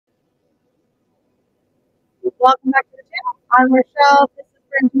Welcome back to the channel. I'm Rochelle. This is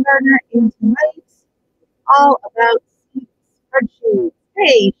Brendan Gardner, and tonight, all about spreadsheets.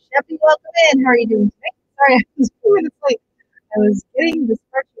 Hey, Sheppy, welcome in. How are you doing today? Sorry, I was 2 minutes late. I was getting the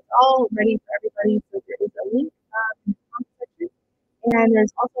spreadsheets all ready for everybody, so there is a link in the comment section, and there's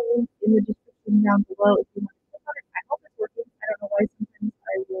also a link in the description down below if you want to click on it. I hope it's working. I don't know why sometimes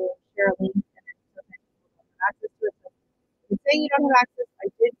I will share a link and then sometimes people don't have access to it. So if it's saying you don't have access, I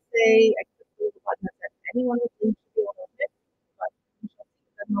did say I clicked the button that said anyone with links should be able to open it, but it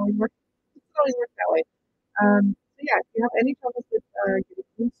doesn't always work. It doesn't always work that way. So yeah, if you have any troubles with getting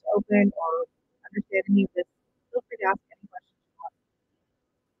links to open or understand any of this, feel free to ask any questions you want.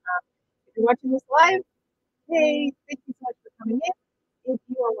 If you're watching this live, hey, thank you so much for coming in. If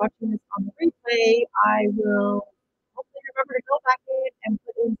you are watching this on the replay, I will hopefully remember to go back in and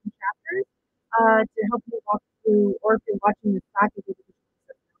put in some chapters to help you walk through, or if you're watching this back with the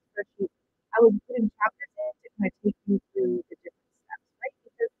spreadsheet, I would put in chapters in to kind of take you through the different steps, right?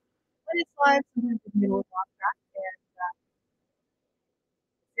 Because when it's live, sometimes it's middle of off track and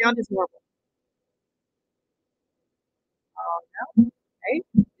sound is horrible. Oh no, right?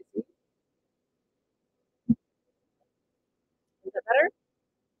 Is that better?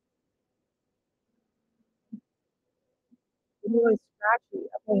 It's really scratchy.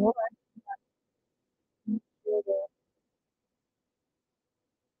 Okay, hold on.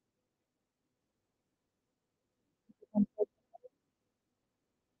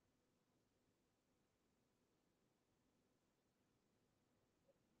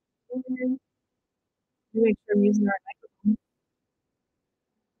 Make sure I'm using the right microphone.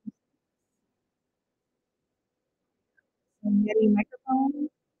 Some Yeti microphone. Is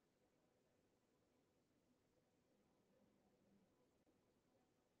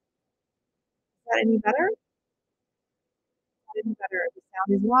that any better? Any better. The sound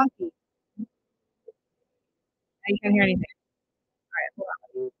is wonky. Now you can't hear anything. All right, hold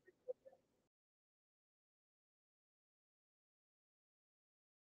on.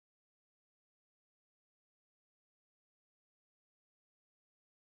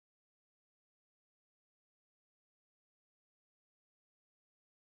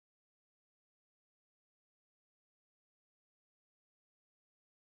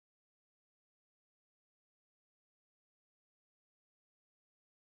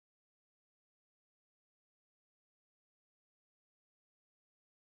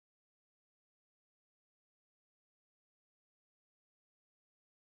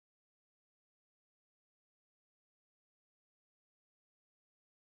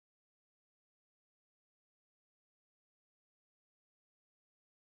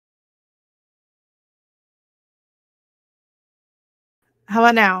 How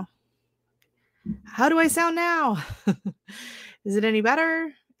about now? How do I sound now? Is it any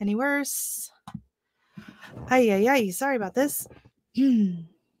better? Any worse? Ay, sorry about this. Is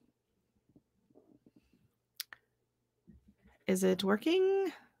it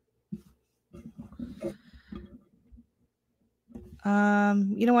working?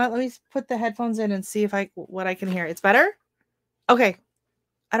 You know what? Let me put the headphones in and see if what I can hear. It's better? Okay.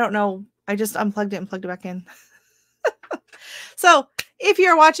 I don't know. I just unplugged it and plugged it back in. So if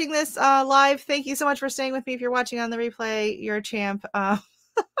you're watching this live, thank you so much for staying with me. If you're watching on the replay, you're a champ.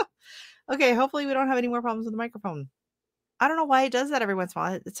 Okay, hopefully we don't have any more problems with the microphone. I don't know why it does that every once in a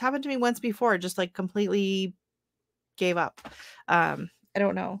while. It's happened to me once before, just like completely gave up. I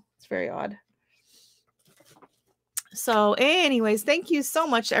don't know. It's very odd. So anyways, thank you so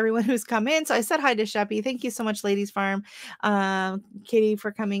much to everyone who's come in. So I said hi to Sheppy. Thank you so much, Ladies Farm. Katie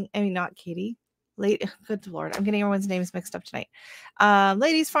for coming. I mean, not Katie. Good Lord, I'm getting everyone's names mixed up tonight.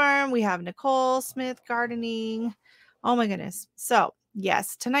 Ladies Farm, we have Nicole Smith Gardening. Oh my goodness. So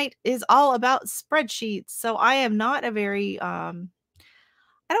yes, tonight is all about spreadsheets. So I am not a very I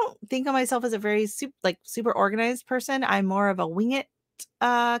don't think of myself as a very super organized person. I'm more of a wing it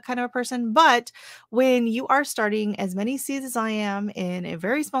kind of a person. But when you are starting as many seeds as I am in a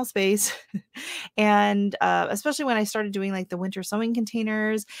very small space, and especially when I started doing like the winter sowing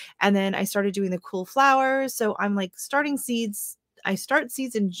containers, and then I started doing the cool flowers. So I'm like starting seeds. I start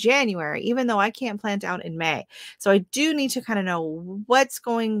seeds in January, even though I can't plant out in May. So I do need to kind of know what's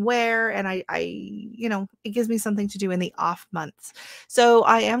going where. And it gives me something to do in the off months. So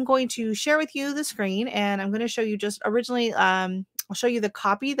I am going to share with you the screen, and I'm going to show you just originally, I'll show you the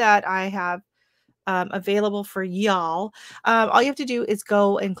copy that I have available for y'all. All you have to do is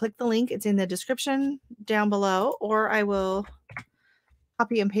go and click the link. It's in the description down below, or I will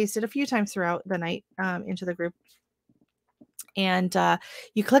copy and paste it a few times throughout the night into the group. And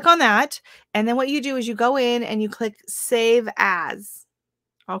you click on that. And then what you do is you go in and you click Save As.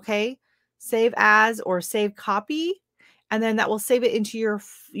 Okay. save as or save copy, and then that will save it into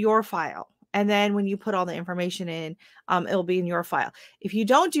your file. And then when you put all the information in, it'll be in your file. If you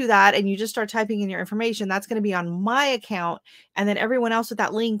don't do that and you just start typing in your information, that's going to be on my account. And then everyone else with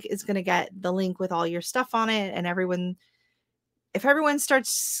that link is going to get the link with all your stuff on it. And if everyone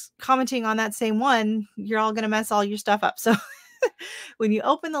starts commenting on that same one, you're all going to mess all your stuff up. So when you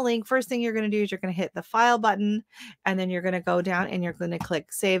open the link, first thing you're going to do is you're going to hit the file button, and then you're going to go down and you're going to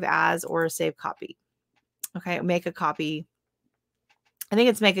click save as or save copy. Okay, make a copy. I think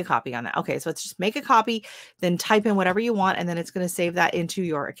it's make a copy on that. Okay, so it's just make a copy, then type in whatever you want, and then it's going to save that into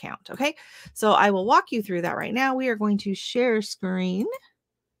your account. Okay, so I will walk you through that right now. We are going to share screen,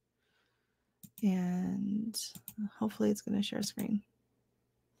 and hopefully it's going to share screen.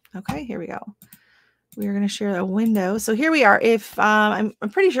 Okay, here we go. We are going to share a window. So here we are. If I'm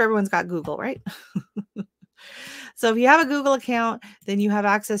pretty sure everyone's got Google, right? So if you have a Google account, then you have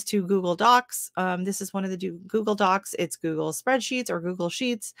access to Google Docs. This is one of the Google Docs. It's Google Spreadsheets or Google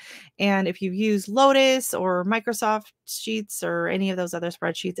Sheets. And if you use Lotus or Microsoft Sheets or any of those other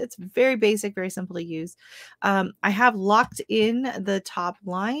spreadsheets, it's very basic, very simple to use. I have locked in the top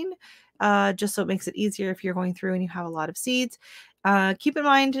line just so it makes it easier if you're going through and you have a lot of seeds. Keep in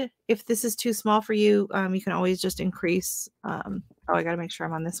mind, if this is too small for you, you can always just increase. Oh, I got to make sure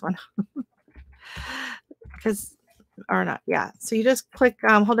I'm on this one. Or not. Yeah. So you just click,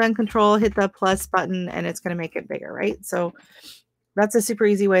 hold down control, hit the plus button, and it's going to make it bigger, right? So that's a super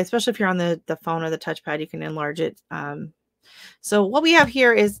easy way, especially if you're on the phone or the touchpad, you can enlarge it. So what we have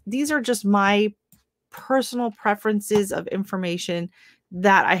here is, these are just my personal preferences of information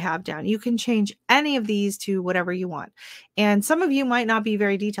that I have down. You can change any of these to whatever you want. And some of you might not be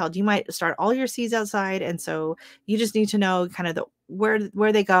very detailed. You might start all your seeds outside. And so you just need to know kind of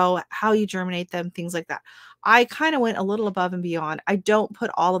where they go, how you germinate them, things like that. I kind of went a little above and beyond. I don't put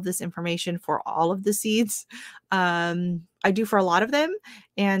all of this information for all of the seeds. I do for a lot of them.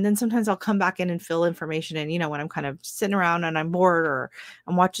 And then sometimes I'll come back in and fill information in, when I'm kind of sitting around and I'm bored, or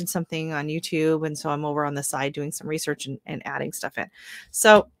I'm watching something on YouTube. And so I'm over on the side doing some research and adding stuff in.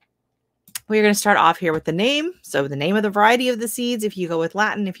 So we're going to start off here with the name. So the name of the variety of the seeds, if you go with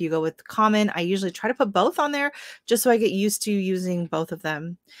Latin, if you go with common, I usually try to put both on there just so I get used to using both of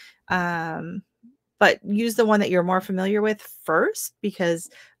them. But use the one that you're more familiar with first, because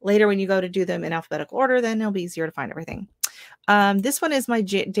later when you go to do them in alphabetical order, then it'll be easier to find everything. This one is my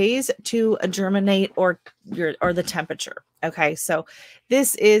days to germinate or the temperature. Okay, so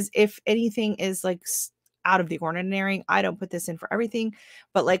this is if anything is like out of the ordinary. I don't put this in for everything,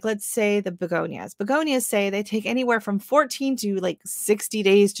 but like, let's say the begonias. Begonias say they take anywhere from 14 to like 60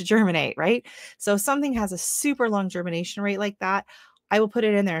 days to germinate, right? So if something has a super long germination rate like that, I will put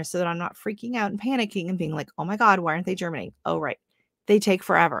it in there so that I'm not freaking out and panicking and being like, oh my God, why aren't they germinating? Oh, right. They take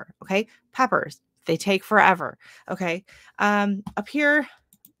forever. Okay. Peppers, they take forever. Okay. Up here,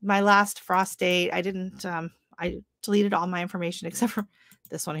 my last frost date, I didn't, I deleted all my information except for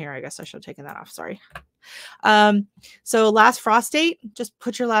this one here. I guess I should have taken that off. Sorry. So last frost date, just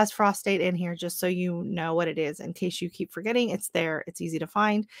put your last frost date in here just so you know what it is. In case you keep forgetting, it's there. It's easy to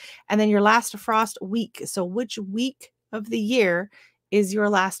find. And then your last frost week. So which week of the year is your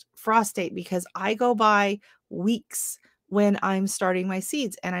last frost date? Because I go by weeks when I'm starting my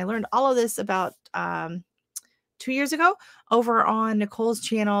seeds. And I learned all of this about 2 years ago over on Nicole's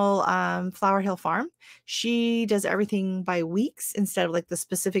channel, Flower Hill Farm. She does everything by weeks instead of like the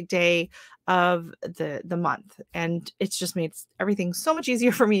specific day of the month. And it's just made everything so much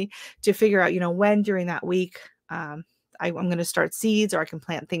easier for me to figure out, when during that week I'm going to start seeds, or I can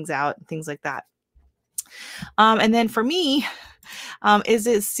plant things out and things like that. And then for me, is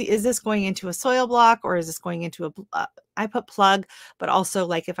this going into a soil block, or is this going into I put plug, but also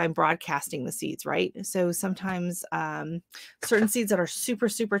like if I'm broadcasting the seeds, right? So sometimes certain seeds that are super,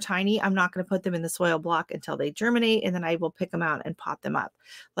 super tiny, I'm not going to put them in the soil block until they germinate, and then I will pick them out and pot them up.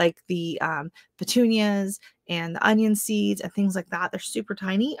 Like the petunias and the onion seeds and things like that. They're super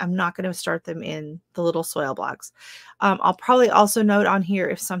tiny. I'm not going to start them in the little soil blocks. I'll probably also note on here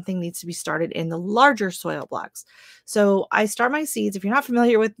if something needs to be started in the larger soil blocks. So I start my seeds. If you're not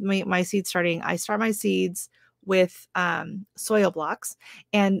familiar with my seed starting, I start my seeds with soil blocks,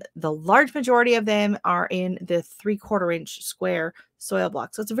 and the large majority of them are in the 3/4 inch square soil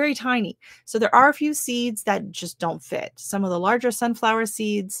block. So it's very tiny. So there are a few seeds that just don't fit. Some of the larger sunflower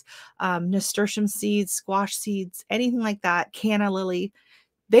seeds, nasturtium seeds, squash seeds, anything like that, canna lily,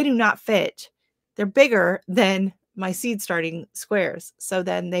 they do not fit. They're bigger than my seed starting squares. So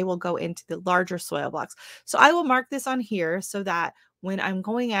then they will go into the larger soil blocks. So I will mark this on here so that when I'm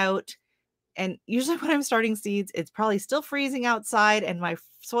going out And usually when I'm starting seeds, it's probably still freezing outside and my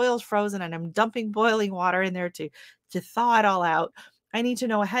soil's frozen and I'm dumping boiling water in there to thaw it all out. I need to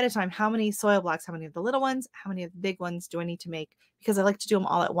know ahead of time how many soil blocks, how many of the little ones, how many of the big ones do I need to make, because I like to do them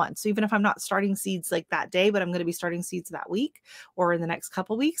all at once. So even if I'm not starting seeds like that day, but I'm going to be starting seeds that week or in the next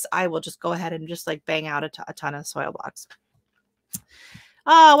couple weeks, I will just go ahead and just like bang out a ton of soil blocks.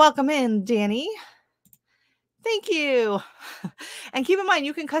 Welcome in, Danny. Thank you. And keep in mind,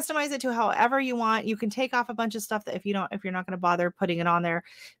 you can customize it to however you want. You can take off a bunch of stuff that if you're not going to bother putting it on there,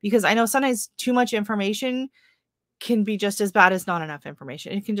 because I know sometimes too much information can be just as bad as not enough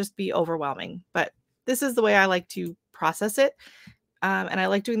information. It can just be overwhelming, but this is the way I like to process it. And I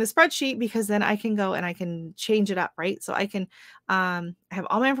like doing the spreadsheet because then I can go and I can change it up, right? So I can have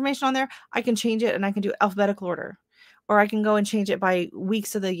all my information on there. I can change it and I can do alphabetical order, or I can go and change it by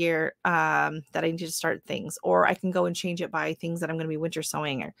weeks of the year that I need to start things, or I can go and change it by things that I'm going to be winter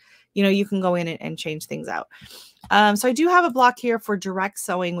sowing, or, you can go in and change things out. So I do have a block here for direct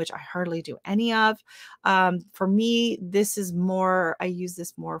sowing, which I hardly do any of. For me, this is more, I use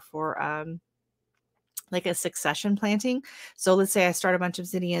this more for like a succession planting. So let's say I start a bunch of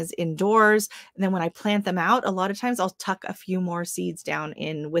zinnias indoors, and then when I plant them out, a lot of times I'll tuck a few more seeds down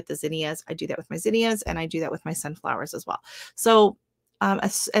in with the zinnias. I do that with my zinnias and I do that with my sunflowers as well. So,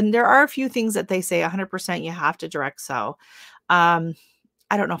 and there are a few things that they say 100% you have to direct sow.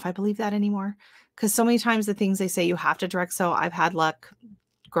 I don't know if I believe that anymore, because so many times the things they say you have to direct sow, I've had luck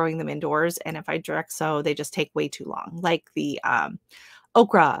growing them indoors. And if I direct sow, they just take way too long. Like the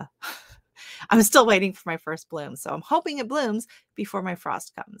okra. I'm still waiting for my first bloom. So I'm hoping it blooms before my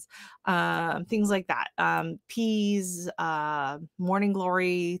frost comes. Things like that. Peas, morning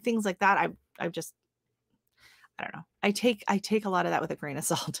glory, things like that. I don't know. I take a lot of that with a grain of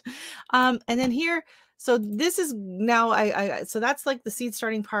salt. And then here, so this is now so that's like the seed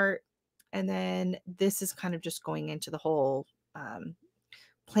starting part. And then this is kind of just going into the whole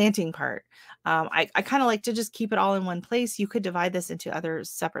planting part. I kind of like to just keep it all in one place. You could divide this into other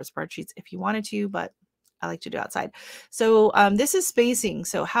separate spreadsheets if you wanted to, but I like to do outside. So this is spacing.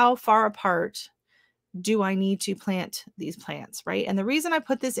 So how far apart do I need to plant these plants, right? And the reason I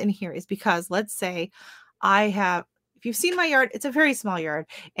put this in here is because let's say I have, if you've seen my yard, it's a very small yard.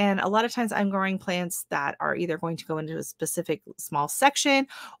 And a lot of times I'm growing plants that are either going to go into a specific small section,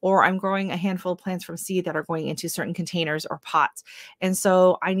 or I'm growing a handful of plants from seed that are going into certain containers or pots. And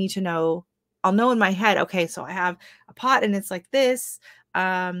so I need to know, I'll know in my head, okay, so I have a pot and it's like this.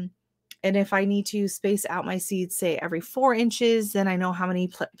 And if I need to space out my seeds, say every 4 inches, then I know how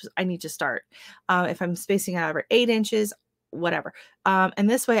many I need to start. If I'm spacing out every 8 inches, whatever. And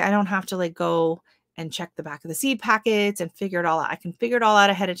this way I don't have to like go and check the back of the seed packets and figure it all out. I can figure it all out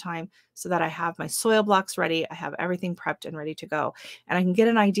ahead of time so that I have my soil blocks ready. I have everything prepped and ready to go. And I can get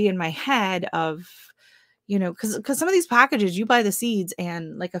an idea in my head of, because some of these packages, you buy the seeds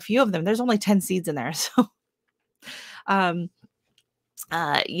and like a few of them, there's only 10 seeds in there. So, I'm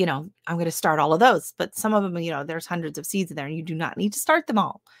going to start all of those, but some of them, there's hundreds of seeds in there and you do not need to start them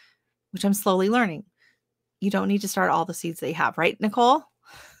all, which I'm slowly learning. You don't need to start all the seeds that you have, right, Nicole?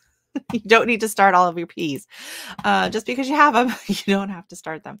 You don't need to start all of your peas. Just because you have them, you don't have to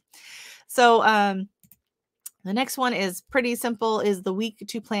start them. So the next one is pretty simple, is the week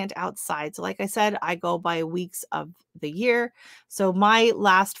to plant outside. So like I said, I go by weeks of the year. So my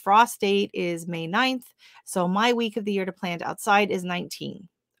last frost date is May 9th. So my week of the year to plant outside is 19.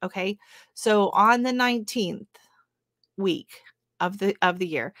 Okay. So on the 19th week of the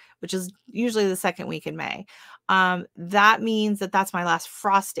year, which is usually the second week in May, that means that that's my last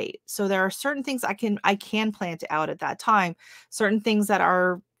frost date. So there are certain things I can plant out at that time, certain things that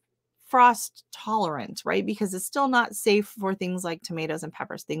are frost tolerant, right? Because it's still not safe for things like tomatoes and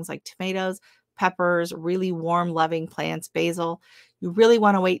peppers, things like tomatoes, peppers, really warm, loving plants, basil. You really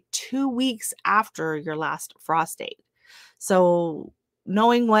want to wait 2 weeks after your last frost date. So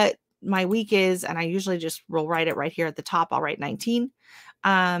knowing what my week is, and I usually just will write it right here at the top, I'll write 19.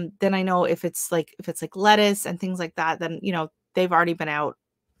 Then I know if it's like lettuce and things like that, then, they've already been out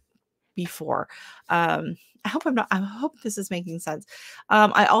before. I hope this is making sense.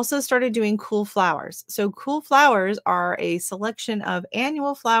 I also started doing cool flowers. So cool flowers are a selection of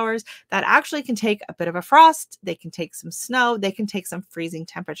annual flowers that actually can take a bit of a frost. They can take some snow. They can take some freezing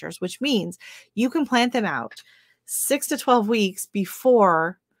temperatures, which means you can plant them out 6 to 12 weeks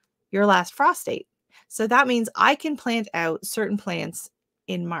before your last frost date. So that means I can plant out certain plants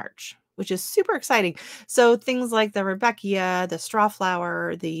in March, which is super exciting. So things like the Rebecca, the straw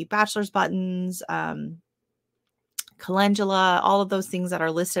flower, the bachelor's buttons, calendula, all of those things that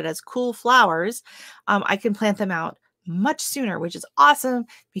are listed as cool flowers, I can plant them out much sooner, which is awesome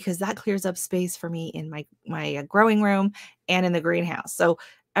because that clears up space for me in my growing room and in the greenhouse. So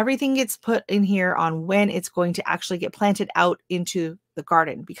everything gets put in here on when it's going to actually get planted out into the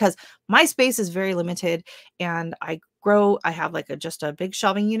garden, because my space is very limited, and I have like just a big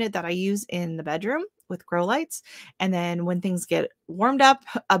shelving unit that I use in the bedroom with grow lights. And then when things get warmed up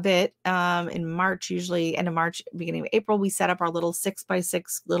a bit, in March, usually end of March, beginning of April, we set up our little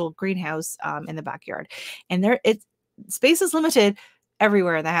 6x6 little greenhouse in the backyard. And space is limited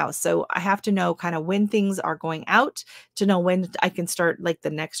everywhere in the house. So I have to know kind of when things are going out to know when I can start like the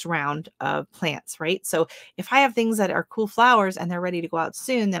next round of plants, right? So if I have things that are cool flowers and they're ready to go out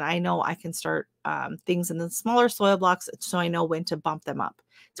soon, then I know I can start things in the smaller soil blocks, so I know when to bump them up.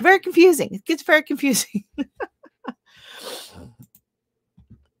 It's very confusing. It gets very confusing.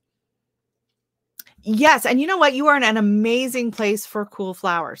 Yes. And you know what? You are in an amazing place for cool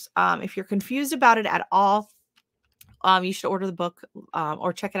flowers. If you're confused about it at all, you should order the book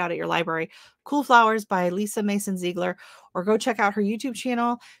or check it out at your library. Cool Flowers by Lisa Mason Ziegler, or go check out her YouTube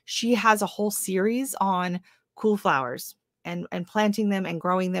channel. She has a whole series on cool flowers and planting them and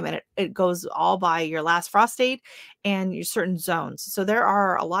growing them. And it goes all by your last frost date and your certain zones. So there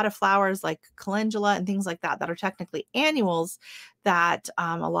are a lot of flowers like calendula and things like that that are technically annuals that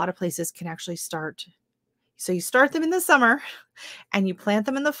a lot of places can actually start. So you start them in the summer and you plant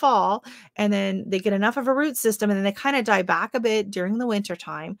them in the fall, and then they get enough of a root system, and then they kind of die back a bit during the winter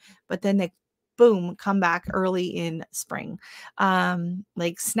time, but then they boom come back early in spring.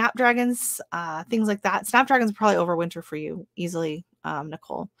 Like snapdragons, things like that. Snapdragons are probably overwinter for you easily,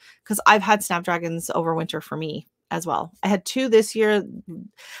 Nicole, because I've had snapdragons overwinter for me as well. I had 2 this year,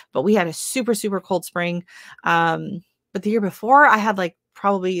 but we had a super cold spring. But the year before, I had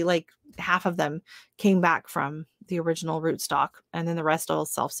probably half of them came back from the original rootstock, and then the rest all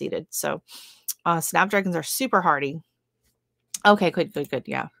self-seeded. So snapdragons are super hardy. Okay, good.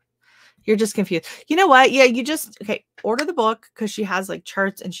 Yeah. You're just confused. You know what? Yeah, okay, order the book because she has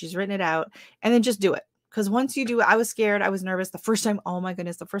charts and she's written it out, and then just do it. Because once you do it, I was scared. I was nervous the first time. Oh my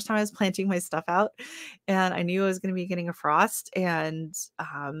goodness. The first time I was planting my stuff out and I knew I was going to be getting a frost. And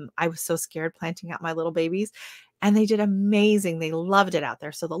I was so scared planting out my little babies. And they did amazing. They loved it out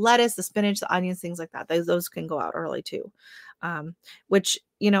there. So the lettuce, the spinach, the onions, things like that, those can go out early too. Which,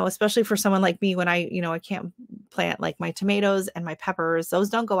 especially for someone like me, when I can't plant like my tomatoes and my peppers, those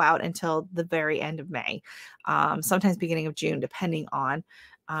don't go out until the very end of May, sometimes beginning of June, depending on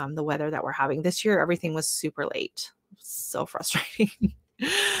the weather that we're having. This year, everything was super late. So frustrating.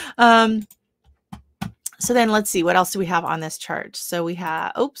 So then let's see, what else do we have on this chart? So we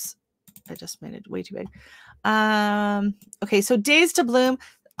have, oops, I just made it way too big. Okay, so days to bloom.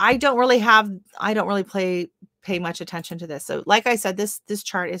 I don't really pay much attention to this. So like I said, this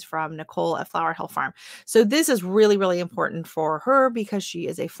chart is from Nicole at Flower Hill Farm. So this is really important for her because she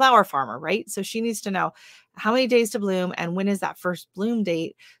is a flower farmer, right? So she needs to know how many days to bloom and when is that first bloom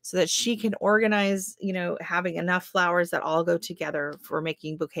date so that she can organize, having enough flowers that all go together for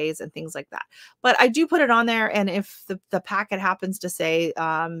making bouquets and things like that. But I do put it on there. And if the packet happens to say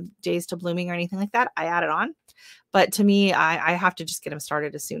days to blooming or anything like that, I add it on. But to me, I have to just get them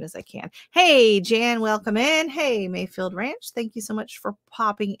started as soon as I can. Hey, Jan, welcome in. Hey, Mayfield Ranch. Thank you so much for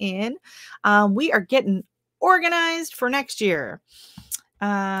popping in. We are getting organized for next year.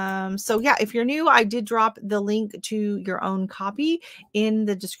 So yeah, if you're new, I did drop the link to your own copy in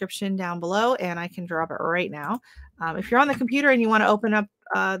the description down below, and I can drop it right now. If you're on the computer and you want to open up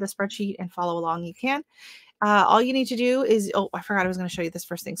the spreadsheet and follow along, you can. All you need to do is, oh, I forgot I was going to show you this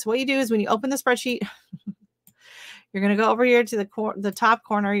first thing. So what you do is when you open the spreadsheet, you're going to go over here to the top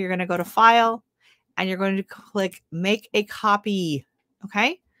corner. You're going to go to File, and you're going to click Make a Copy.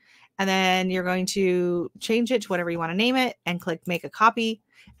 Okay. And then you're going to change it to whatever you want to name it and click Make a Copy.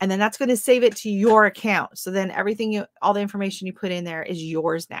 And then that's going to save it to your account. So then all the information you put in there is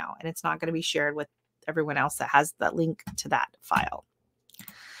yours now. And it's not going to be shared with everyone else that has the link to that file.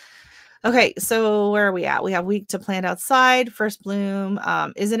 Okay. So where are we at? We have week to plant outside. First bloom.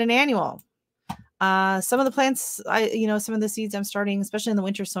 Is it an annual? Some of the plants, some of the seeds I'm starting, especially in the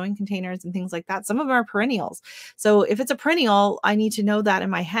winter sowing containers and things like that, some of them are perennials. So if it's a perennial, I need to know that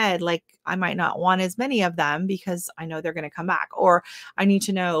in my head, like I might not want as many of them because I know they're going to come back, or I need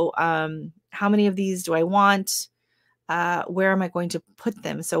to know how many of these do I want? Where am I going to put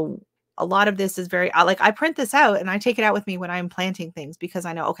them? So A lot of this is very, like I print this out and I take it out with me when I'm planting things because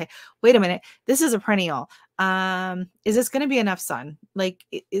I know, okay, wait a minute, this is a perennial. Is this going to be enough sun? Like,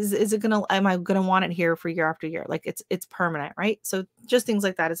 is it going to, am I going to want it here for year after year? Like it's permanent, right? So just things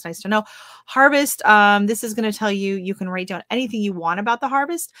like that. It's nice to know. Harvest. This is going to tell you, you can write down anything you want about the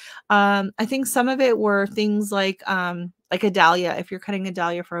harvest. I think some of it were things like a dahlia. If you're cutting a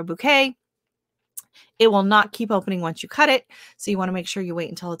dahlia for a bouquet, it will not keep opening once you cut it. So you want to make sure you wait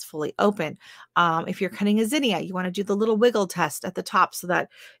until it's fully open. If you're cutting a zinnia, you want to do the little wiggle test at the top so that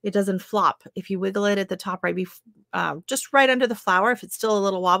it doesn't flop. If you wiggle it at the top, right just right under the flower, if it's still a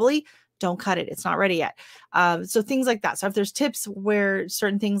little wobbly, don't cut it. It's not ready yet. So things like that. So if there's tips where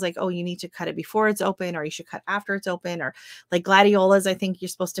certain things like, oh, you need to cut it before it's open, or you should cut after it's open, or like gladiolas, I think you're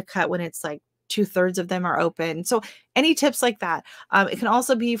supposed to cut when it's like 2/3 of them are open. So any tips like that. It can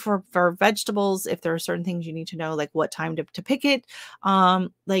also be for vegetables. If there are certain things you need to know, like what time to pick it.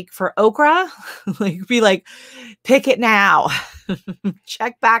 Like for okra, like be like, pick it now,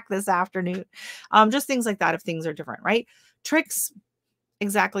 check back this afternoon. Just things like that. If things are different, right? Tricks.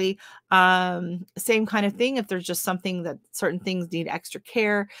 Exactly. Same kind of thing. If there's just something that certain things need extra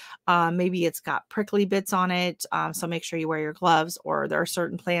care, maybe it's got prickly bits on it. So make sure you wear your gloves, or there are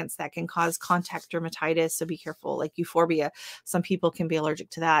certain plants that can cause contact dermatitis. So be careful, like euphorbia. Some people can be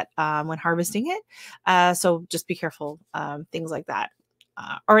allergic to that when harvesting it. So just be careful, things like that.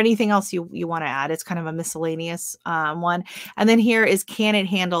 Or anything else you want to add. It's kind of a miscellaneous one. And then here is, can it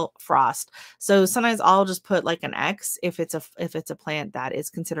handle frost? So sometimes I'll just put like an X if it's a plant that is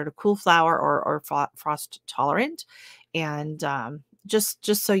considered a cool flower or frost tolerant. And just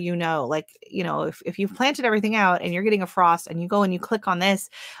so you know, like, you know, if you've planted everything out and you're getting a frost and you go and you click on this,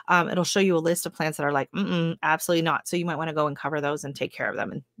 it'll show you a list of plants that are like, absolutely not. So you might want to go and cover those and take care of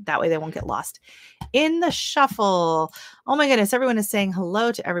them. And that way they won't get lost in the shuffle. Oh my goodness. Everyone is saying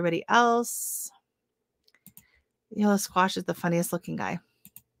hello to everybody else. Yellow squash is the funniest looking guy.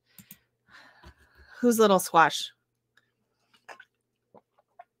 Who's little squash?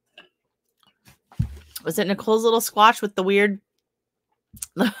 Was it Nicole's little squash with the weird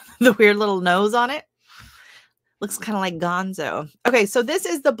little nose on it? Looks kind of like Gonzo. Okay, so this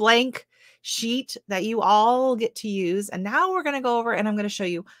is the blank sheet that you all get to use. And now we're going to go over and I'm going to show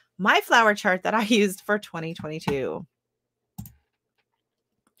you my flower chart that I used for 2022.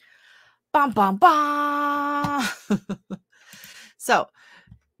 Bum, bum, bum. So,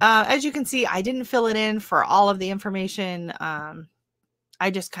 as you can see, I didn't fill it in for all of the information.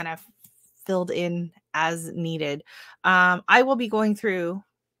 I just kind of filled in as needed. I will be going through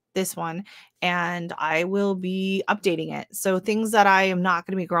this one and I will be updating it. So things that I am not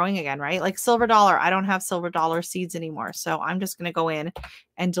going to be growing again, right? Like silver dollar, I don't have silver dollar seeds anymore. So I'm just going to go in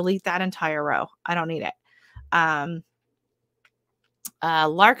and delete that entire row. I don't need it.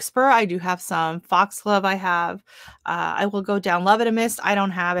 Larkspur, I do have some. Foxglove, I have. I will go down Love It a Mist. I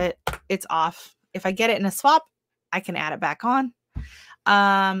don't have it. It's off. If I get it in a swap, I can add it back on.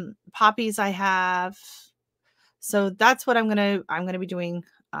 Poppies, I have. So that's what I'm gonna be doing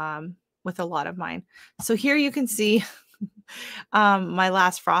with a lot of mine. So here you can see my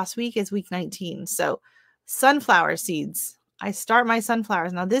last frost week is week 19. So sunflower seeds. I start my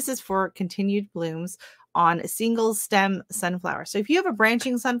sunflowers. Now this is for continued blooms on single stem sunflower. So if you have a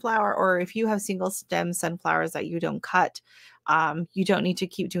branching sunflower, or if you have single stem sunflowers that you don't cut, you don't need to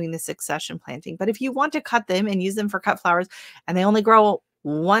keep doing the succession planting. But if you want to cut them and use them for cut flowers, and they only grow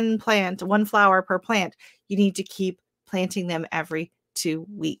one flower per plant, you need to keep planting them every 2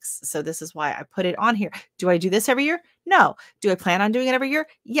 weeks. So this is why I put it on here. Do I do this every year? No. Do I plan on doing it every year?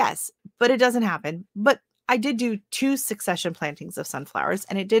 Yes, but it doesn't happen. But I did do 2 succession plantings of sunflowers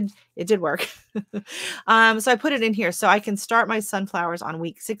and it did work. So I put it in here so I can start my sunflowers on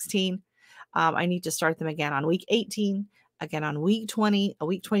week 16. I need to start them again on week 18, again on week 20, a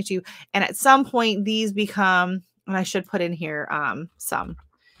week 22. And at some point these become, and I should put in here some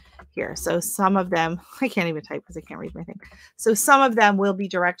here. So some of them, I can't even type because I can't read my thing. So some of them will be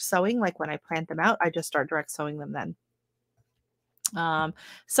direct sowing. Like when I plant them out, I just start direct sowing them then.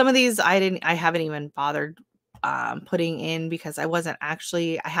 Some of these I haven't even bothered putting in because I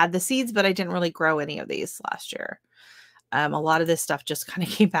had the seeds, but I didn't really grow any of these last year. A lot of this stuff just kind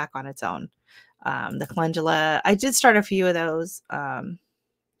of came back on its own. The calendula, I did start a few of those. But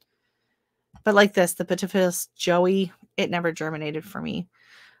like this, the Patifis Joey, it never germinated for me.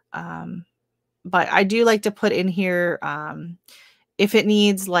 But I do like to put in here, if it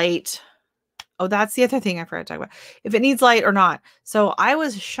needs light. Oh, that's the other thing I forgot to talk about. If it needs light or not. So I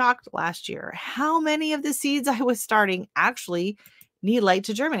was shocked last year how many of the seeds I was starting actually need light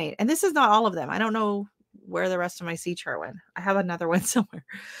to germinate. And this is not all of them. I don't know where the rest of my seed chart went. I have another one somewhere.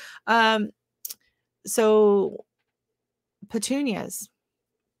 So petunias,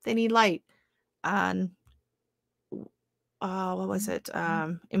 they need light. What was it?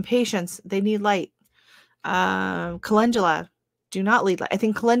 Impatiens, they need light. Calendula do not need light. I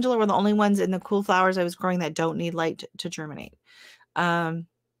think calendula were the only ones in the cool flowers I was growing that don't need light to germinate.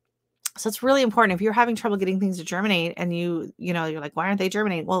 So it's really important if you're having trouble getting things to germinate and you're like, why aren't they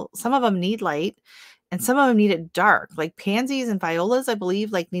germinating? Well, some of them need light and some of them need it dark. Like pansies and violas, I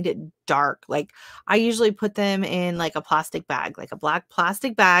believe, like need it dark. Like I usually put them in like a plastic bag, like a black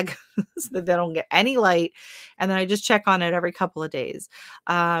plastic bag so that they don't get any light. And then I just check on it every couple of days.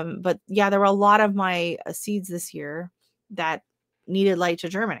 But yeah, there were a lot of my seeds this year that needed light to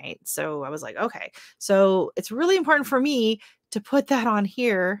germinate. So I was like, okay, so it's really important for me to put that on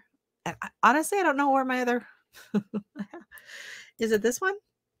here. And honestly, I don't know where my other, is it this one?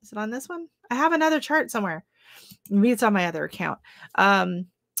 Is it on this one? I have another chart somewhere. Maybe it's on my other account.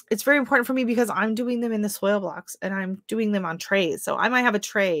 It's very important for me because I'm doing them in the soil blocks and I'm doing them on trays. So I might have a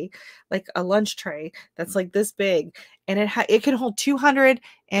tray, like a lunch tray that's like this big, and it can hold 200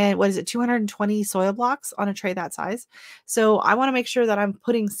 and 220 soil blocks on a tray that size. So I want to make sure that I'm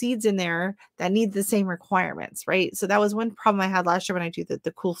putting seeds in there that need the same requirements, right? So that was one problem I had last year when I do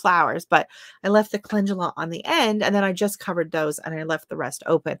the cool flowers, but I left the calendula on the end and then I just covered those and I left the rest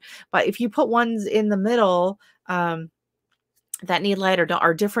open. But if you put ones in the middle, that need light or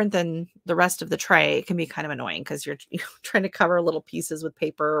are different than the rest of the tray, it can be kind of annoying because you're trying to cover little pieces with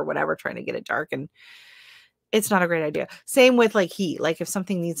paper or whatever, trying to get it dark, and it's not a great idea. Same with like heat. Like if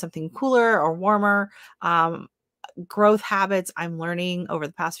something needs something cooler or warmer, growth habits I'm learning over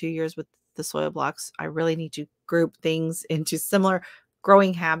the past few years with the soil blocks, I really need to group things into similar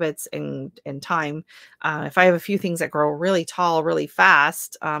growing habits and time. If I have a few things that grow really tall, really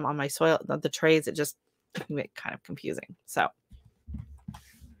fast on my soil, the trays, it just can get kind of confusing. So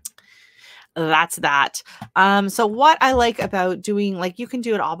that's that. So what I like about doing, like you can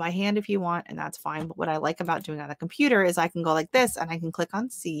do it all by hand if you want, and that's fine. But what I like about doing on the computer is I can go like this and I can click on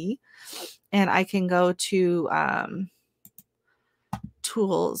C and I can go to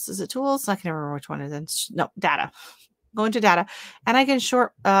tools. Is it tools? I can remember which one it is. No, data. Go into data and I can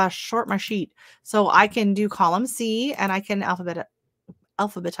short my sheet. So I can do column C and I can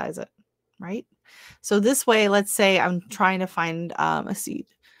alphabetize it, right? So this way, let's say I'm trying to find a seed.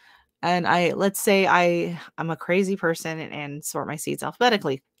 And let's say I'm a crazy person and sort my seeds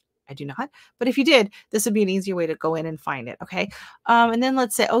alphabetically. I do not. But if you did, this would be an easier way to go in and find it. Okay. And then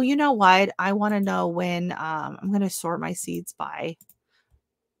let's say, oh, you know what? I want to know when I'm going to sort my seeds by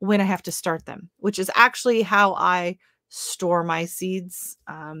when I have to start them, which is actually how I store my seeds.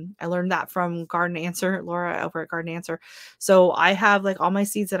 I learned that from Garden Answer, Laura over at Garden Answer. So I have like all my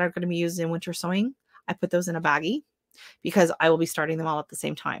seeds that are going to be used in winter sowing. I put those in a baggie, because I will be starting them all at the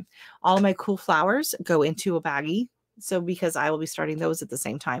same time. All of my cool flowers go into a baggie. So because I will be starting those at the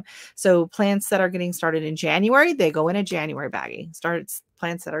same time. So plants that are getting started in January, they go in a January baggie.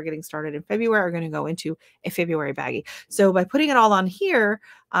 Plants that are getting started in February are going to go into a February baggie. So by putting it all on here,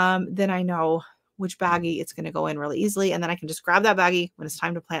 then I know which baggie it's going to go in really easily. And then I can just grab that baggie when it's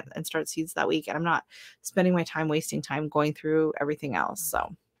time to plant and start seeds that week. And I'm not spending my time wasting time going through everything else.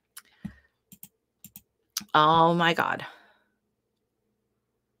 So oh my God.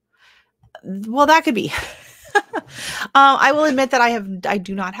 Well, that could be. I will admit that I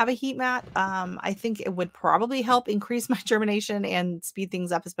do not have a heat mat. I think it would probably help increase my germination and speed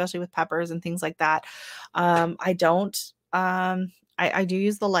things up, especially with peppers and things like that. I don't. I do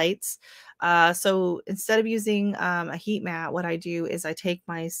use the lights. So instead of using a heat mat, what I do is I take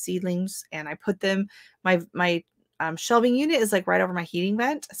my seedlings and I put them, my shelving unit is like right over my heating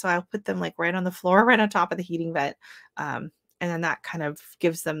vent. So I'll put them like right on the floor, right on top of the heating vent. And then that kind of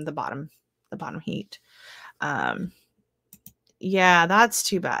gives them the bottom heat. Yeah, that's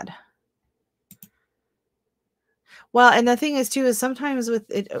too bad. Well, and the thing is too, is sometimes with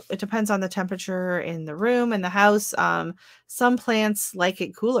it depends on the temperature in the room and the house. Some plants like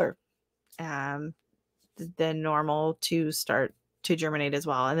it cooler than normal to start to germinate as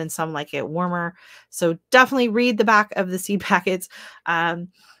well. And then some like it warmer. So definitely read the back of the seed packets. And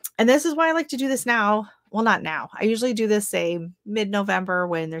this is why I like to do this now. Well, not now. I usually do this, say, mid-November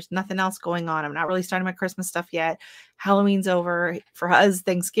when there's nothing else going on. I'm not really starting my Christmas stuff yet. Halloween's over. For us,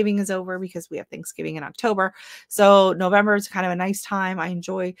 Thanksgiving is over because we have Thanksgiving in October. So November is kind of a nice time. I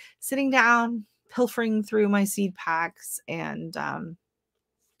enjoy sitting down, pilfering through my seed packs and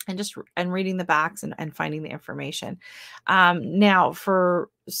and just reading the backs and finding the information. Now for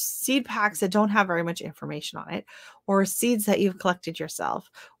seed packs that don't have very much information on it, or seeds that you've collected yourself,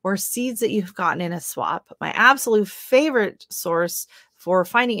 or seeds that you've gotten in a swap, my absolute favorite source for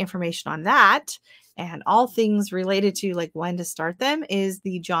finding information on that and all things related to like when to start them is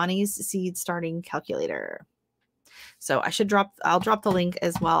the Johnny's Seed Starting Calculator. So I'll drop the link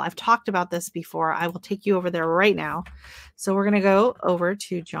as well. I've talked about this before. I will take you over there right now. So we're going to go over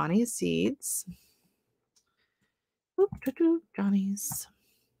to Johnny's Seeds. Johnny's.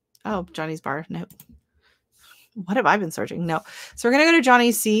 Oh, Johnny's Bar. No. What have I been searching? No. So we're going to go to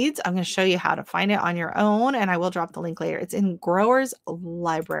Johnny's Seeds. I'm going to show you how to find it on your own, and I will drop the link later. It's in Growers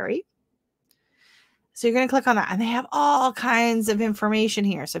Library. So you're going to click on that, and they have all kinds of information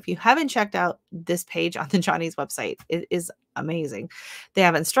here. So if you haven't checked out this page on the Johnny's website, it is amazing. They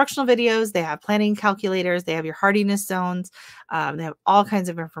have instructional videos. They have planting calculators. They have your hardiness zones. They have all kinds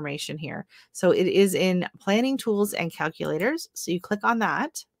of information here. So it is in planting tools and calculators. So you click on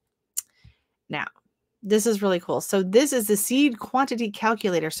that. Now, this is really cool. So this is the seed quantity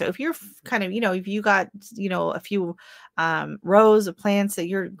calculator. So if you're kind of, if you got, a few rows of plants that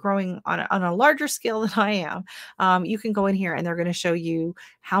you're growing on a larger scale than I am, you can go in here and they're going to show you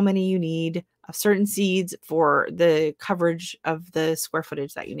how many you need of certain seeds for the coverage of the square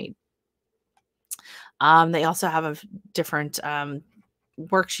footage that you need. They also have a different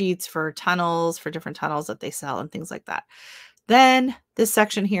worksheets for tunnels, for different tunnels that they sell and things like that. Then this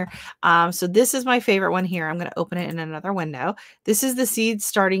section here. So this is my favorite one here. I'm going to open it in another window. This is the seed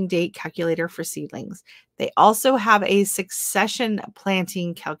starting date calculator for seedlings. They also have a succession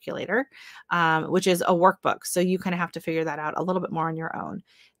planting calculator, which is a workbook. So you kind of have to figure that out a little bit more on your own.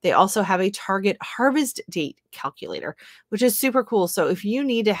 They also have a target harvest date calculator, which is super cool. So if you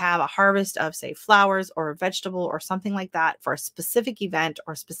need to have a harvest of, say, flowers or a vegetable or something like that for a specific event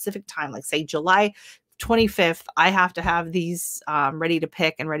or specific time, like say July 25th, I have to have these ready to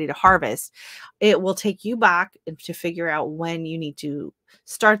pick and ready to harvest. It will take you back to figure out when you need to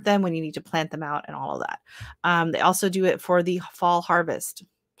start them, when you need to plant them out and all of that. They also do it for the fall harvest.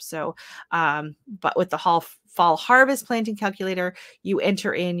 So, but with the fall harvest planting calculator, you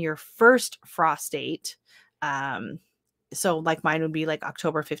enter in your first frost date. So like mine would be like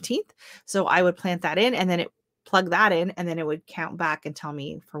October 15th. So I would plant that in, and then plug that in, and then it would count back and tell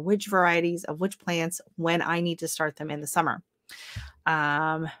me for which varieties of which plants when I need to start them in the summer.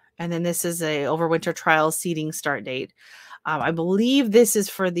 And then this is a overwinter trial seeding start date. I believe this is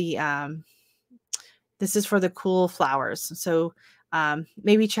for the cool flowers. So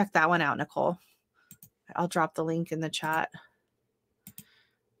maybe check that one out, Nicole. I'll drop the link in the chat.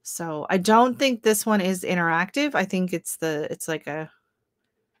 So I don't think this one is interactive. I think it's like a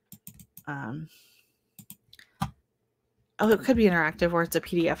oh, it could be interactive or it's a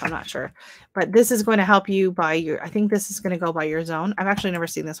PDF. I'm not sure. But this is going to help you by I think this is going to go by your zone. I've actually never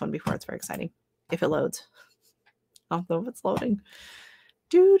seen this one before. It's very exciting. If it loads. I don't know if it's loading.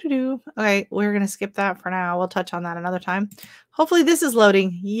 Okay, we're going to skip that for now. We'll touch on that another time. Hopefully this is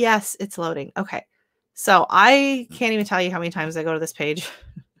loading. Yes, it's loading. Okay. So I can't even tell you how many times I go to this page.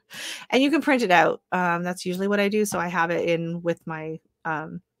 And you can print it out. That's usually what I do. So I have it in with my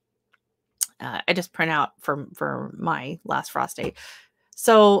I just print out for my last frost date.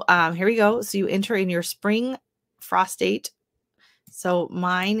 So here we go. So you enter in your spring frost date. So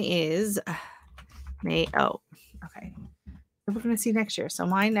mine is May. Oh, okay. We're going to see next year. So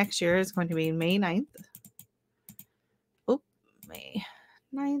mine next year is going to be May 9th. Oh, May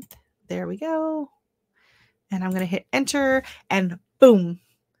 9th. There we go. And I'm going to hit enter, and boom,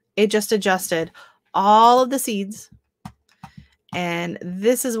 it just adjusted all of the seeds. And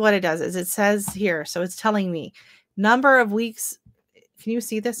this is what it does, is it says here. So it's telling me number of weeks. Can you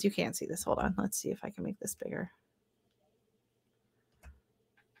see this? You can't see this. Hold on. Let's see if I can make this bigger.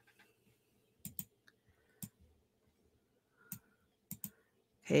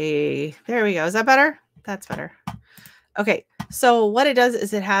 Okay, there we go. Is that better? That's better. Okay, so what it does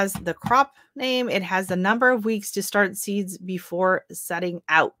is it has the crop name. It has the number of weeks to start seeds before setting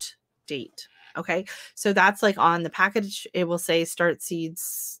out date. Okay, so that's like on the package, it will say start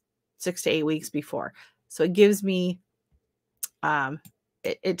seeds 6 to 8 weeks before. So it gives me,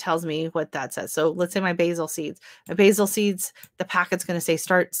 it tells me what that says. So let's say my basil seeds, the packet's going to say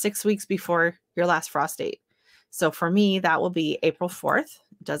start 6 weeks before your last frost date. So for me, that will be April 4th.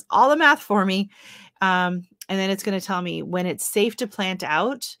 It does all the math for me. And then it's going to tell me when it's safe to plant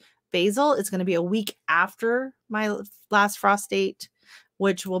out basil. It's going to be a week after my last frost date,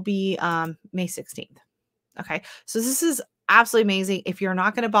 which will be May 16th. Okay, so this is absolutely amazing. If you're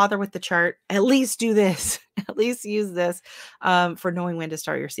not going to bother with the chart, at least do this. At least use this for knowing when to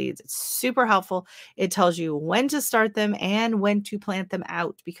start your seeds. It's super helpful. It tells you when to start them and when to plant them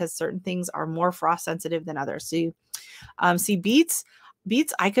out, because certain things are more frost sensitive than others. So you see beets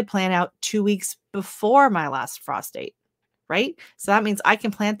I could plant out 2 weeks before my last frost date, right? So that means I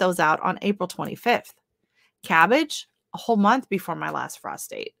can plant those out on April 25th. Cabbage, a whole month before my last frost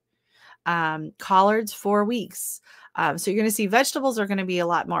date. Collards, 4 weeks. So you're going to see vegetables are going to be a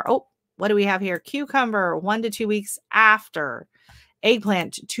lot more. Oh, what do we have here? Cucumber, 1 to 2 weeks after.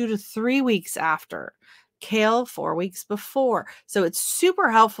 Eggplant, 2 to 3 weeks after. Kale, 4 weeks before. So it's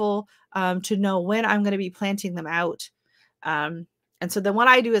super helpful to know when I'm going to be planting them out. And so then what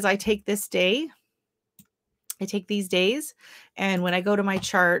I do is I take this day, I take these days, and when I go to my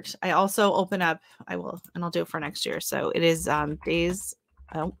chart, I also open up, and I'll do it for next year. So it is days,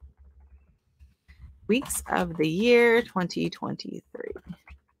 weeks of the year 2023.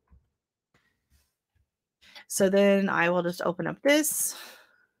 So then I will just open up this.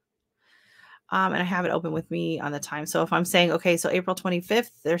 And I have it open with me on the time. So if I'm saying, okay, so April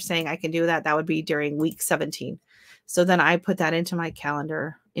 25th, they're saying I can do that. That would be during week 17. So then I put that into my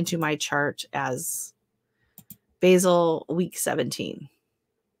calendar, into my chart as basil week 17.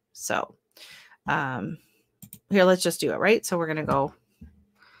 So here, let's just do it, right? So we're going to go.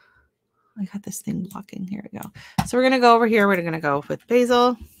 I got this thing blocking. Here we go. So we're going to go over here. We're going to go with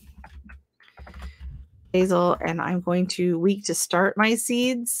basil. And I'm going to week to start my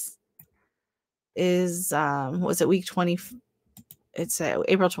seeds is was it week 20? It's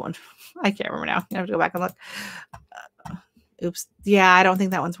April 20. I can't remember now. I have to go back and look. Oops. Yeah, I don't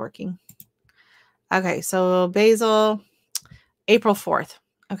think that one's working. Okay, so basil, April 4th.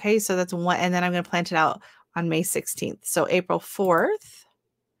 Okay, so that's one, and then I'm going to plant it out on May 16th. So April 4th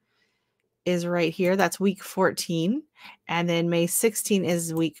is right here. That's week 14. And then May 16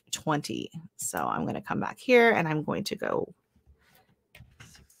 is week 20. So I'm going to come back here and I'm going to go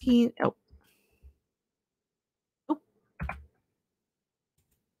 16. Oh.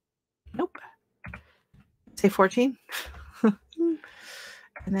 Nope. Say 14.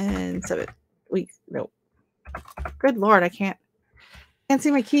 And then 7 weeks. Nope. Good Lord, I can't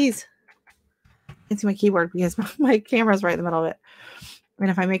see my keys. I can't see my keyboard because my camera's right in the middle of it. And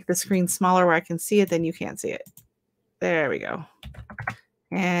if I make the screen smaller where I can see it, then you can't see it. There we go.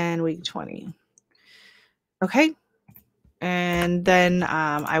 And week 20. Okay. And then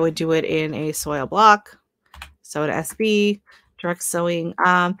I would do it in a soil block. So an SB, direct sowing.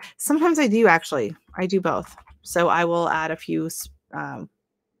 Sometimes I do actually. I do both. So I will add a few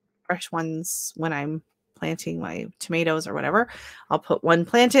fresh ones when I'm planting my tomatoes or whatever. I'll put one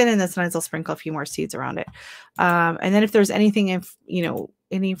plant in, and then sometimes I'll sprinkle a few more seeds around it. And then if there's anything,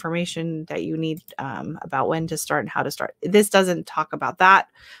 any information that you need about when to start and how to start, this doesn't talk about that.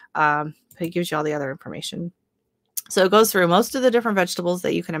 But it gives you all the other information. So it goes through most of the different vegetables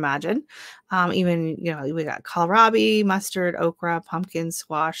that you can imagine. Even, we got kohlrabi, mustard, okra, pumpkin,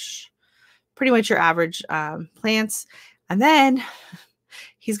 squash, pretty much your average plants. And then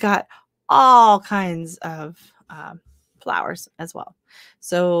he's got all kinds of flowers as well.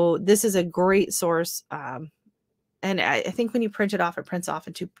 So this is a great source. And I think when you print it off, it prints off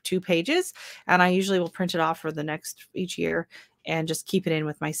into 2 pages. And I usually will print it off for each year and just keep it in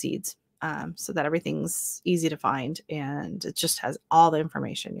with my seeds. So that everything's easy to find, and it just has all the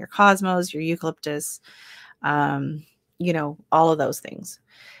information, your cosmos, your eucalyptus, all of those things.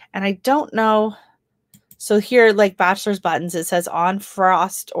 And I don't know. So here, like bachelor's buttons, it says on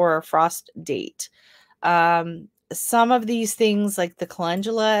frost or frost date. Some of these things like the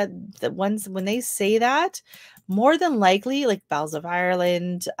calendula, the ones when they say that, more than likely, like bells of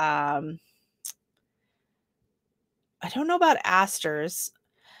Ireland. I don't know about asters.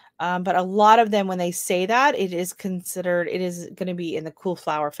 But a lot of them, when they say that, it is going to be in the cool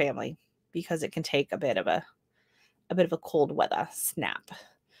flower family, because it can take a bit of a cold weather snap.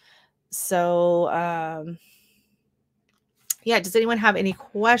 So, yeah, does anyone have any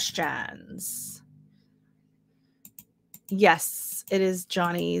questions? Yes, it is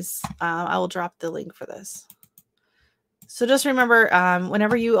Johnny's. I will drop the link for this. So just remember,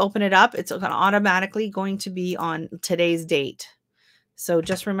 whenever you open it up, it's automatically going to be on today's date. So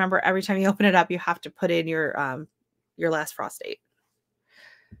just remember, every time you open it up, you have to put in your last frost date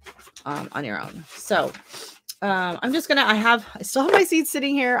on your own. So I'm just gonna. I still have my seeds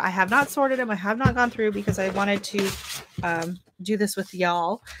sitting here. I have not sorted them. I have not gone through because I wanted to do this with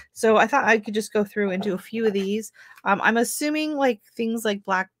y'all. So I thought I could just go through and do a few of these. I'm assuming like things like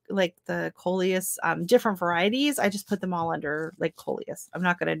like the coleus, different varieties. I just put them all under like coleus. I'm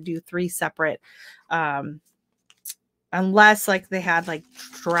not gonna do 3 separate unless like they had like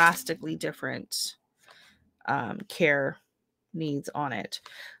drastically different care needs on it.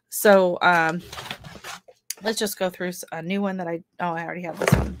 So let's just go through a new one that I already have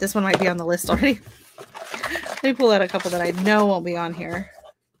this one. This one might be on the list already. Let me pull out a couple that I know won't be on here.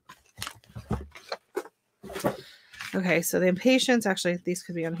 Okay, so the impatience, actually, these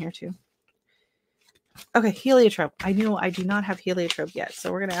could be on here too. Okay, heliotrope. I knew I do not have heliotrope yet,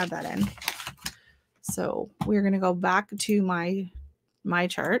 so we're going to add that in. So we're going to go back to my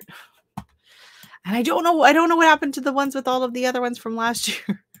chart. And I don't know what happened to the ones with all of the other ones from last year.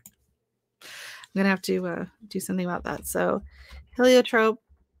 I'm going to have to do something about that. So heliotrope,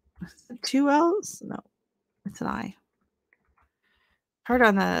 2 L's? No, it's an I. Hard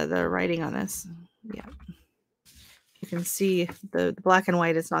on the writing on this. Yeah. You can see the black and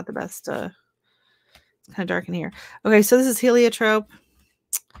white is not the best. It's kind of dark in here. Okay, so this is heliotrope.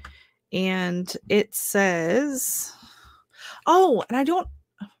 And it says, oh, and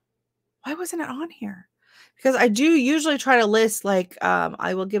why wasn't it on here? Because I do usually try to list, like,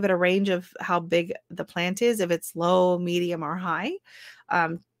 I will give it a range of how big the plant is, if it's low, medium, or high,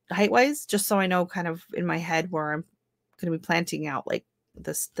 height-wise, just so I know kind of in my head where I'm going to be planting out, like,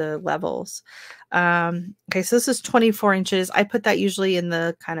 the levels. Okay, so this is 24 inches. I put that usually in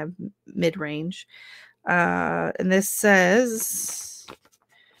the kind of mid-range. And this says,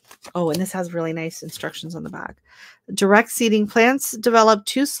 oh, and this has really nice instructions on the back. Direct seeding plants develop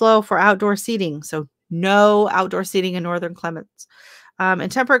too slow for outdoor seeding. So no outdoor seeding in northern climates. In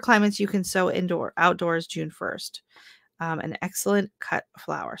temperate climates, you can sow outdoors June 1st. An excellent cut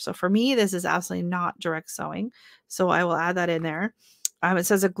flower. So for me, this is absolutely not direct sowing. So I will add that in there. It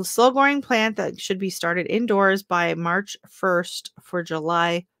says a slow-growing plant that should be started indoors by March 1st for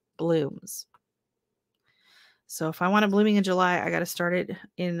July blooms. So if I want it blooming in July, I got to start it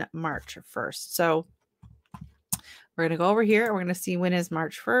in March 1st. So we're going to go over here. We're going to see when is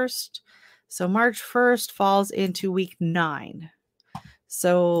March 1st. So March 1st falls into week 9.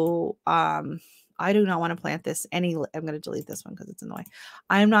 So I do not want to plant this I'm going to delete this one because it's in the way.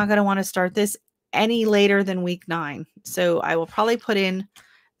 I'm not going to want to start this any later than week 9. So I will probably put in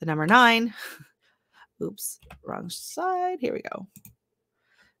the number 9. Oops, wrong side. Here we go.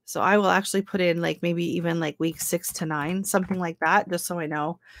 So I will actually put in like maybe even like week 6 to 9, something like that, just so I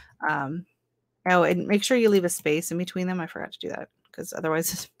know. Oh, and make sure you leave a space in between them. I forgot to do that because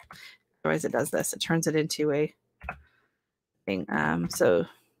otherwise it does this. It turns it into a thing. So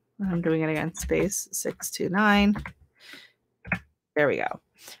I'm doing it again. Space 6 to 9. There we go.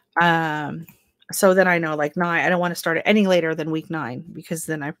 So then I know like 9, I don't want to start it any later than week 9 because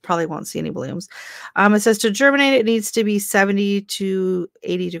then I probably won't see any blooms. It says to germinate, it needs to be 70 to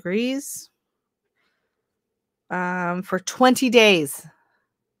 80 degrees for 20 days.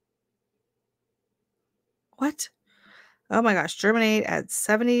 What? Oh my gosh. Germinate at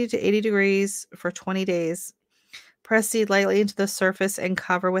 70 to 80 degrees for 20 days. Press seed lightly into the surface and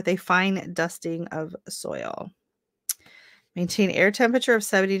cover with a fine dusting of soil. Maintain air temperature of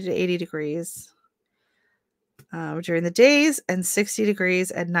 70 to 80 degrees during the days and 60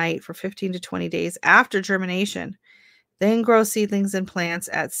 degrees at night for 15 to 20 days after germination. Then grow seedlings and plants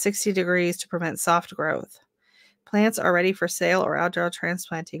at 60 degrees to prevent soft growth. Plants are ready for sale or outdoor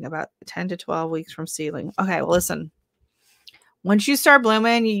transplanting about 10 to 12 weeks from seedling. Okay, well, listen. Once you start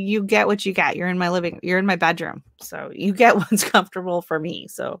blooming, you get what you get. You're in my bedroom. So you get what's comfortable for me.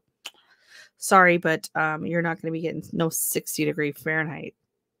 So sorry, but you're not going to be getting no 60 degree Fahrenheit.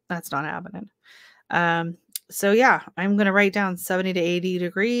 That's not happening. So yeah, I'm going to write down 70 to 80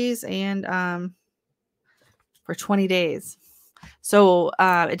 degrees and for 20 days. So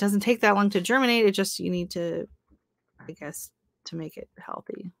it doesn't take that long to germinate. It just, you need to, I guess, to make it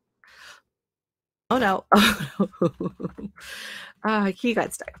healthy. Oh no. Key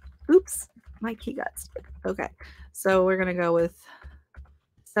got stuck. Oops, my key got stuck. Okay, so we're gonna go with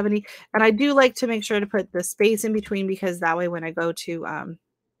 70. And I do like to make sure to put the space in between because that way when I go to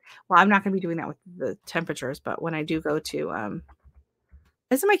well, I'm not gonna be doing that with the temperatures, but when I do go to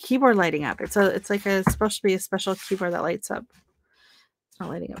isn't my keyboard lighting up? It's like supposed to be a special keyboard that lights up. It's not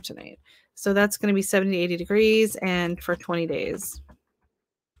lighting up tonight. So that's gonna be 70 to 80 degrees and for 20 days.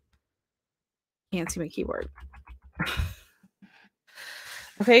 Can't see my keyboard.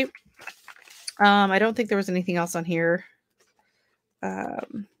 Okay. I don't think there was anything else on here.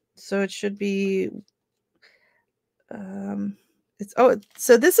 So it should be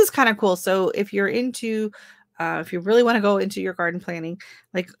so this is kind of cool. So if you're into if you really want to go into your garden planning,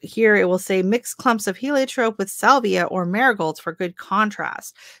 like here it will say mix clumps of heliotrope with salvia or marigolds for good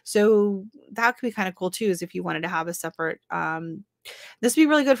contrast. So that could be kind of cool too, is if you wanted to have a separate This would be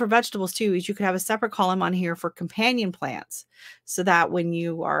really good for vegetables too, is you could have a separate column on here for companion plants so that when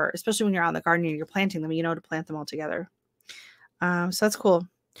you are, especially when you're out in the garden and you're planting them, you know to plant them all together. So that's cool.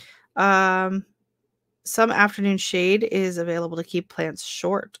 Some afternoon shade is available to keep plants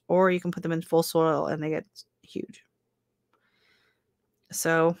short, or you can put them in full soil and they get huge.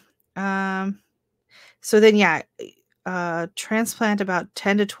 So, then yeah, transplant about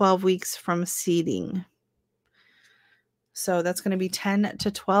 10 to 12 weeks from seeding. So that's going to be 10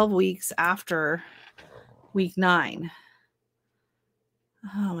 to 12 weeks after week 9.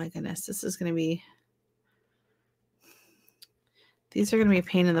 Oh my goodness, this is going to be, these are going to be a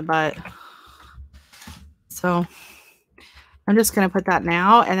pain in the butt. So I'm just going to put that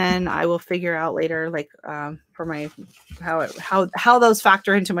now, and then I will figure out later, like, for my, how those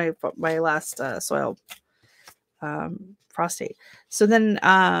factor into my last soil prostate. So then,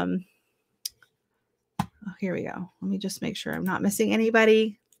 here we go. Let me just make sure I'm not missing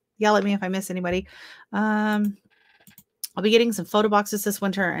anybody. Yell at me if I miss anybody. I'll be getting some photo boxes this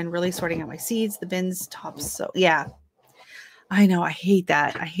winter and really sorting out my seeds, the bins, tops. So yeah, I know. I hate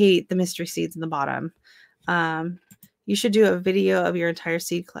that. I hate the mystery seeds in the bottom. You should do a video of your entire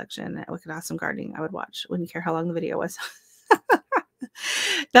seed collection. We could have some gardening. I would watch. Wouldn't care how long the video was.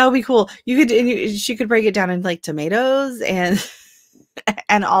 That would be cool. You could, she could break it down in like tomatoes and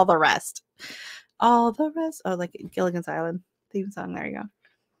and all the rest. All the rest. Oh, like Gilligan's Island theme song. There you go.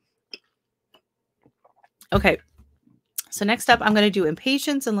 Okay. So next up, I'm going to do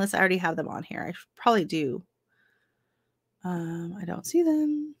impatiens, unless I already have them on here. I probably do. I don't see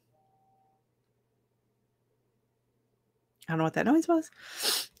them. I don't know what that noise was.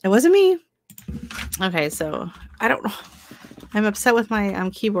 It wasn't me. Okay, so I don't know. I'm upset with my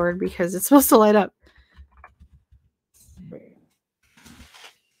keyboard because it's supposed to light up.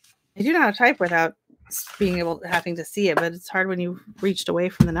 I do know how to type without being able to having to see it, but it's hard when you reached away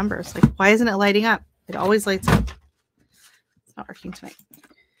from the numbers. Like, why isn't it lighting up? It always lights up. It's not working tonight.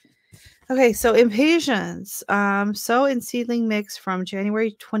 Okay, so impatiens. Sow in seedling mix from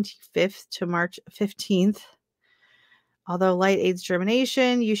January 25th to March 15th. Although light aids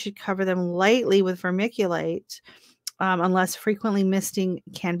germination, you should cover them lightly with vermiculite, unless frequently misting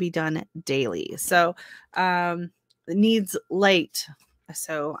can be done daily. So it needs light.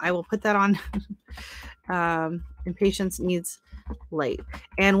 So I will put that on. Impatiens needs light.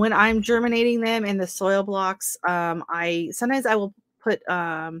 And when I'm germinating them in the soil blocks, sometimes I will put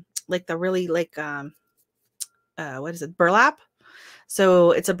like the really like what is it, burlap.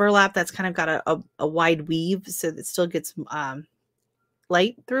 So it's a burlap that's kind of got a wide weave, so that still gets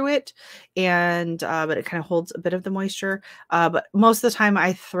light through it, and but it kind of holds a bit of the moisture. But most of the time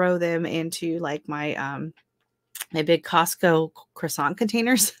I throw them into like my my big Costco croissant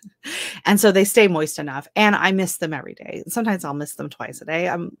containers. And so they stay moist enough, and I miss them every day. Sometimes I'll miss them twice a day.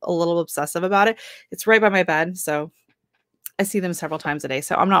 I'm a little obsessive about it. It's right by my bed, so I see them several times a day.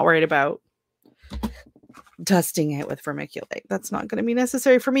 So I'm not worried about dusting it with vermiculite. That's not going to be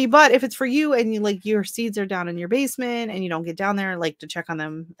necessary for me. But if it's for you and you like your seeds are down in your basement and you don't get down there like to check on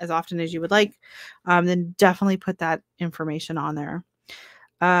them as often as you would like, then definitely put that information on there.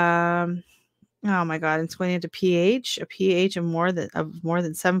 Oh my God, it's going into pH. A pH of more than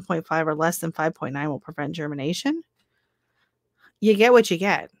 7.5 or less than 5.9 will prevent germination. You get what you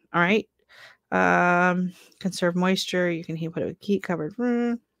get. All right. Conserve moisture. You can put a heat covered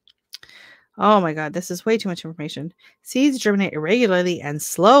room. Oh my God, this is way too much information. Seeds germinate irregularly and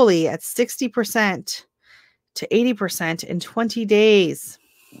slowly at 60% to 80% in 20 days.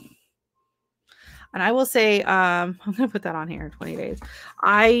 And I will say, I'm going to put that on here, 20 days.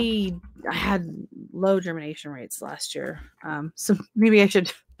 I had low germination rates last year. So maybe I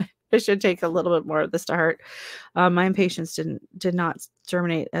should take a little bit more of this to heart. My impatiens did not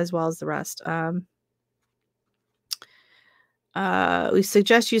germinate as well as the rest. We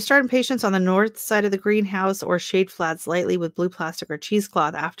suggest you start impatiens on the north side of the greenhouse or shade flats lightly with blue plastic or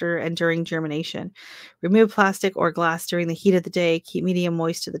cheesecloth after and during germination. Remove plastic or glass during the heat of the day. Keep medium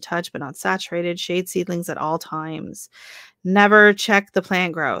moist to the touch but not saturated. Shade seedlings at all times. Never check the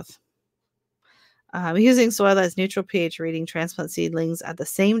plant growth. Using soil that has neutral pH reading transplant seedlings at the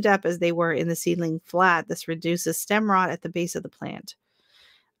same depth as they were in the seedling flat. This reduces stem rot at the base of the plant.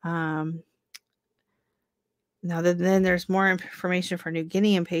 Now, then there's more information for New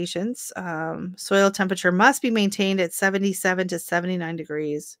Guinea impatiens. Soil temperature must be maintained at 77 to 79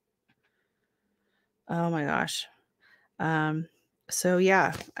 degrees. Oh my gosh. So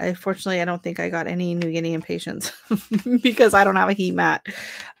yeah, unfortunately, I don't think I got any New Guinea impatiens because I don't have a heat mat,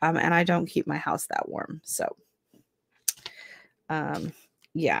 and I don't keep my house that warm. So,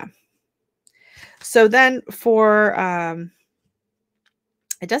 yeah. So then for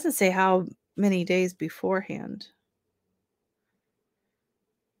It doesn't say how many days beforehand.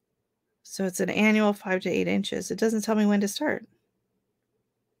 So it's an annual 5 to 8 inches. It doesn't tell me when to start.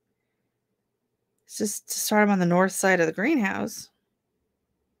 It's just to start them on the north side of the greenhouse.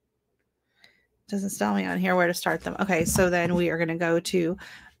 It doesn't tell me on here where to start them. Okay, so then we are going to go to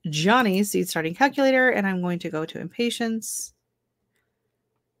Johnny's seed starting calculator, and I'm going to go to impatiens.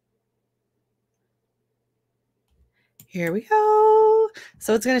 Here we go.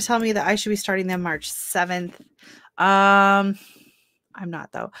 So it's going to tell me that I should be starting them March 7th. I'm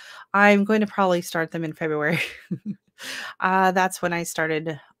not, though. I'm going to probably start them in February. That's when I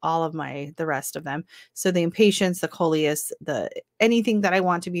started all of the rest of them. So the impatiens, the coleus, anything that I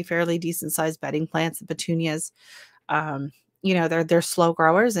want to be fairly decent sized bedding plants, the petunias, you know, they're slow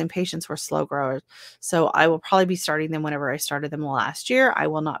growers, and patients were slow growers. So I will probably be starting them whenever I started them last year. I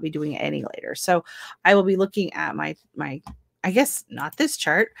will not be doing it any later. So I will be looking at my, I guess not this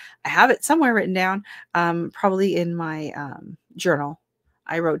chart. I have it somewhere written down, probably in my journal.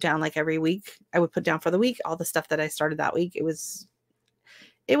 I wrote down like every week. I would put down for the week all the stuff that I started that week. It was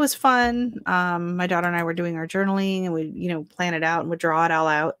fun. My daughter and I were doing our journaling, and we, you know, plan it out and would draw it all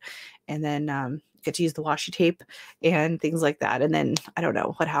out, and then get to use the washi tape and things like that. And then I don't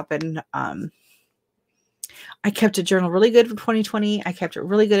know what happened. I kept a journal really good for 2020. I kept it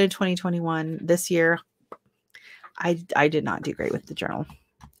really good in 2021. This year, I did not do great with the journal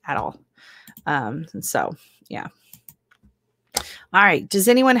at all. So yeah. All right. Does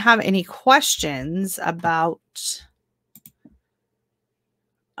anyone have any questions about,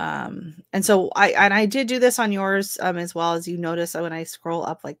 and so I did do this on yours, as well. As you notice, when I scroll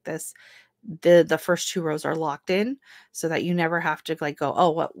up like this, the first 2 rows are locked in, so that you never have to like go,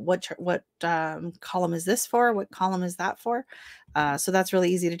 oh, what column is this for? What column is that for? So that's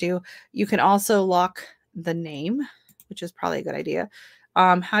really easy to do. You can also lock the name, which is probably a good idea.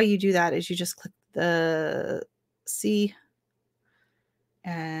 How you do that is you just click the C,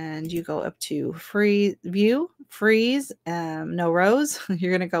 and you go up to view, freeze, no rows.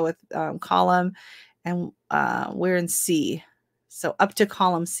 You're going to go with column, and we're in C. So up to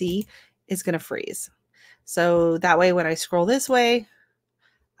column C is going to freeze. So that way, when I scroll this way,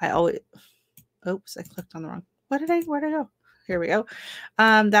 I always, oops, I clicked on the wrong. Where'd I go? Here we go.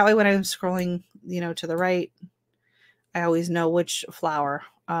 That way, when I'm scrolling, you know, to the right, I always know which flower,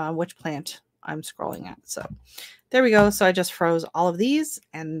 which plant I'm scrolling at. So there we go. So I just froze all of these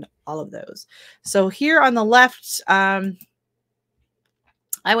and all of those. So here on the left, I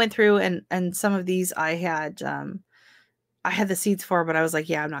went through and some of these I had the seeds for, but I was like,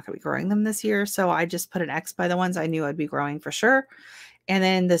 yeah, I'm not going to be growing them this year. So I just put an X by the ones I knew I'd be growing for sure. And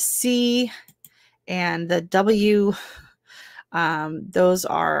then the C and the W, those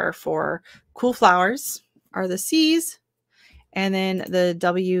are for cool flowers, are the C's. And then the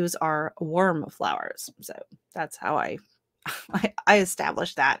W's are warm flowers. So that's how I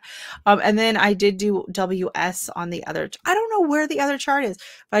established that. And then I did do WS on the other. I don't know where the other chart is,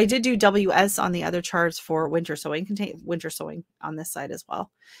 but I did do WS on the other charts for winter sowing, winter sowing on this side as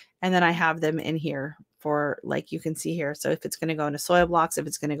well. And then I have them in here for, like you can see here. So if it's going to go into soil blocks, if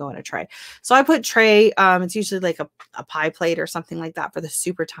it's going to go in a tray. So I put tray, it's usually like a pie plate or something like that for the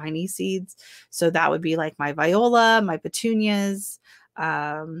super tiny seeds. So that would be like my viola, my petunias.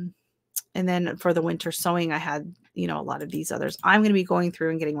 And then for the winter sowing, I had, you know, a lot of these others. I'm going to be going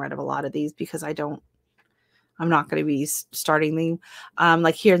through and getting rid of a lot of these because I'm not going to be starting them.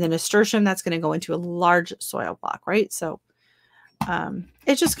 Like here, the nasturtium, that's going to go into a large soil block, right? So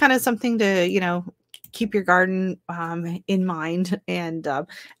it's just kind of something to, you know, keep your garden in mind, and an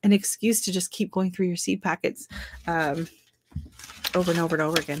excuse to just keep going through your seed packets over and over and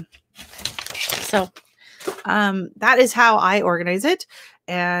over again. So that is how I organize it.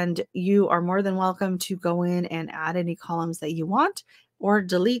 And you are more than welcome to go in and add any columns that you want, or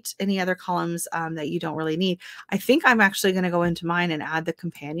delete any other columns that you don't really need. I think I'm actually going to go into mine and add the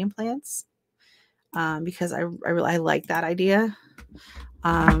companion plants because I really like that idea.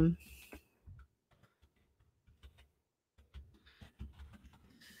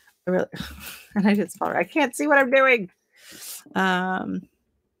 I really, and I did spell it. I can't see what I'm doing. And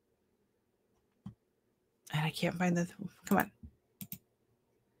I can't find the, come on.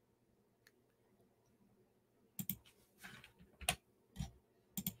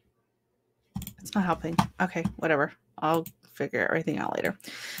 It's not helping. Okay, whatever. I'll figure everything out later.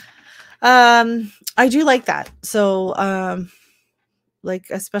 I do like that. So, like,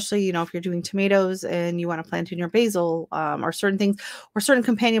 especially, you know, if you're doing tomatoes and you want to plant in your basil, or certain things, or certain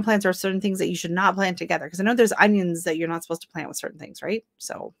companion plants, or certain things that you should not plant together. Because I know there's onions that you're not supposed to plant with certain things, right?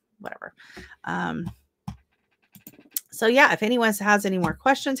 So whatever. So yeah, if anyone has any more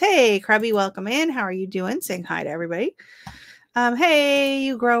questions, hey, Krabby, welcome in. How are you doing? Saying hi to everybody. Hey,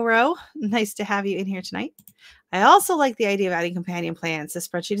 you grow row. Nice to have you in here tonight. I also like the idea of adding companion plants. This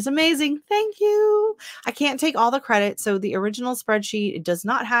spreadsheet is amazing. Thank you. I can't take all the credit. So the original spreadsheet, it does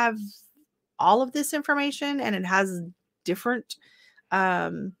not have all of this information, and it has different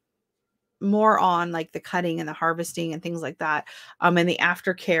more on like the cutting and the harvesting and things like that, and the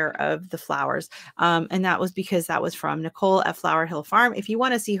aftercare of the flowers. And that was because that was from Nicole at Flower Hill Farm. If you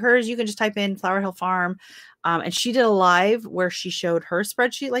want to see hers, you can just type in Flower Hill Farm. And she did a live where she showed her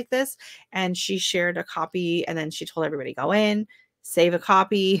spreadsheet like this, and she shared a copy, and then she told everybody, go in, save a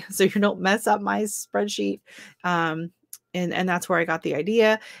copy so you don't mess up my spreadsheet. And that's where I got the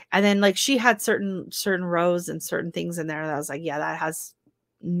idea. And then like she had certain rows and certain things in there that I was like, yeah, that has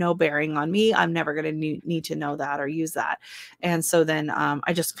no bearing on me. I'm never going to need to know that or use that. And so then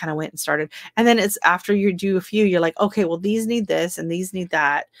I just kind of went and started. And then it's after you do a few, you're like, okay, well, these need this and these need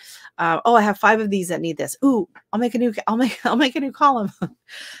that. Oh, I have 5 of these that need this. Ooh, I'll make a new column.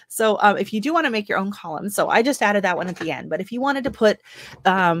 So if you do want to make your own column, so I just added that one at the end. But if you wanted to put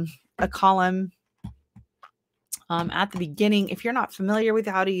a column at the beginning, if you're not familiar with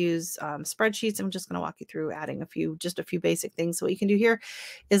how to use spreadsheets, I'm just going to walk you through adding just a few basic things. So what you can do here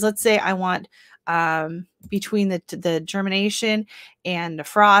is, let's say I want between the germination and the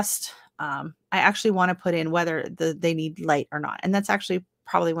frost, I actually want to put in whether they need light or not. And that's actually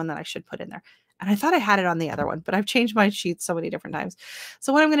probably one that I should put in there. And I thought I had it on the other one, but I've changed my sheets so many different times.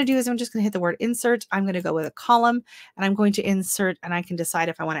 So what I'm going to do is I'm just going to hit the word insert. I'm going to go with a column, and I'm going to insert, and I can decide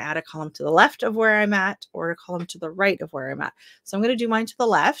if I want to add a column to the left of where I'm at or a column to the right of where I'm at. So I'm going to do mine to the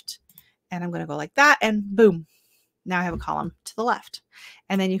left, and I'm going to go like that, and boom. Now I have a column to the left.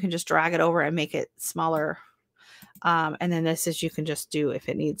 And then you can just drag it over and make it smaller. And then this is, you can just do if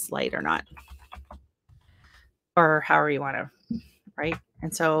it needs light or not, or however you want to, right?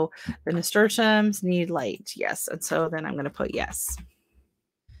 And so the nasturtiums need light. Yes. And so then I'm going to put yes.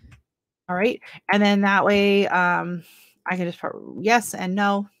 All right. And then that way I can just put yes and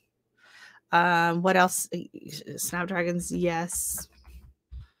no. What else? Snapdragons. Yes.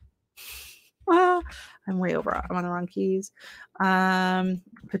 I'm way over. I'm on the wrong keys.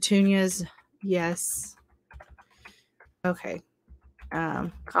 Petunias. Yes. Okay.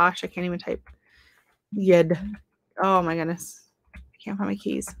 Gosh, I can't even type. Yed. Oh my goodness. I can't find my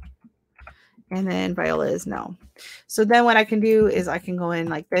keys. And then viola is no. So then what I can do is I can go in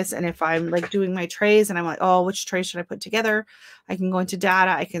like this. And if I'm like doing my trays and I'm like, oh, which tray should I put together? I can go into data.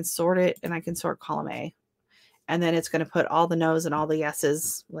 I can sort it, and I can sort column A. And then it's going to put all the no's and all the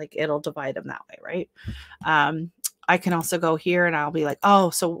yeses. Like it'll divide them that way, right? I can also go here and I'll be like, oh,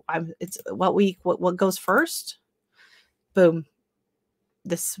 so it's what week, what goes first? Boom.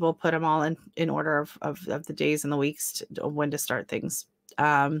 This will put them all in order of the days and the weeks when to start things.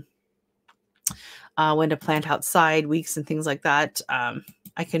 When to plant outside, weeks and things like that.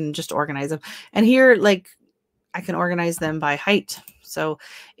 I can just organize them. And here, like, I can organize them by height. So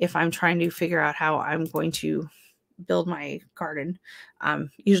if I'm trying to figure out how I'm going to build my garden,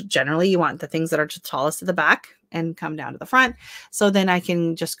 generally you want the things that are just tallest at the back and come down to the front. So then I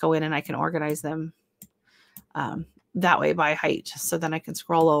can just go in and I can organize them that way by height. So then I can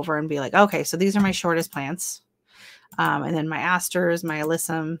scroll over and be like, okay, so these are my shortest plants. And then my asters, my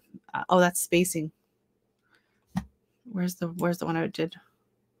alyssum. Oh, that's spacing. Where's the one I did?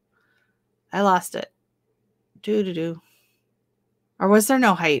 I lost it. Or was there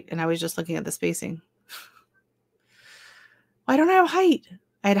no height? And I was just looking at the spacing. Why don't I have height?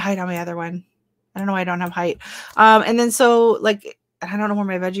 I had height on my other one. I don't know why I don't have height. And then so like, I don't know where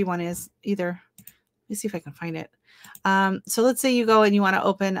my veggie one is either. Let me see if I can find it. So let's say you go and you want to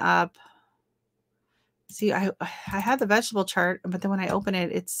open up. See, I had the vegetable chart, but then when I open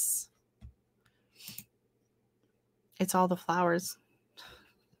it, it's all the flowers.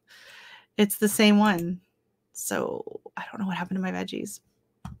 It's the same one. So I don't know what happened to my veggies.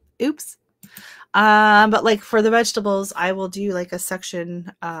 Oops. But like for the vegetables, I will do like a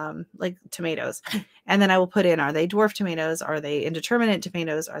section, like tomatoes, and then I will put in, are they dwarf tomatoes? Are they indeterminate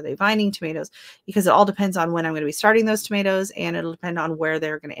tomatoes? Are they vining tomatoes? Because it all depends on when I'm going to be starting those tomatoes, and it'll depend on where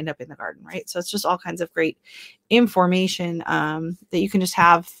they're going to end up in the garden, right? So it's just all kinds of great information, that you can just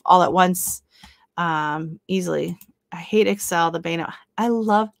have all at once, easily. I hate Excel, the bane. I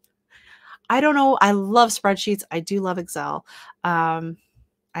love spreadsheets. I do love Excel.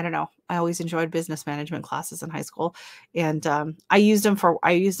 I don't know. I always enjoyed business management classes in high school, and I used them for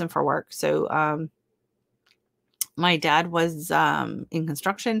work. So my dad was in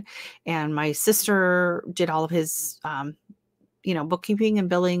construction, and my sister did all of his bookkeeping and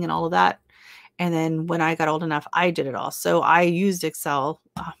billing and all of that. And then when I got old enough, I did it all. So I used Excel.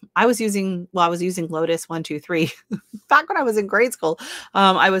 I was using Lotus 123 back when I was in grade school.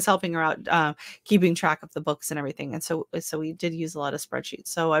 I was helping her out, keeping track of the books and everything. And so we did use a lot of spreadsheets.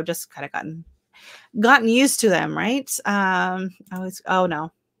 So I've just kind of gotten used to them, right? Oh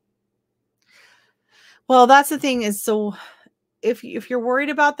no. Well, that's the thing is, so if you're worried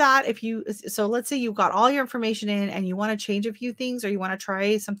about that, so let's say you've got all your information in and you want to change a few things or you want to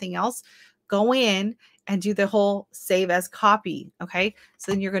try something else, go in and do the whole save as copy. Okay.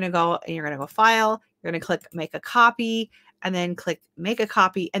 So then you're going to go file, you're going to click make a copy, and then click make a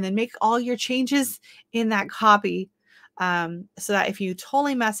copy, and then make all your changes in that copy. So that if you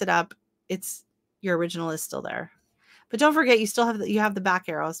totally mess it up, your original is still there. But don't forget, you still have the back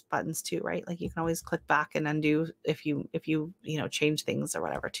arrows buttons too, right? Like you can always click back and undo if you change things or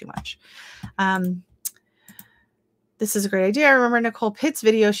whatever too much. This is a great idea. I remember Nicole Pitt's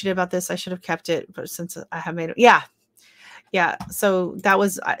video she did about this. I should have kept it, but since I have made it, yeah. So that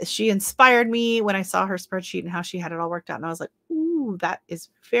was she inspired me when I saw her spreadsheet and how she had it all worked out, and I was like, ooh, that is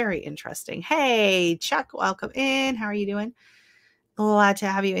very interesting. Hey, Chuck, welcome in. How are you doing? Glad to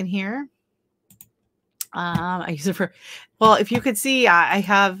have you in here. I use it for, well, if you could see, I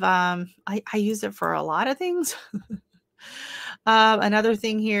have, I use it for a lot of things. Another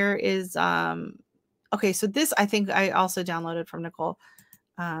thing here is, okay, so this, I think I also downloaded from Nicole.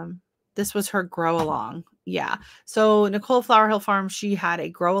 This was her grow along. Yeah. So Nicole Flower Hill Farm, she had a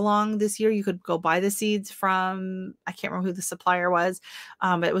grow along this year. You could go buy the seeds from, I can't remember who the supplier was.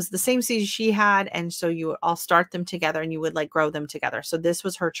 But it was the same seeds she had. And so you would all start them together and you would like grow them together. So this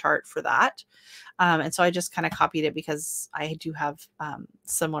was her chart for that. And so I just kind of copied it because I do have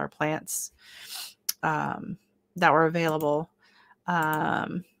similar plants that were available.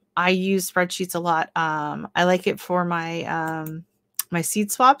 I use spreadsheets a lot. I like it for my my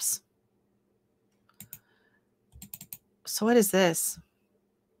seed swaps. So what is this?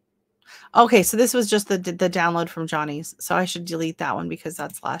 Okay, so this was just the download from Johnny's. So I should delete that one because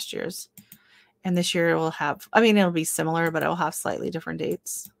that's last year's. And this year it will have, I mean, it'll be similar, but it will have slightly different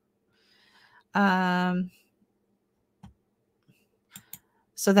dates. So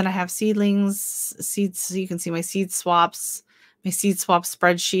then I have seedlings, seeds. So you can see my seed swap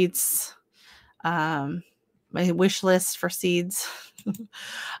spreadsheets, my wish list for seeds,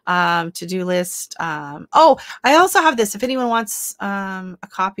 to-do list. Oh, I also have this. If anyone wants a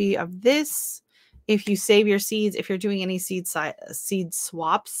copy of this, if you save your seeds, if you're doing any seed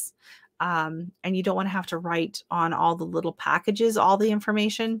swaps, and you don't want to have to write on all the little packages, all the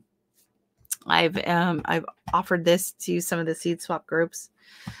information, I've offered this to some of the seed swap groups.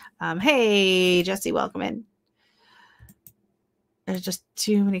 Hey, Jesse, welcome in. There's just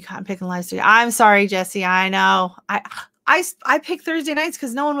too many cotton picking lives to do. I'm sorry, Jesse. I know. I picked Thursday nights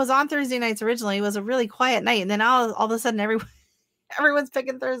because no one was on Thursday nights originally. It was a really quiet night, and then all of a sudden everyone's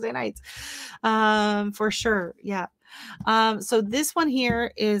picking Thursday nights. For sure. Yeah. So this one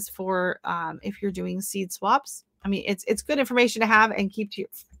here is for if you're doing seed swaps. I mean, it's good information to have and keep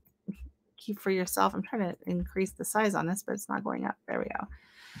for yourself. I'm trying to increase the size on this, but it's not going up. There we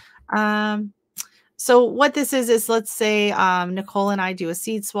go. So what this is let's say Nicole and I do a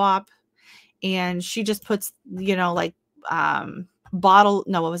seed swap, and she just puts, like boll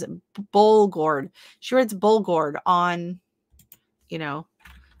gourd. She writes boll gourd on,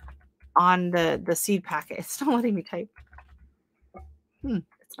 on the seed packet. It's not letting me type.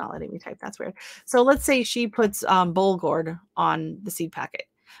 It's not letting me type. That's weird. So let's say she puts boll gourd on the seed packet.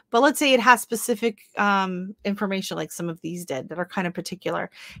 But let's say it has specific information, like some of these did, that are kind of particular.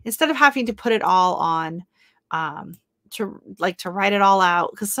 Instead of having to put it all on, to write it all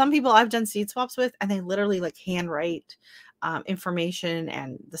out, because some people I've done seed swaps with, and they literally like handwrite information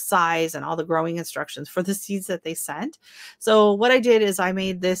and the size and all the growing instructions for the seeds that they sent. So what I did is I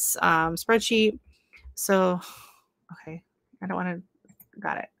made this spreadsheet. So, okay, I don't want to,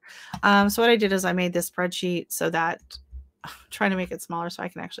 got it. So what I did is I made this spreadsheet so that, I'm trying to make it smaller so I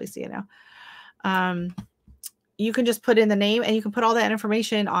can actually see it now. You can just put in the name and you can put all that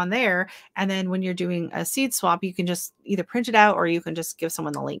information on there. And then when you're doing a seed swap, you can just either print it out or you can just give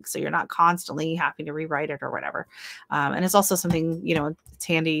someone the link. So you're not constantly having to rewrite it or whatever. And it's also something, it's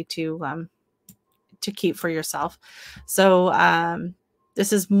handy to keep for yourself. So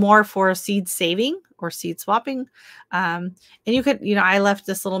this is more for seed saving or seed swapping. And you could, I left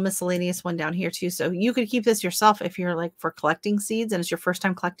this little miscellaneous one down here too. So you could keep this yourself if you're like for collecting seeds and it's your first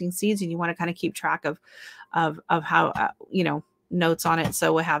time collecting seeds and you want to kind of keep track of how, notes on it.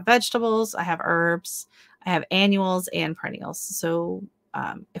 So we have vegetables, I have herbs, I have annuals and perennials. So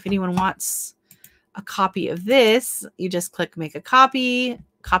if anyone wants a copy of this, you just click make a copy,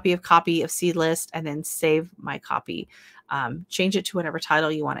 copy of seed list, and then save my copy. Change it to whatever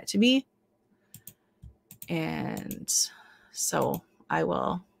title you want it to be. And so I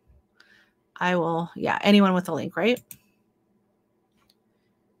will, yeah, anyone with a link, right?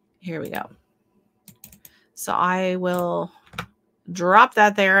 Here we go. So I will drop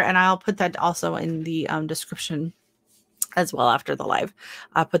that there, and I'll put that also in the description as well after the live.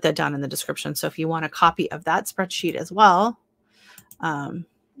 I'll put that down in the description. So if you want a copy of that spreadsheet as well,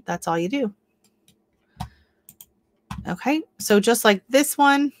 that's all you do. Okay, so just like this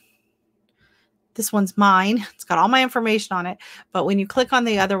one's mine. It's got all my information on it. But when you click on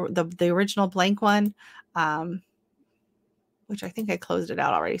the original blank one, which I think I closed it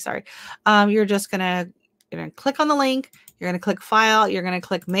out already, sorry. You're gonna click on the link. You're going to click file. You're going to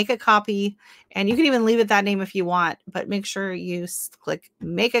click make a copy, and you can even leave it that name if you want, but make sure you click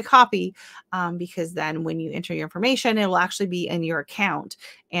make a copy, because then when you enter your information, it will actually be in your account,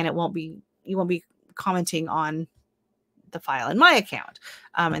 and you won't be commenting on the file in my account.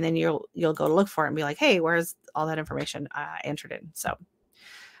 And then you'll go to look for it and be like, hey, where's all that information entered in? So,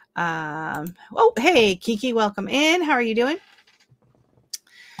 oh, hey, Kiki, welcome in. How are you doing?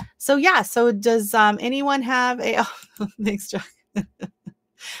 So yeah, so does anyone have a, oh, thanks, Chuck.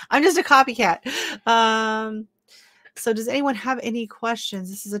 I'm just a copycat. So does anyone have any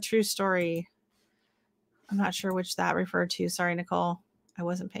questions? This is a true story. I'm not sure which that referred to. Sorry, Nicole. I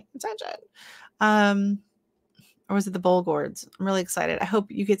wasn't paying attention. Or was it the bowl gourds? I'm really excited. I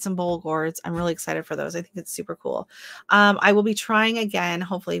hope you get some bowl gourds. I'm really excited for those. I think it's super cool. I will be trying again,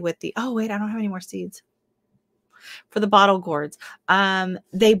 hopefully with the, oh wait, I don't have any more seeds. For the bottle gourds.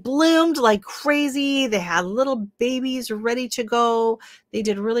 They bloomed like crazy. They had little babies ready to go. They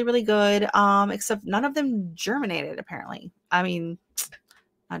did really, really good. Except none of them germinated, apparently. I mean,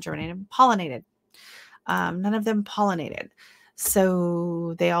 not germinated, pollinated. None of them pollinated.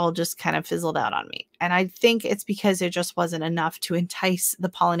 So they all just kind of fizzled out on me. And I think it's because it just wasn't enough to entice the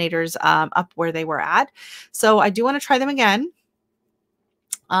pollinators up where they were at. So I do want to try them again.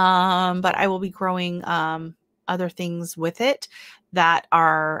 But I will be growing other things with it that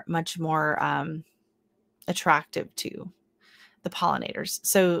are much more attractive to the pollinators.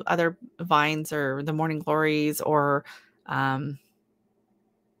 So other vines or the morning glories, or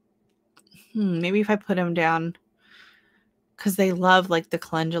maybe if I put them down, because they love like the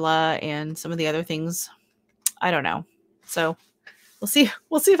calendula and some of the other things. I don't know. So we'll see.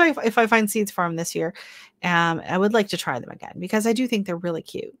 We'll see if I find seeds for them this year. I would like to try them again because I do think they're really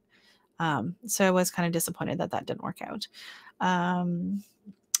cute. So I was kind of disappointed that didn't work out.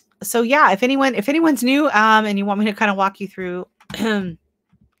 So yeah, if anyone's new, and you want me to kind of walk you through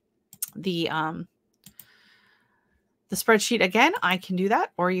the spreadsheet again, I can do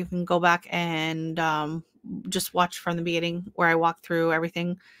that, or you can go back and just watch from the beginning where I walk through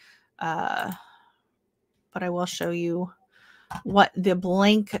everything. But I will show you what the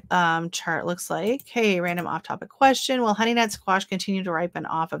blank chart looks like. Hey, random off-topic question. Will honey nut squash continue to ripen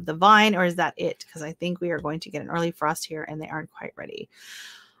off of the vine, or is that it? Because I think we are going to get an early frost here and they aren't quite ready.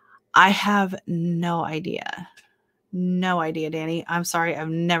 I have no idea. No idea, Danny. I'm sorry. I've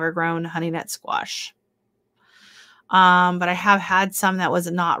never grown honey nut squash. But I have had some that was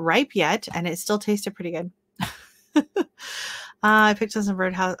not ripe yet, and it still tasted pretty good. I picked up some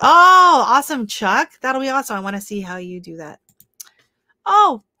birdhouse. Oh, awesome, Chuck. That'll be awesome. I want to see how you do that.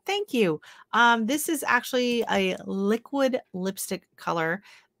 Oh, thank you. This is actually a liquid lipstick color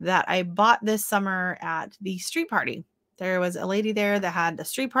that I bought this summer at the street party. There was a lady there that had a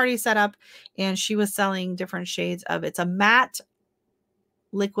street party set up, and she was selling different shades of, it's a matte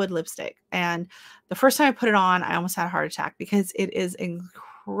liquid lipstick. And the first time I put it on, I almost had a heart attack because it is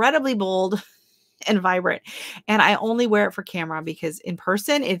incredibly bold and vibrant. And I only wear it for camera because in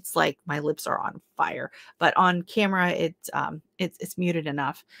person, it's like my lips are on fire, but on camera, it's muted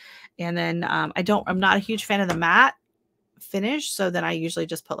enough. And then I'm not a huge fan of the matte finish. So then I usually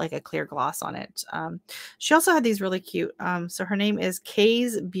just put like a clear gloss on it. She also had these really cute. So her name is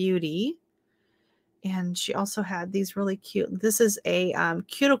Kay's Beauty. And she also had these really cute, this is a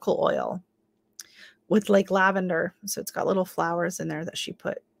cuticle oil with like lavender. So it's got little flowers in there that she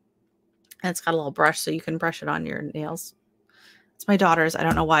put. And it's got a little brush so you can brush it on your nails. It's my daughter's. I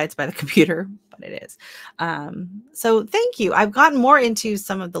don't know why it's by the computer, but it is. So thank you. I've gotten more into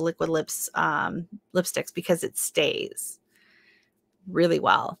some of the liquid lipsticks because it stays really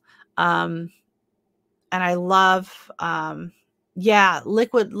well. And I love,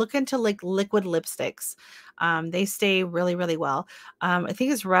 look into like liquid lipsticks. They stay really, really well. I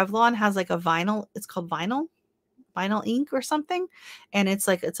think it's Revlon has like a vinyl. It's called vinyl. vinyl ink or something. And it's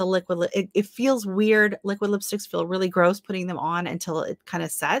like, it's a liquid, it feels weird. Liquid lipsticks feel really gross putting them on until it kind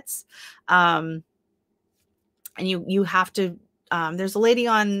of sets. And you have to, there's a lady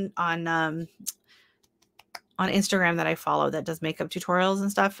on Instagram that I follow that does makeup tutorials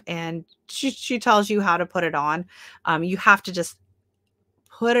and stuff. And she tells you how to put it on. You have to just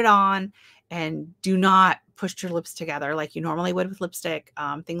put it on and do not push your lips together like you normally would with lipstick,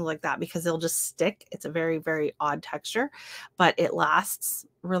 things like that, because they'll just stick. It's a very, very odd texture, but it lasts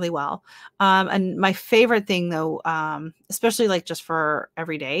really well. And my favorite thing though, especially like just for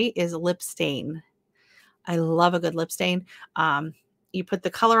every day, is a lip stain. I love a good lip stain. You put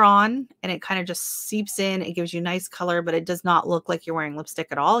the color on and it kind of just seeps in. It gives you nice color, but it does not look like you're wearing lipstick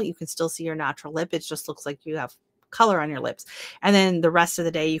at all. You can still see your natural lip. It just looks like you have color on your lips. And then the rest of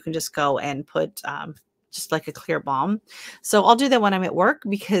the day, you can just go and put just like a clear balm. So I'll do that when I'm at work,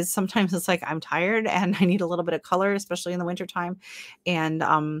 because sometimes it's like I'm tired and I need a little bit of color, especially in the wintertime. And,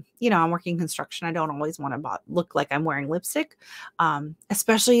 you know, I'm working construction. I don't always want to look like I'm wearing lipstick,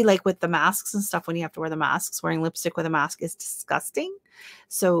 especially like with the masks and stuff. When you have to wear the masks, wearing lipstick with a mask is disgusting.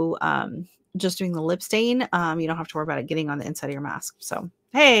 So just doing the lip stain, you don't have to worry about it getting on the inside of your mask. So,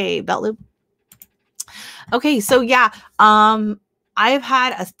 hey, belt loop. Okay, so yeah, I've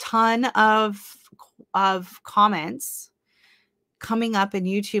had a ton of comments coming up in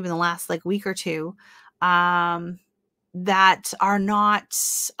YouTube in the last like week or two that are not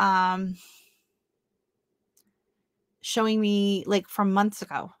showing me like from months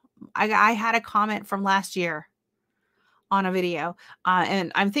ago. I had a comment from last year on a video.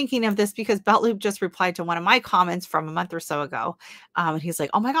 And I'm thinking of this because Beltloop just replied to one of my comments from a month or so ago. And he's like,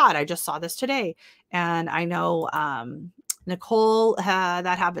 oh my God, I just saw this today. And I know Nicole,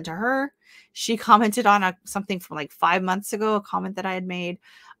 that happened to her. She commented on something from like 5 months ago, a comment that I had made.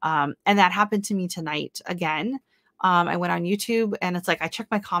 And that happened to me tonight again. I went on YouTube and it's like, I check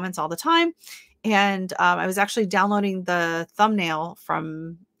my comments all the time. And I was actually downloading the thumbnail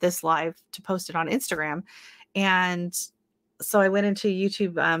from this live to post it on Instagram. And so I went into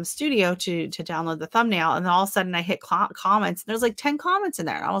YouTube Studio to download the thumbnail, and then all of a sudden I hit comments. And there's like 10 comments in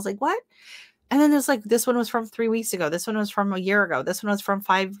there. And I was like, what? And then there's like, this one was from 3 weeks ago. This one was from a year ago. This one was from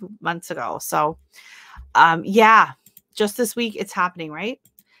 5 months ago. So yeah, just this week it's happening, right?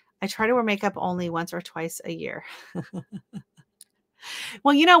 I try to wear makeup only once or twice a year.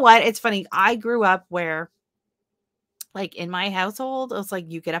 Well, you know what? It's funny. I grew up where, like in my household, it was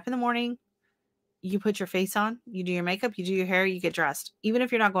like you get up in the morning, you put your face on, you do your makeup, you do your hair, you get dressed. Even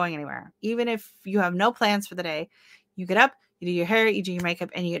if you're not going anywhere, even if you have no plans for the day, you get up, you do your hair, you do your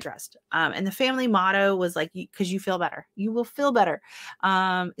makeup, and you get dressed. And the family motto was like, because you feel better, you will feel better.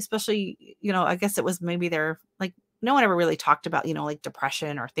 Especially, you know, I guess it was maybe they're like, no one ever really talked about, you know, like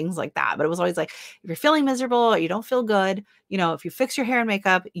depression or things like that. But it was always like, if you're feeling miserable or you don't feel good, you know, if you fix your hair and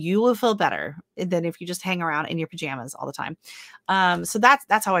makeup, you will feel better than if you just hang around in your pajamas all the time. So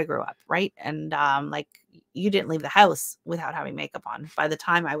that's how I grew up. Right. And like, you didn't leave the house without having makeup on. By the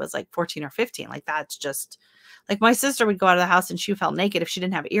time I was like 14 or 15, like that's just like my sister would go out of the house and she felt naked if she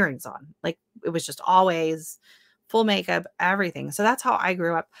didn't have earrings on. Like it was just always full makeup, everything. So that's how I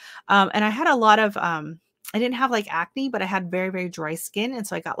grew up. And I had a lot of, I didn't have like acne, but I had very, very dry skin. And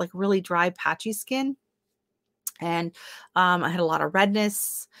so I got like really dry, patchy skin. And I had a lot of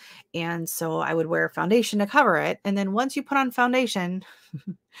redness. And so I would wear foundation to cover it. And then once you put on foundation,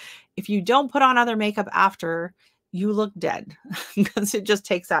 if you don't put on other makeup after, you look dead because it just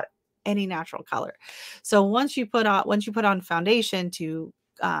takes out any natural color. So once you put on foundation to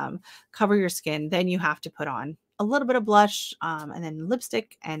cover your skin, then you have to put on a little bit of blush and then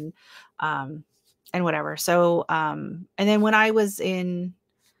lipstick and whatever. So, and then when I was in,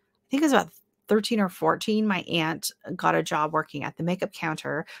 I think it was about 13 or 14, my aunt got a job working at the makeup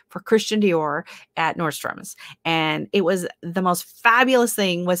counter for Christian Dior at Nordstrom's. And it was the most fabulous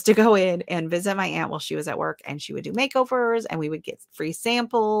thing was to go in and visit my aunt while she was at work, and she would do makeovers and we would get free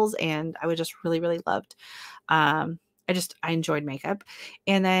samples. And I would just really, really loved, I enjoyed makeup.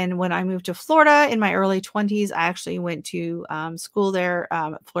 And then when I moved to Florida in my early 20s, I actually went to school there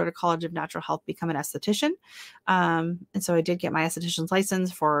at Florida College of Natural Health, become an esthetician. And so I did get my esthetician's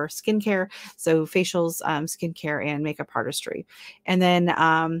license for skincare. So facials, skincare, and makeup artistry. And then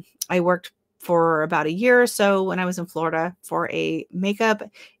I worked for about a year or so when I was in Florida for a makeup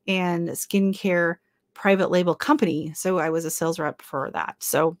and skincare private label company. So I was a sales rep for that.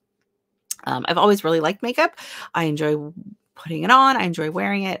 So I've always really liked makeup. I enjoy putting it on. I enjoy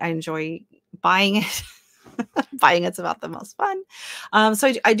wearing it. I enjoy buying it. Buying it's about the most fun.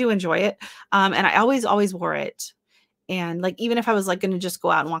 So I do enjoy it. And I always wore it. And like, even if I was like going to just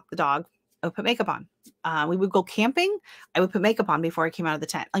go out and walk the dog, I would put makeup on. We would go camping. I would put makeup on before I came out of the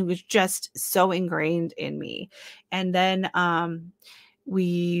tent. Like, it was just so ingrained in me. And then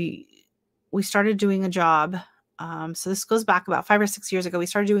we started doing a job. So this goes back about 5 or 6 years ago. We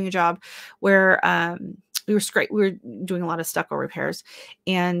started doing a job where we were doing a lot of stucco repairs.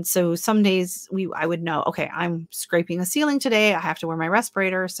 And so some days I would know, okay, I'm scraping a ceiling today. I have to wear my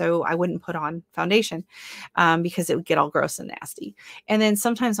respirator. So I wouldn't put on foundation because it would get all gross and nasty. And then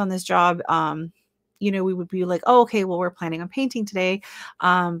sometimes on this job, we would be like, oh, okay, well, we're planning on painting today.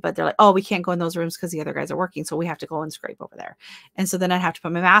 But they're like, oh, we can't go in those rooms because the other guys are working. So we have to go and scrape over there. And so then I'd have to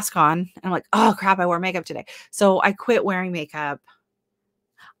put my mask on. And I'm like, oh, crap, I wore makeup today. So I quit wearing makeup.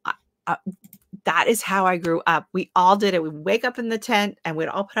 That is how I grew up. We all did it. We'd wake up in the tent and we'd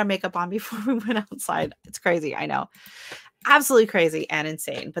all put our makeup on before we went outside. It's crazy. I know. Absolutely crazy and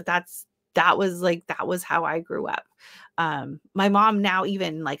insane. But that was how I grew up. My mom now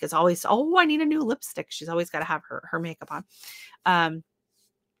even like is always, oh, I need a new lipstick. She's always got to have her makeup on.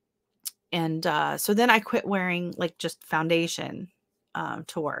 So then I quit wearing like just foundation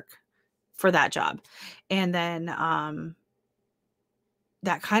to work for that job. And then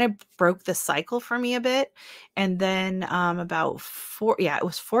that kind of broke the cycle for me a bit. And then it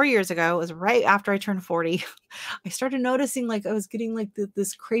was 4 years ago. It was right after I turned 40. I started noticing like I was getting like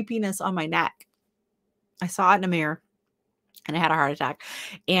this crepiness on my neck. I saw it in a mirror and I had a heart attack.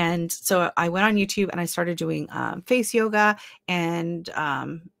 And so I went on YouTube and I started doing face yoga and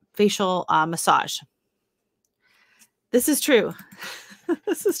facial massage. This is true.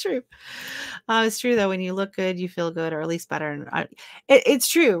 This is true. It's true though. When you look good, you feel good, or at least better. And it's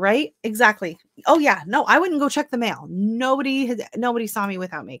true, right? Exactly. Oh yeah. No, I wouldn't go check the mail. Nobody saw me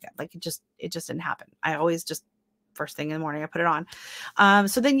without makeup. Like it just didn't happen. I always just first thing in the morning, I put it on.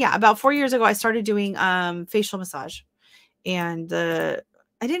 So then, yeah, about 4 years ago, I started doing facial massage, and I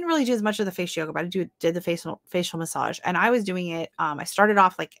didn't really do as much of the face yoga, but I did the facial massage, and I was doing it. I started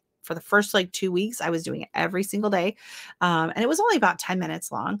off like for the first like 2 weeks, I was doing it every single day. And it was only about 10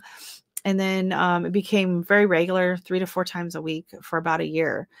 minutes long. And then it became very regular, 3 to 4 times a week for about a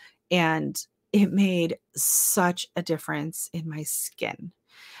year. And it made such a difference in my skin.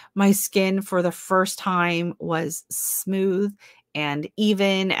 My skin for the first time was smooth and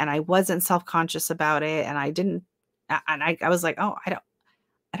even, and I wasn't self-conscious about it. And I was like, oh, I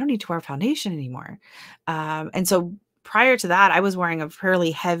don't need to wear foundation anymore. And so prior to that, I was wearing a fairly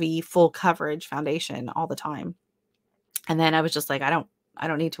heavy full coverage foundation all the time. And then I was just like, I don't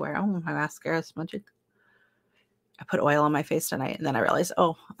need to wear, oh, my mascara is smudging. I put oil on my face tonight. And then I realized,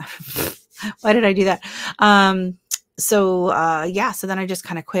 oh, why did I do that? So then I just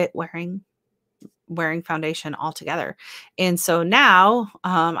kind of quit wearing foundation altogether. And so now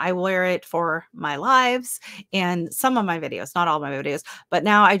I wear it for my lives and some of my videos, not all my videos, but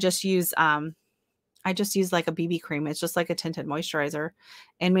now I just use like a BB cream. It's just like a tinted moisturizer,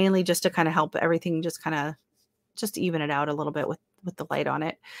 and mainly just to kind of help everything just even it out a little bit with the light on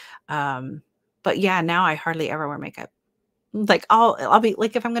it. But yeah, now I hardly ever wear makeup. Like I'll be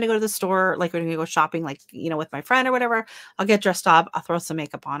like, if I'm going to go to the store, like we're going to go shopping, like, with my friend or whatever, I'll get dressed up, I'll throw some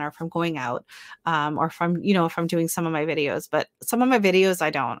makeup on, or if I'm going out, or if I'm doing some of my videos, but some of my videos,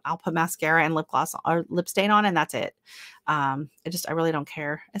 I'll put mascara and lip gloss or lip stain on, and that's it. I really don't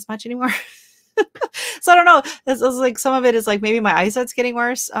care as much anymore. So I don't know. This is like, some of it is like maybe my eyesight's getting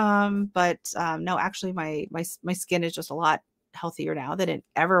worse. But no, actually my skin is just a lot healthier now than it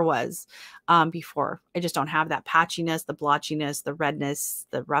ever was before. I just don't have that patchiness, the blotchiness, the redness,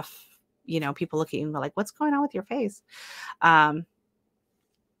 the rough, people look at you and go like, what's going on with your face? I'm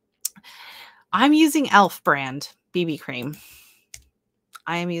using e.l.f. brand BB cream.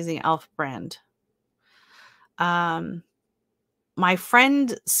 I am using e.l.f. brand. My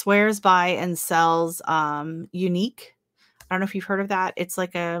friend swears by and sells Unique. I don't know if you've heard of that. It's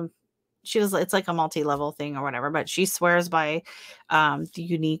like it's like a multi-level thing or whatever, but she swears by the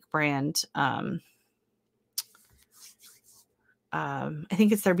Unique brand. I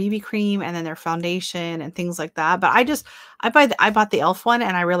think it's their BB cream and then their foundation and things like that. But I bought the e.l.f. one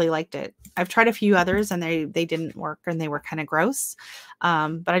and I really liked it. I've tried a few others and they didn't work and they were kind of gross.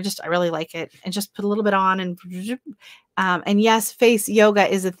 But I really like it, and just put a little bit on and yes, face yoga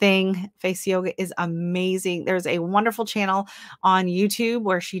is a thing. Face yoga is amazing. There's a wonderful channel on YouTube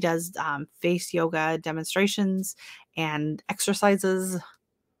where she does face yoga demonstrations and exercises.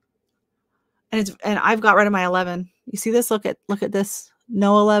 And I've got rid of my 11. You see this? Look at this.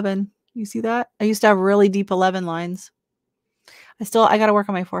 No 11. You see that? I used to have really deep 11 lines. I got to work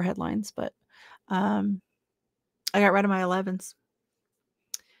on my forehead lines, but I got rid of my 11s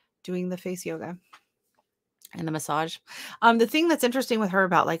doing the face yoga. and the massage. The thing that's interesting with her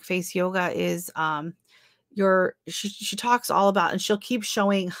about like face yoga is she talks all about, and she'll keep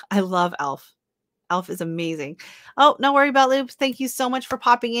showing. I love Elf. Elf is amazing. Oh, no worry about loops. Thank you so much for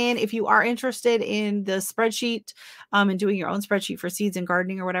popping in. If you are interested in the spreadsheet and doing your own spreadsheet for seeds and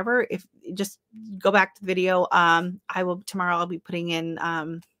gardening or whatever, if just go back to the video, tomorrow I'll be putting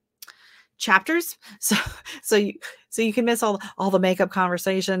in chapters. So you can miss all the makeup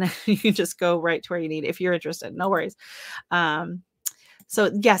conversation. You can just go right to where you need if you're interested. No worries.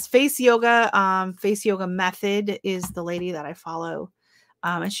 So yes, face yoga method is the lady that I follow.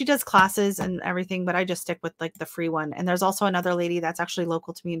 And she does classes and everything, but I just stick with like the free one. And there's also another lady that's actually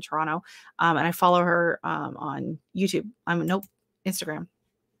local to me in Toronto. And I follow her on YouTube. Nope, Instagram.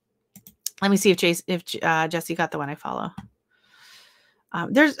 Let me see if Jesse got the one I follow.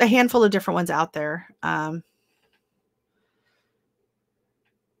 There's a handful of different ones out there.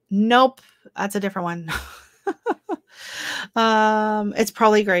 Nope, that's a different one. It's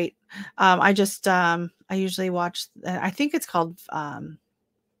probably great. I usually watch, I think it's called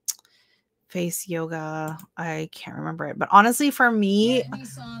face yoga. I can't remember it, but honestly for me,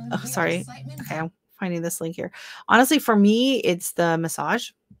 sorry. Okay, I'm finding this link here. Honestly, for me, it's the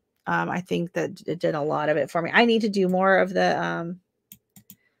massage. I think that it did a lot of it for me. I need to do more of the,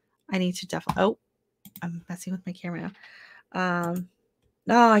 I need to definitely, oh, I'm messing with my camera now.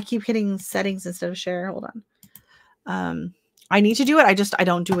 No, I keep hitting settings instead of share. Hold on. I need to do it. I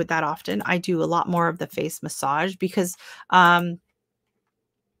don't do it that often. I do a lot more of the face massage because, for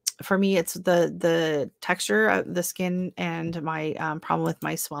me, it's the texture of the skin and my problem with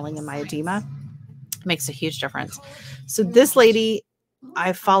my swelling and my edema makes a huge difference. So this lady,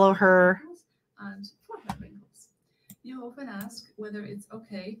 I follow her. And for her wrinkles. You often ask whether it's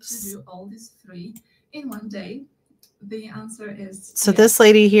okay to do all these 3 in one day. The answer is so yes. This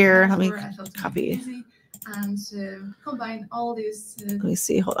lady here, let me copy and combine all these. Let me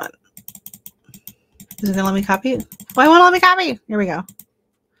see. Hold on. Is it gonna let me copy it? Why won't it let me copy? Here we go.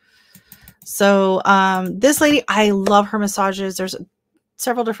 So this lady, I love her massages. There's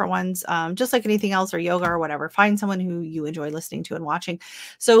several different ones, just like anything else or yoga or whatever. Find someone who you enjoy listening to and watching.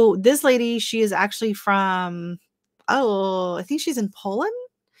 So this lady, she is actually from, I think she's in Poland.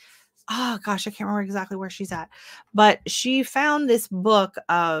 Oh gosh, I can't remember exactly where she's at, but she found this book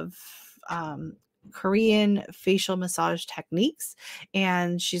of Korean facial massage techniques,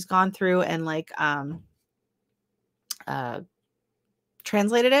 and she's gone through and like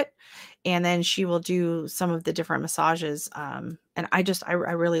translated it, and then she will do some of the different massages. And I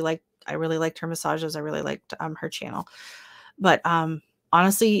really liked her massages. I really liked her channel. But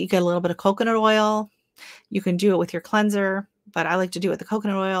honestly, you get a little bit of coconut oil. You can do it with your cleanser, but I like to do it with the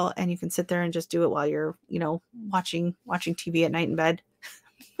coconut oil, and you can sit there and just do it while you're, watching TV at night in bed.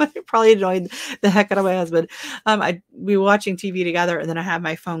 I probably annoyed the heck out of my husband. I'd be watching TV together, and then I have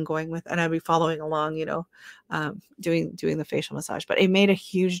my phone going and I'd be following along, doing the facial massage. But it made a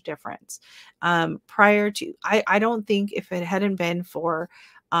huge difference. Prior to, I don't think if it hadn't been for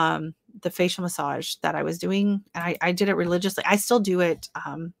the facial massage that I was doing, and I did it religiously. I still do it,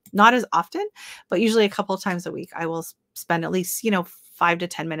 not as often, but usually a couple of times a week. I will spend at least 5 to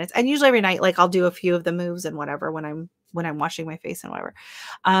 10 minutes, and usually every night, like I'll do a few of the moves and whatever when I'm washing my face and whatever.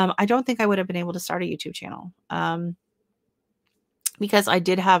 I don't think I would have been able to start a YouTube channel. Because I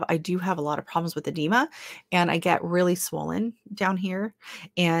do have a lot of problems with edema, and I get really swollen down here.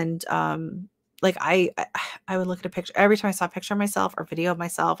 And, like I would look at a picture every time I saw a picture of myself or video of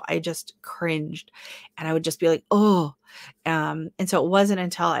myself, I just cringed, and I would just be like, oh, and so it wasn't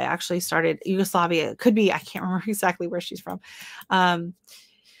until I actually started Yugoslavia. It could be, I can't remember exactly where she's from.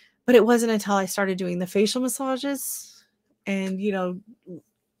 But it wasn't until I started doing the facial massages and,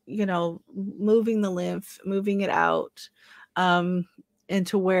 moving the lymph, moving it out,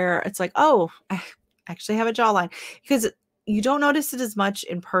 into where it's like, oh, I actually have a jawline, because you don't notice it as much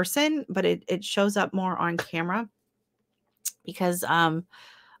in person, but it shows up more on camera. Because I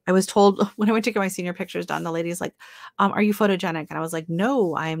was told when I went to get my senior pictures done, the lady's like, are you photogenic? And I was like,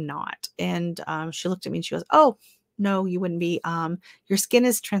 no, I am not. And she looked at me and she goes, oh, no, you wouldn't be. Your skin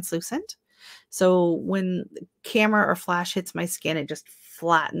is translucent. So when the camera or flash hits my skin, it just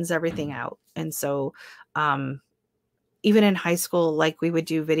flattens everything out. And so even in high school, like we would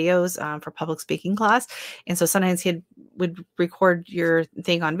do videos for public speaking class. And so sometimes he would record your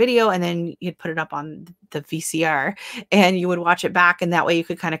thing on video, and then you'd put it up on the VCR, and you would watch it back. And that way you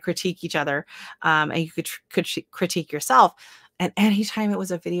could kind of critique each other, and you could critique yourself. And anytime it was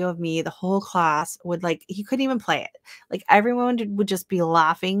a video of me, the whole class would, like, he couldn't even play it. Like, everyone would just be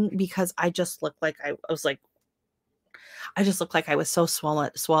laughing because I just looked like I was so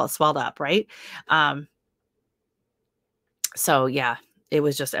swelled up. Right. So yeah, it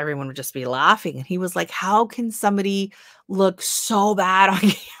was just, everyone would just be laughing. And he was like, how can somebody look so bad on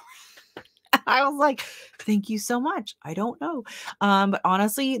camera? I was like, thank you so much. I don't know. But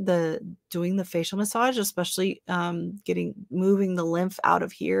honestly, doing the facial massage, especially moving the lymph out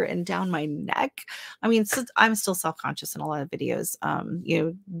of here and down my neck. I mean, I'm still self-conscious in a lot of videos,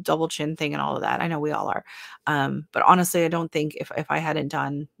 double chin thing and all of that. I know we all are. But honestly, I don't think if I hadn't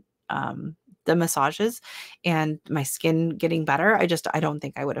done the massages and my skin getting better, I don't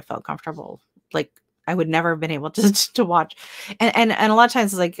think I would have felt comfortable. Like, I would never have been able to to watch. And a lot of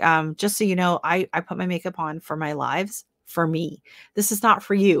times, like, just so you know, I put my makeup on for my lives, for me. This is not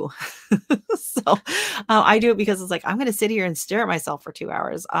for you. So I do it because it's like, I'm going to sit here and stare at myself for 2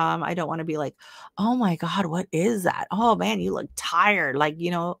 hours. I don't want to be like, oh my God, what is that? Oh man, you look tired. Like,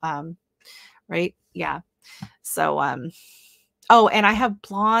 right. Yeah. So, oh, and I have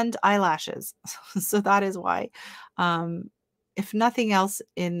blonde eyelashes. So that is why. Um, if nothing else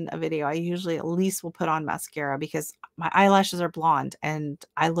in a video, I usually at least will put on mascara because my eyelashes are blonde and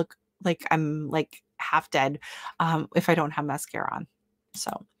I look like I'm like half dead if I don't have mascara on.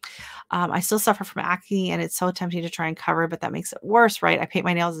 So I still suffer from acne and it's so tempting to try and cover, but that makes it worse, right? I paint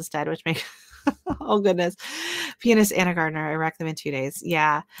my nails instead, which makes oh goodness. Pianist Anna Gardner. I wrecked them in 2 days.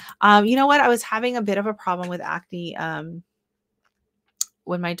 Yeah. You know what? I was having a bit of a problem with acne.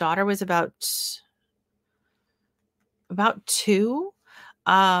 When my daughter was about 2,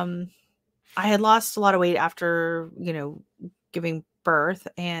 um, I had lost a lot of weight after, giving birth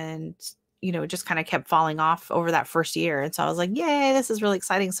and, just kind of kept falling off over that first year. And so I was like, yay, this is really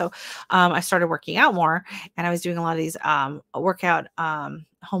exciting. So I started working out more and I was doing a lot of these home workouts.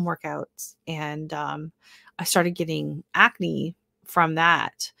 And I started getting acne from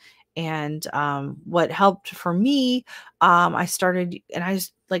that. And what helped for me, I started, and I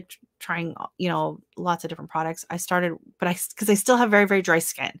just like trying, lots of different products. I started, but because I still have very, very dry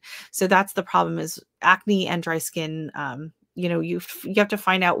skin. So that's the problem, is acne and dry skin. You have to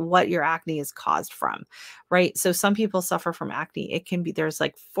find out what your acne is caused from, right? So some people suffer from acne. It can be, there's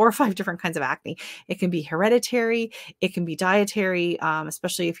like 4 or 5 different kinds of acne. It can be hereditary. It can be dietary,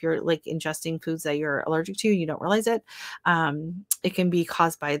 especially if you're like ingesting foods that you're allergic to, you don't realize it. It can be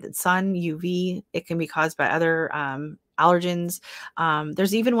caused by the sun, UV. It can be caused by other allergens.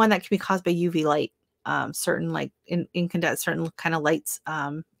 There's even one that can be caused by UV light. Certain like incandescent, certain kind of lights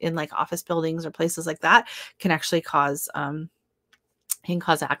in like office buildings or places like that can actually cause acne.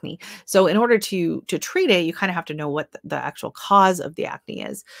 So in order to treat it, you kind of have to know what the actual cause of the acne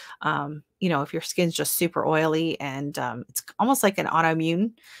is. If your skin's just super oily and it's almost like an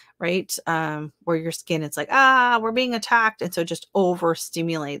autoimmune, right? Where your skin, it's like, we're being attacked. And so it just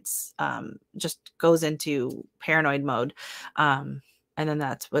overstimulates, just goes into paranoid mode. And then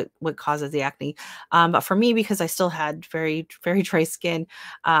that's what causes the acne. But for me, because I still had very, very dry skin,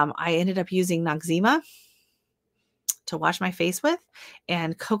 I ended up using Noxzema to wash my face with,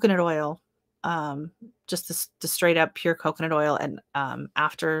 and coconut oil, just the straight up pure coconut oil.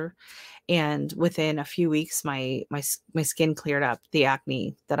 And within a few weeks, my skin cleared up the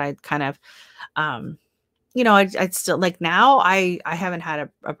acne that I'd kind of, I'd still like. Now I haven't had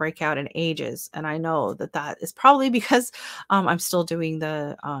a breakout in ages, and I know that is probably because I'm still doing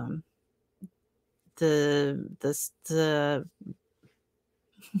the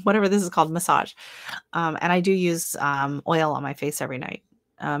whatever this is called, massage. And I do use oil on my face every night.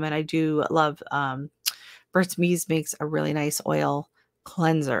 And I do love Burt's Bees makes a really nice oil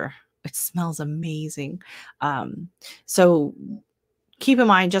cleanser. It smells amazing. So keep in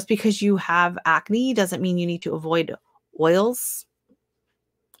mind, just because you have acne doesn't mean you need to avoid oils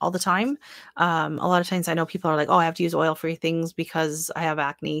all the time. A lot of times I know people are like, oh, I have to use oil-free things because I have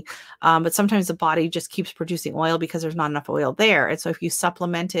acne. But sometimes the body just keeps producing oil because there's not enough oil there. And so if you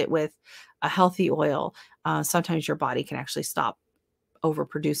supplement it with a healthy oil, sometimes your body can actually stop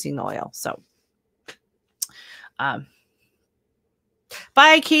overproducing the oil. So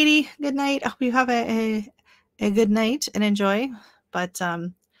bye, Katie. Good night. I hope you have a good night and enjoy. But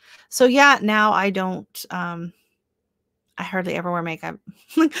so yeah, now I don't I hardly ever wear makeup.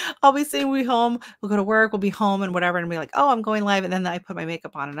 Like, I'll be saying we home, we'll go to work, we'll be home and whatever, and be like, oh, I'm going live. And then I put my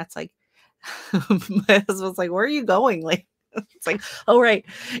makeup on, and that's like, my husband's like, where are you going? Like, it's like, oh, right,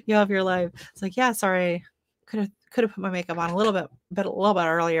 you have your live. It's like, yeah, sorry, could have put my makeup on a little bit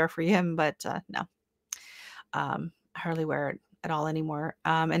earlier for him, but no, I hardly wear it at all anymore.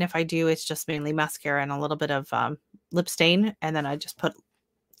 And if I do, it's just mainly mascara and a little bit of lip stain, and then I just put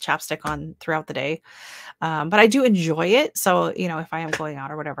chapstick on throughout the day. But I do enjoy it. So, if I am going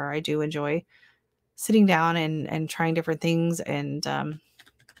out or whatever, I do enjoy sitting down and trying different things. And I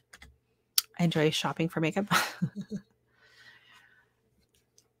enjoy shopping for makeup.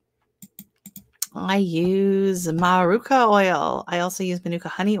 I use Maruka oil. I also use Manuka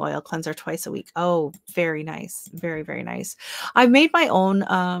honey oil cleanser twice a week. Oh, very nice. Very, very nice. I made my own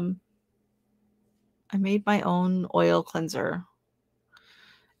oil cleanser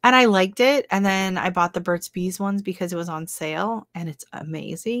and I liked it. And then I bought the Burt's Bees ones because it was on sale and it's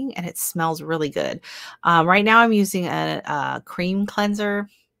amazing and it smells really good. Right now I'm using a cream cleanser.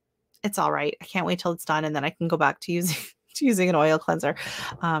 It's all right. I can't wait till it's done and then I can go back to using to using an oil cleanser.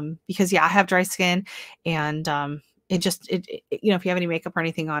 Because yeah, I have dry skin and if you have any makeup or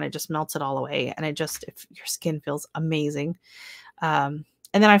anything on, it just melts it all away and if your skin feels amazing. And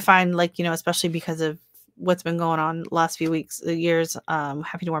then I find especially because of what's been going on last few weeks, years,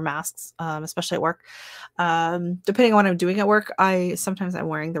 having to wear masks, especially at work. Depending on what I'm doing at work, sometimes I'm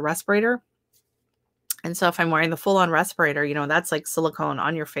wearing the respirator. And so if I'm wearing the full on respirator, that's like silicone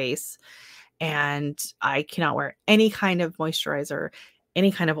on your face. And I cannot wear any kind of moisturizer,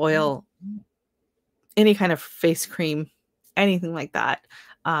 any kind of oil, any kind of face cream, anything like that.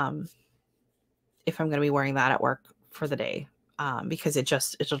 If I'm going to be wearing that at work for the day, because it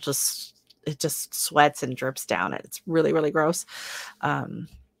just sweats and drips down. It's really, really gross.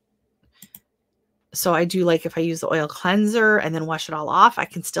 So I do like if I use the oil cleanser and then wash it all off,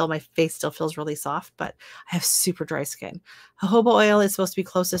 my face still feels really soft, but I have super dry skin. Jojoba oil is supposed to be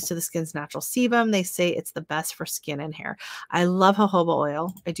closest to the skin's natural sebum. They say it's the best for skin and hair. I love jojoba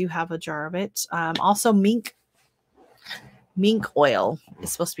oil. I do have a jar of it. Also mink oil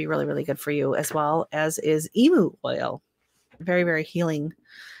is supposed to be really, really good for you, as well as is emu oil. Very, very healing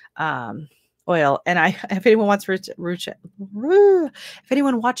oil. And if anyone wants if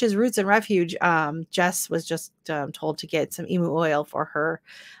anyone watches Roots and Refuge, Jess was just told to get some emu oil for her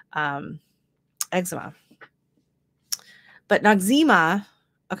eczema. But Noxzema,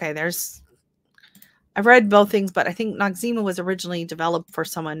 okay, I've read both things, but I think Noxzema was originally developed for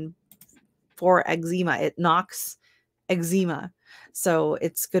eczema. It knocks eczema. So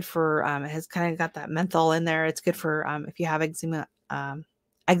it's good for, it has kind of got that menthol in there. It's good for if you have eczema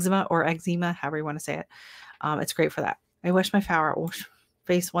or eczema, however you want to say it. It's great for that. I wash my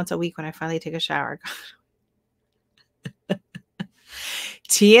face once a week when I finally take a shower.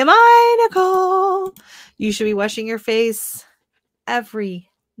 TMI, Nicole. You should be washing your face every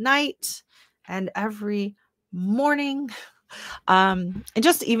night and every morning. And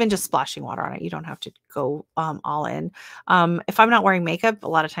even just splashing water on it. You don't have to go all in. If I'm not wearing makeup, a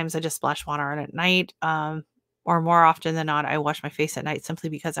lot of times I just splash water on it at night. Or more often than not, I wash my face at night simply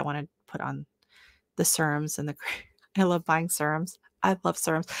because I want to put on the serums and I love buying serums. I love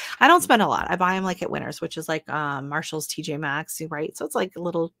serums. I don't spend a lot. I buy them like at Winners, which is like Marshall's, TJ Maxx, right? So it's like a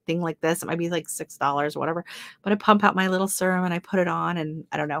little thing like this. It might be like $6 or whatever, but I pump out my little serum and I put it on and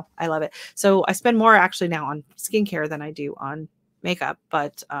I don't know. I love it. So I spend more actually now on skincare than I do on makeup,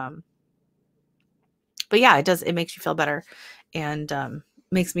 but yeah, it makes you feel better and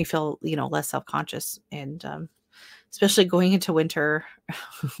makes me feel, less self-conscious and especially going into winter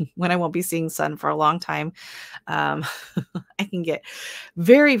when I won't be seeing sun for a long time. I can get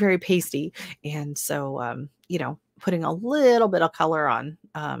very, very pasty. And so, putting a little bit of color on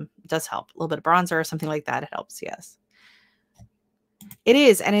does help. A little bit of bronzer or something like that. It helps. Yes, it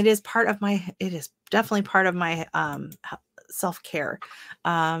is. And it is definitely part of my self-care.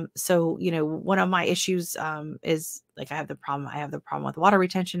 So, one of my issues is like I have the problem with water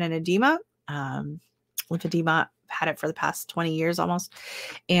retention and edema. Lymphedema, had it for the past 20 years almost.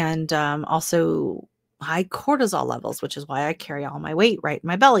 And also high cortisol levels, which is why I carry all my weight right in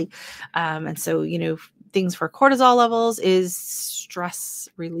my belly. And so, things for cortisol levels is stress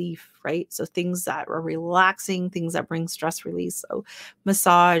relief, right? So things that are relaxing, things that bring stress release. So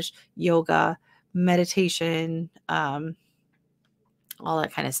massage, yoga, meditation, all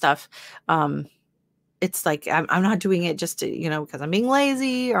that kind of stuff. It's like I'm not doing it just to, because I'm being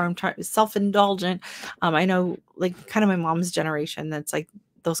lazy or I'm self-indulgent. I know like kind of my mom's generation, that's like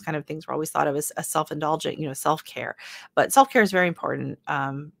those kind of things were always thought of as a self-indulgent, self-care. But self-care is very important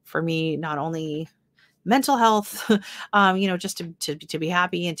for me, not only mental health, just to be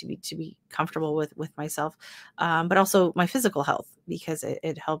happy and to be comfortable with myself, but also my physical health, because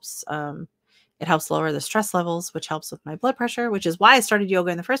it helps. It helps lower the stress levels, which helps with my blood pressure, which is why I started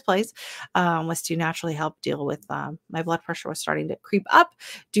yoga in the first place, was to naturally help deal with my blood pressure was starting to creep up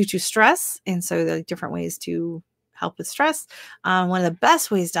due to stress. And so the different ways to help with stress. One of the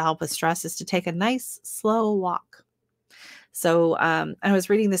best ways to help with stress is to take a nice slow walk. So I was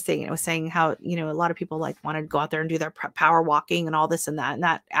reading this thing and it was saying how, a lot of people like want to go out there and do their power walking and all this and that. And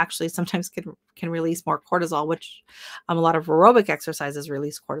that actually sometimes can can release more cortisol, which a lot of aerobic exercises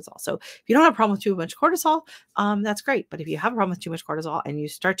release cortisol. So if you don't have a problem with too much cortisol, that's great. But if you have a problem with too much cortisol and you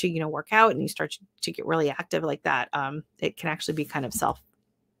start to, work out and you start to get really active like that, it can actually be kind of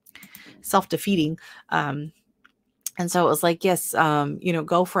self-defeating. And so it was like, yes,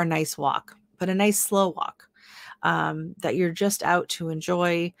 go for a nice walk, but a nice slow walk, that you're just out to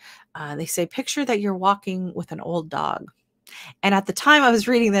enjoy. They say, picture that you're walking with an old dog. And at the time I was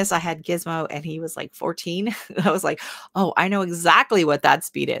reading this, I had Gizmo and he was like 14. I was like, oh, I know exactly what that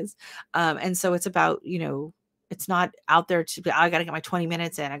speed is. And so it's about, it's not out there to be, I got to get my 20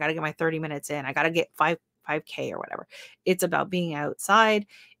 minutes in. I got to get my 30 minutes in. I got to get 5K or whatever. It's about being outside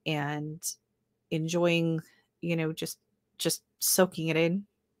and enjoying, just soaking it in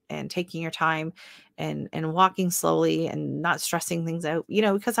and taking your time and walking slowly and not stressing things out,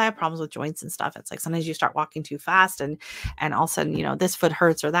 because I have problems with joints and stuff. It's like sometimes you start walking too fast and all of a sudden, this foot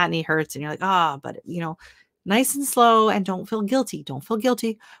hurts or that knee hurts and you're like, but nice and slow, and don't feel guilty. Don't feel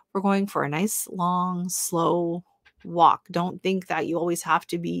guilty. We're going for a nice, long, slow walk. Don't think that you always have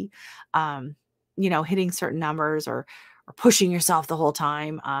to be, hitting certain numbers or pushing yourself the whole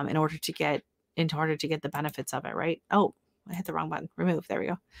time, in order to get the benefits of it. Right. Oh, I hit the wrong button. Remove. There we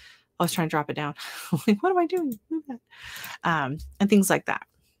go. I was trying to drop it down. Like, what am I doing? Move that. And things like that.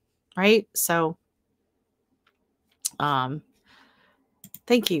 Right. So, thank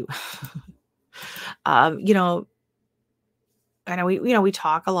you. I know we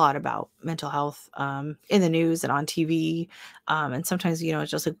talk a lot about mental health, in the news and on TV. And sometimes, it's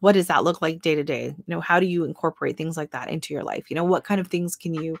just like, what does that look like day to day? How do you incorporate things like that into your life? What kind of things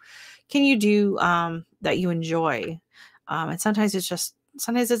can you do, that you enjoy? And sometimes it's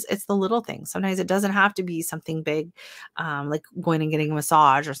the little things. Sometimes it doesn't have to be something big, like going and getting a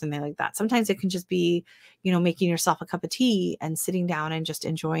massage or something like that. Sometimes it can just be, making yourself a cup of tea and sitting down and just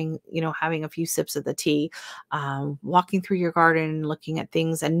enjoying, having a few sips of the tea, walking through your garden, looking at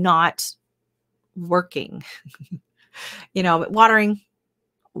things and not working, but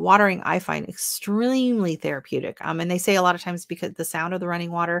watering I find extremely therapeutic. And they say a lot of times because the sound of the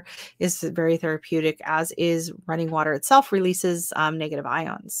running water is very therapeutic, as is running water itself releases, negative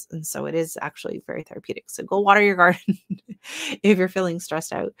ions. And so it is actually very therapeutic. So go water your garden if you're feeling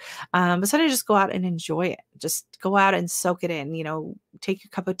stressed out. But sometimes just go out and enjoy it. Just go out and soak it in, take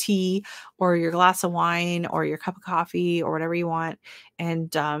your cup of tea or your glass of wine or your cup of coffee or whatever you want.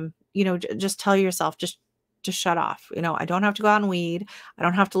 And, just tell yourself, just shut off. I don't have to go out and weed. I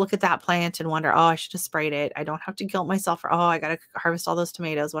don't have to look at that plant and wonder, oh, I should have sprayed it. I don't have to guilt myself for, oh, I got to harvest all those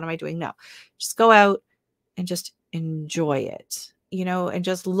tomatoes. What am I doing? No, just go out and just enjoy it, and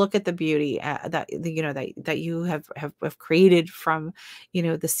just look at the beauty, that you have created from,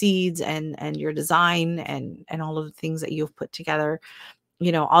 the seeds and your design and all of the things that you've put together,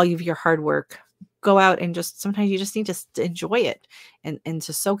 all of your hard work. Go out and just, sometimes you just need to enjoy it and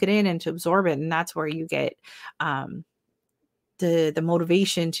to soak it in and to absorb it. And that's where you get, the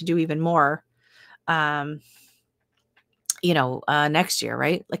motivation to do even more, next year,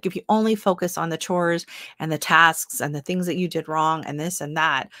 right? Like if you only focus on the chores and the tasks and the things that you did wrong and this and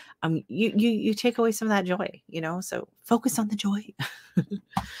that, you take away some of that joy, so focus on the joy.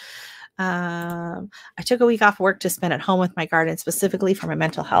 I took a week off work to spend at home with my garden, specifically for my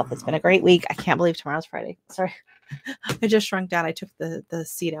mental health. It's been a great week. I can't believe tomorrow's Friday. Sorry. I just shrunk down. I took the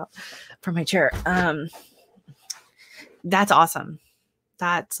seat out from my chair. That's awesome.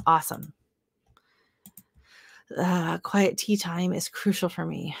 That's awesome. Quiet tea time is crucial for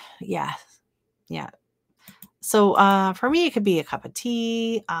me. Yeah. Yeah. So, for me, it could be a cup of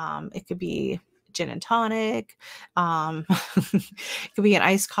tea. It could be gin and tonic. It could be an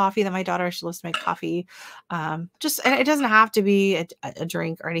iced coffee that my daughter, she loves to make coffee. And it doesn't have to be a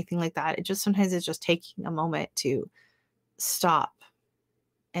drink or anything like that. Sometimes it's just taking a moment to stop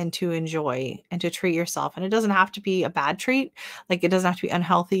and to enjoy and to treat yourself. And it doesn't have to be a bad treat. Like it doesn't have to be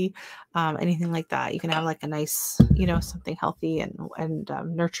unhealthy, anything like that. You can have like a nice, something healthy and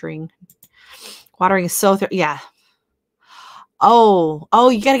nurturing. Watering is so, yeah. Oh,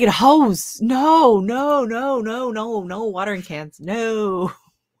 you got to get a hose. No, watering cans. No.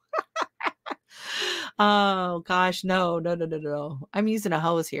 Oh gosh, no. I'm using a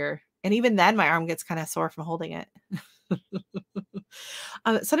hose here. And even then my arm gets kind of sore from holding it.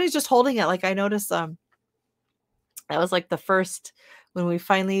 Sometimes just holding it. Like I noticed, that was like the first, when we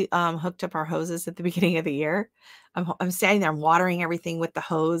finally, hooked up our hoses at the beginning of the year. I'm standing there, I'm watering everything with the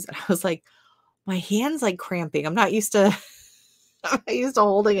hose. And I was like, my hand's like cramping. I'm not used to,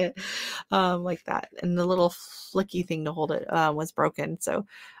 holding it, like that. And the little flicky thing to hold it, was broken. So,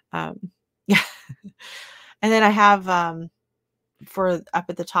 yeah. And then I have, for up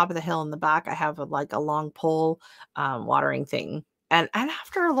at the top of the hill in the back, I have like a long pole watering thing. And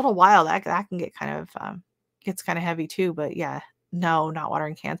after a little while, that can get kind of gets kind of heavy too. But yeah, no, not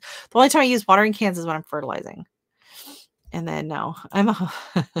watering cans. The only time I use watering cans is when I'm fertilizing. And then no, I'm a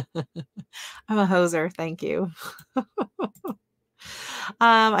I'm a hoser. Thank you.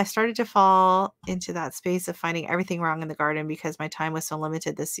 I started to fall into that space of finding everything wrong in the garden because my time was so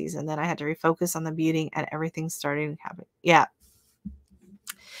limited this season. Then I had to refocus on the beauty and everything starting to happen. Yeah.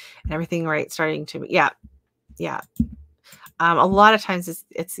 And everything right starting to, yeah. Yeah. A lot of times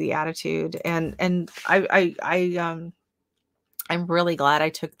it's the attitude, and I'm really glad I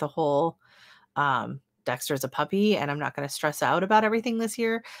took the whole Dexter's a puppy and I'm not going to stress out about everything this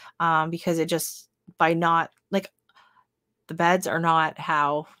year, because it just, by not like, the beds are not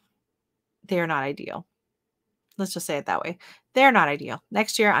how, they're not ideal. Let's just say it that way. They're not ideal.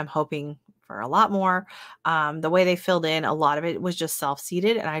 Next year, I'm hoping for a lot more. The way they filled in, a lot of it was just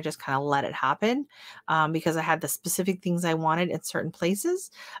self-seeded, and I just kind of let it happen because I had the specific things I wanted in certain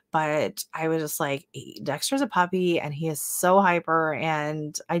places. But I was just like, Dexter's a puppy and he is so hyper,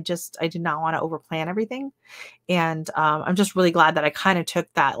 and I did not want to overplan everything. And I'm just really glad that I kind of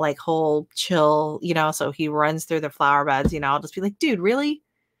took that like whole chill, so he runs through the flower beds, I'll just be like, dude, really?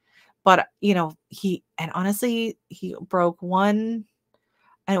 But, and honestly, he broke one,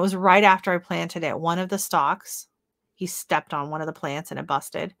 and it was right after I planted it. One of the stalks, he stepped on one of the plants and it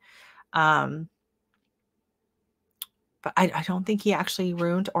busted. But I don't think he actually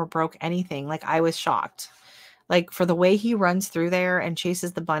ruined or broke anything. Like, I was shocked. Like, for the way he runs through there and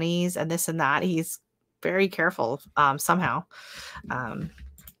chases the bunnies and this and that, he's very careful somehow.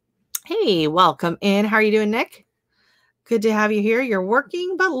 Hey, welcome in. How are you doing, Nick? Good to have you here. You're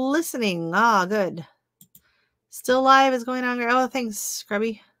working, but listening. Ah, good. Still live is going on. Oh, thanks,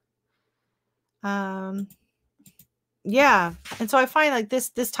 Scrubby. Yeah. And so I find like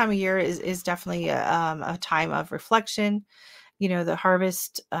this time of year is definitely a time of reflection. The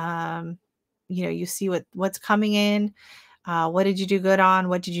harvest, you see what's coming in. What did you do good on?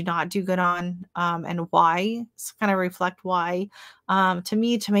 What did you not do good on? And why? So kind of reflect why. To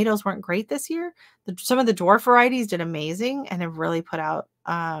me, tomatoes weren't great this year. Some of the dwarf varieties did amazing and have really put out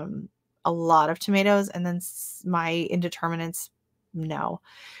a lot of tomatoes. And then my indeterminates, no.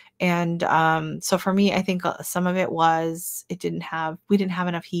 And so for me, I think some of it was we didn't have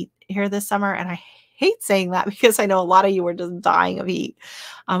enough heat here this summer. And I hate saying that because I know a lot of you were just dying of heat.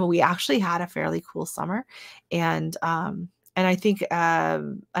 We actually had a fairly cool summer. And I think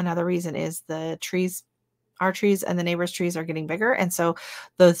another reason is the trees, our trees and the neighbors' trees are getting bigger. And so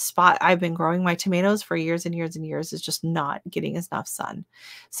the spot I've been growing my tomatoes for years and years and years is just not getting enough sun.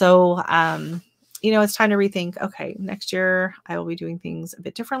 So, it's time to rethink, okay, next year I will be doing things a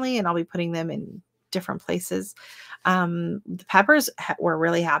bit differently and I'll be putting them in different places. The peppers were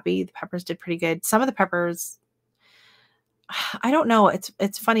really happy. The peppers did pretty good. Some of the peppers, I don't know.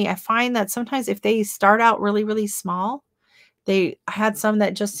 It's funny. I find that sometimes if they start out really, really small, I had some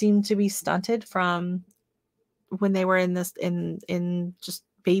that just seemed to be stunted from when they were in just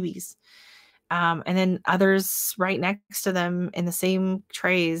babies. And then others right next to them in the same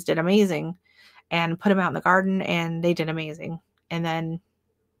trays did amazing, and put them out in the garden and they did amazing. And then,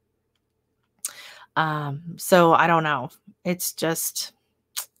 so I don't know. It's just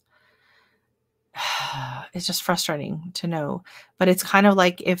frustrating to know, but it's kind of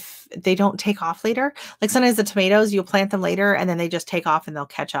like if they don't take off later, like sometimes the tomatoes, you'll plant them later and then they just take off and they'll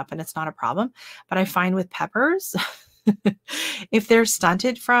catch up and it's not a problem. But I find with peppers, if they're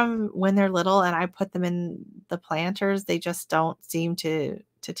stunted from when they're little and I put them in the planters, they just don't seem to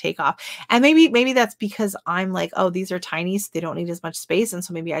take off. And maybe that's because I'm like, oh, these are tiny, so they don't need as much space. And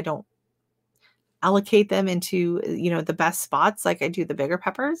so maybe I don't allocate them into, the best spots like I do the bigger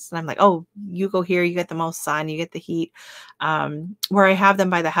peppers. And I'm like, oh, you go here, you get the most sun, you get the heat. Where I have them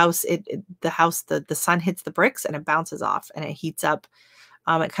by the house, the sun hits the bricks and it bounces off and it heats up.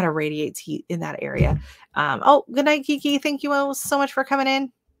 It kind of radiates heat in that area. Oh, good night, Kiki. Thank you so much for coming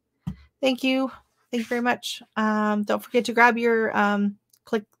in. Thank you. Thank you very much. Don't forget to grab your,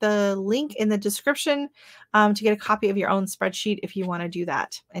 click the link in the description to get a copy of your own spreadsheet if you want to do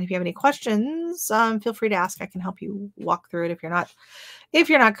that. And if you have any questions, feel free to ask. I can help you walk through it if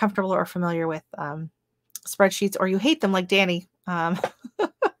you're not comfortable or familiar with spreadsheets, or you hate them like Danny.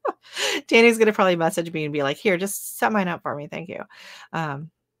 Danny's going to probably message me and be like, here, just set mine up for me. Thank you.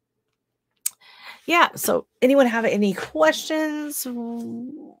 Yeah. So anyone have any questions?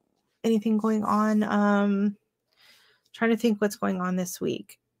 Anything going on? Trying to think what's going on this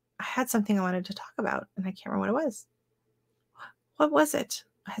week. I had something I wanted to talk about and I can't remember what it was. What was it?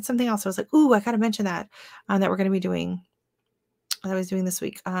 I had something else. I was like, ooh, I got to mention that we're going to be doing. I was doing this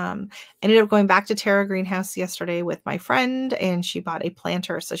week. Ended up going back to Terra Greenhouse yesterday with my friend, and she bought a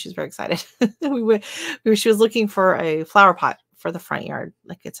planter, so she's very excited. She was looking for a flower pot for the front yard.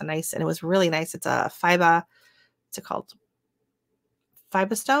 Like it's a nice, and it was really nice. It's a fiba, what's it called?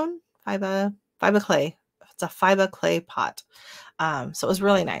 Fiba stone? Fiba clay. It's a fiba clay pot. So it was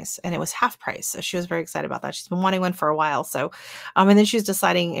really nice, and it was half price. So she was very excited about that. She's been wanting one for a while. So, and then she's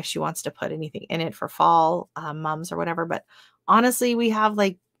deciding if she wants to put anything in it for fall, mums or whatever. But honestly, we have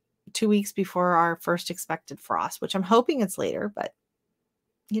like 2 weeks before our first expected frost, which I'm hoping it's later, but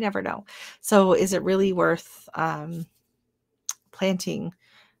you never know. So is it really worth, planting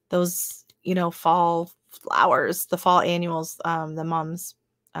those, fall flowers, the fall annuals, the mums,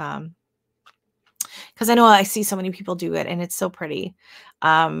 because I know I see so many people do it and it's so pretty.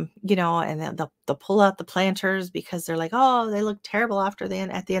 And then they'll pull out the planters because they're like, oh, they look terrible at the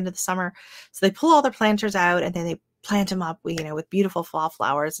end of the summer. So they pull all their planters out and then they plant them up, with beautiful fall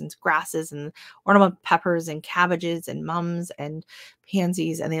flowers and grasses and ornamental peppers and cabbages and mums and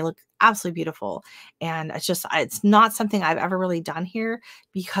pansies, and they look absolutely beautiful. And it's not something I've ever really done here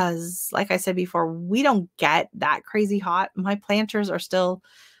because, like I said before, we don't get that crazy hot. My planters are still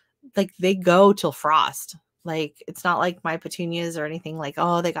like they go till frost. Like it's not like my petunias or anything like,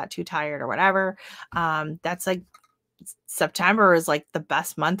 oh, they got too tired or whatever. That's like September is like the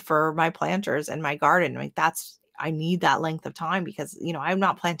best month for my planters and my garden. Like I need that length of time because, I'm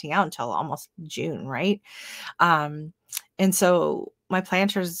not planting out until almost June. Right. And so my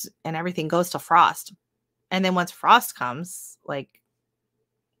planters and everything goes to frost. And then once frost comes, like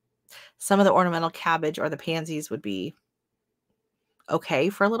some of the ornamental cabbage or the pansies would be okay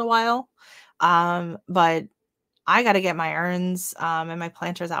for a little while. But I got to get my urns, and my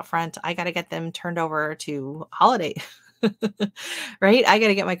planters out front. I got to get them turned over to holiday, right? I got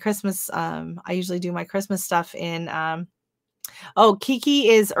to get my Christmas. I usually do my Christmas stuff in, Kiki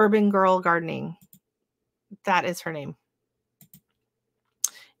is Urban Girl Gardening. That is her name.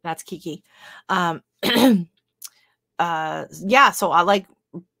 That's Kiki. Yeah. So I like,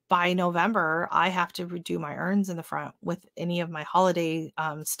 by November, I have to redo my urns in the front with any of my holiday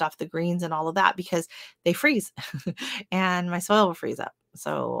stuff, the greens and all of that, because they freeze and my soil will freeze up.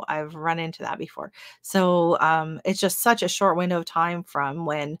 So I've run into that before. So it's just such a short window of time from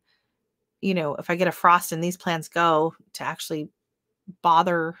when, if I get a frost and these plants go to actually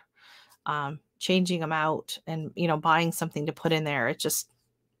bother changing them out and, buying something to put in there. It's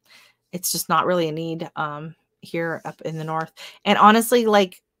just not really a need here up in the north. And honestly,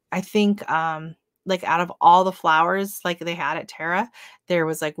 like, I think, like out of all the flowers, like they had at Terra, there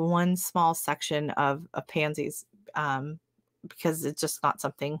was like one small section of pansies, because it's just not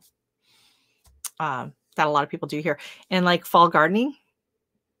something, that a lot of people do here. And like fall gardening,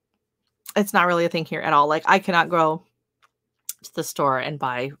 it's not really a thing here at all. Like I cannot go to the store and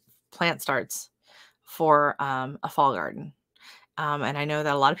buy plant starts for, a fall garden. And I know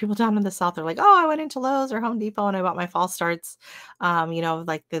that a lot of people down in the South are like, oh, I went into Lowe's or Home Depot and I bought my fall starts,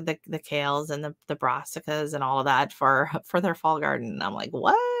 like the kales and the brassicas and all of that for their fall garden. And I'm like,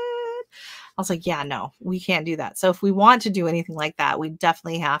 what? I was like, yeah, no, we can't do that. So if we want to do anything like that, we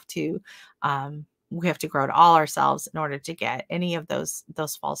definitely have to, grow it all ourselves in order to get any of those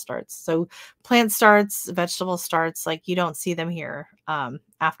fall starts. So plant starts, vegetable starts, like you don't see them here,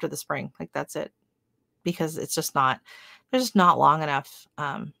 after the spring. Like that's it, because it's just not, they're just not long enough.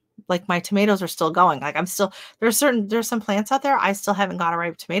 Like my tomatoes are still going. Like there's some plants out there I still haven't got a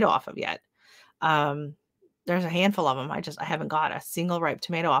ripe tomato off of yet. There's a handful of them. I haven't got a single ripe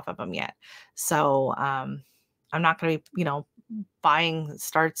tomato off of them yet. So, I'm not going to be, buying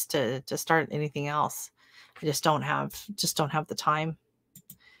starts to start anything else. I just don't have the time.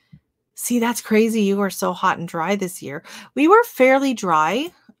 See, that's crazy. You were so hot and dry this year. We were fairly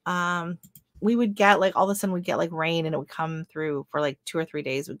dry. We would get like all of a sudden we'd get like rain and it would come through for like 2 or 3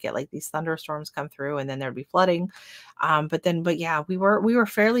 days. We'd get like these thunderstorms come through and then there'd be flooding. But yeah, we were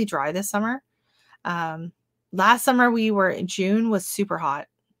fairly dry this summer. Last summer June was super hot.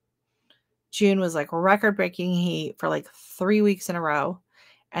 June was like record breaking heat for like 3 weeks in a row.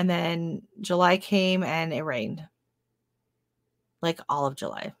 And then July came and it rained. Like all of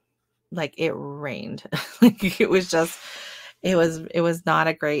July. Like it rained. Like it was not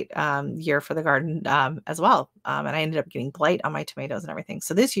a great year for the garden as well. And I ended up getting blight on my tomatoes and everything.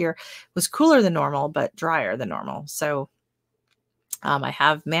 So this year was cooler than normal, but drier than normal. So I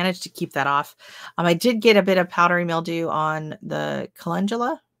have managed to keep that off. I did get a bit of powdery mildew on the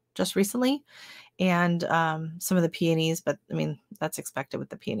calendula just recently and some of the peonies, but I mean, that's expected with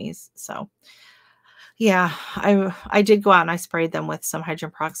the peonies. So yeah, I did go out and I sprayed them with some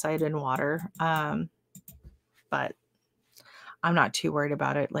hydrogen peroxide and water. But I'm not too worried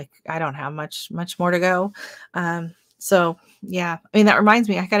about it. Like I don't have much more to go. So yeah, I mean, that reminds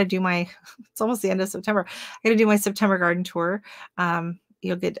me, I got to do my, it's almost the end of September. I got to do my September garden tour.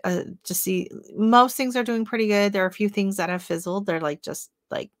 You'll get to see most things are doing pretty good. There are a few things that have fizzled. They're like, just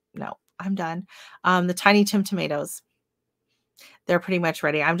like, no, I'm done. The Tiny Tim tomatoes, they're pretty much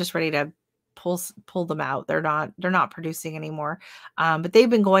ready. I'm just ready to pull them out. They're not producing anymore. But they've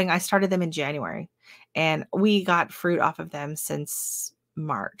been going. I started them in January, and we got fruit off of them since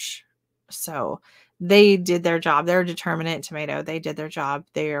March. So they did their job. They're a determinate tomato. They did their job.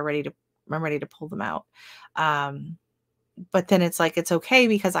 They are ready to. I'm ready to pull them out. But then it's like, it's okay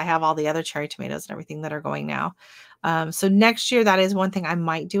because I have all the other cherry tomatoes and everything that are going now. So next year, that is one thing I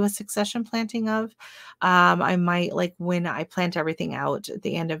might do a succession planting of. I might, like when I plant everything out at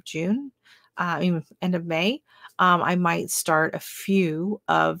the end of June, even end of May, I might start a few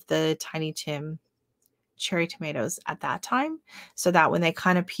of the Tiny Tim cherry tomatoes at that time, so that when they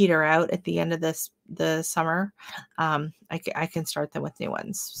kind of peter out at the end of the summer, I can start them with new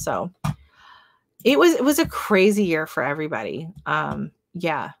ones. So it was a crazy year for everybody.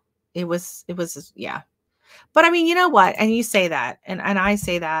 Yeah, yeah. But I mean, you know what? And you say that, and I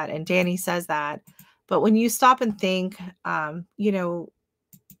say that, and Danny says that. But when you stop and think, you know,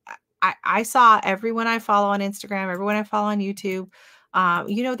 I saw everyone I follow on Instagram, everyone I follow on YouTube.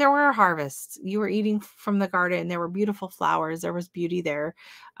 You know, there were harvests. You were eating from the garden. There were beautiful flowers. There was beauty there.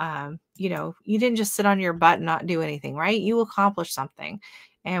 You know, you didn't just sit on your butt and not do anything, right? You accomplished something.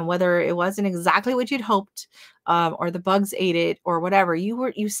 And whether it wasn't exactly what you'd hoped, or the bugs ate it or whatever,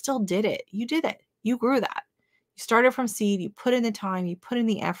 you still did it. You did it. You grew that. You started from seed. You put in the time. You put in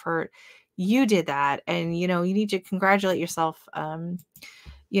the effort. You did that. And, you know, you need to congratulate yourself.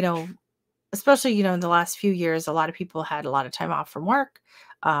 You know, especially, you know, in the last few years, a lot of people had a lot of time off from work,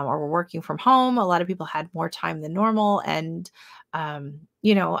 or were working from home. A lot of people had more time than normal. And,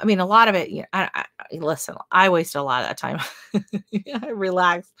 you know, I mean, a lot of it, you know, listen, I wasted a lot of that time. I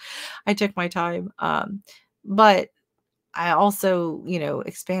relaxed. I took my time. But I also, you know,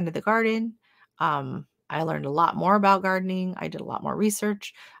 expanded the garden. I learned a lot more about gardening. I did a lot more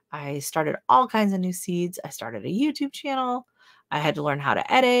research. I started all kinds of new seeds. I started a YouTube channel. I had to learn how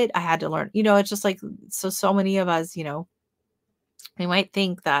to edit. I had to learn, you know, it's just like, so many of us, you know, we might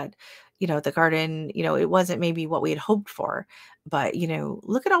think that, you know, the garden, you know, it wasn't maybe what we had hoped for, but, you know,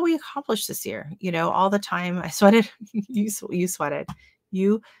 look at all we accomplished this year. You know, all the time I sweated. You sweated.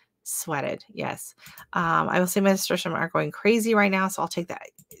 You sweated. Yes. I will say my sisters are going crazy right now. So I'll take that.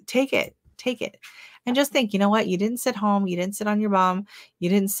 Take it. And just think, you know what? You didn't sit home. You didn't sit on your bum. You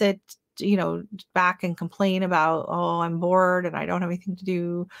didn't sit, you know, back and complain about, oh, I'm bored and I don't have anything to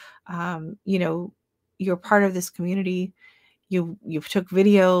do. You know, you're part of this community. You've took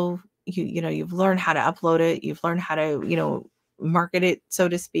video, you know, you've learned how to upload it, you've learned how to, you know, market it, so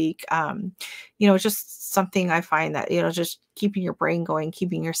to speak. You know, it's just something I find that, you know, just keeping your brain going,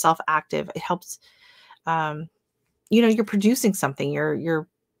 keeping yourself active, it helps. You know, you're producing something, you're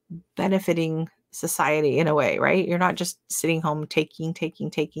benefiting society in a way, right? You're not just sitting home taking,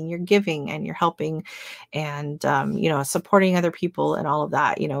 you're giving and you're helping, and you know, supporting other people and all of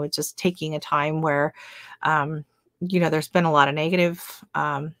that. You know, it's just taking a time where you know, there's been a lot of negative,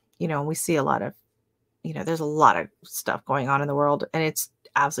 you know, we see a lot of, you know, there's a lot of stuff going on in the world, and it's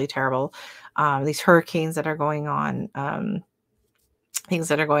absolutely terrible. These hurricanes that are going on, things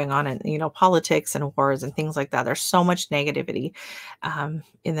that are going on in, you know, politics and wars and things like that. There's so much negativity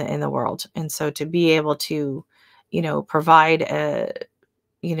in the world. And so to be able to, you know, provide a,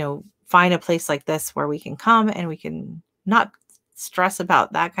 you know, find a place like this where we can come and we can not stress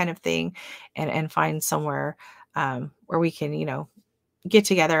about that kind of thing, and find somewhere where we can, you know, get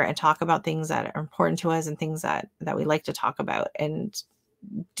together and talk about things that are important to us and things that we like to talk about, and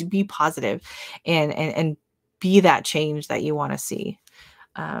to be positive, and be that change that you want to see.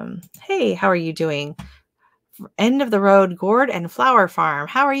 Hey, how are you doing? End of the road gourd and flower farm.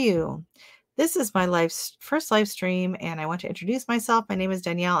 How are you? This is my life's first live stream, and I want to introduce myself. My name is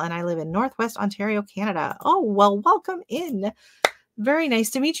Danielle, and I live in Northwest Ontario, Canada. Oh, well, welcome in. Very nice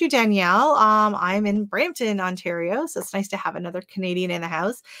to meet you, Danielle. I'm in Brampton, Ontario, so it's nice to have another Canadian in the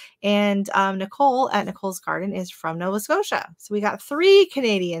house. And Nicole at Nicole's Garden is from Nova Scotia. So we got 3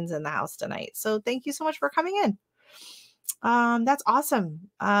 Canadians in the house tonight. So thank you so much for coming in. That's awesome.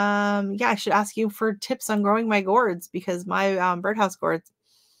 Yeah, I should ask you for tips on growing my gourds, because my birdhouse gourds,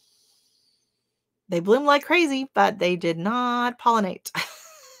 they bloom like crazy, but they did not pollinate.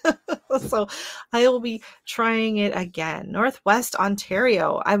 So I will be trying it again. Northwest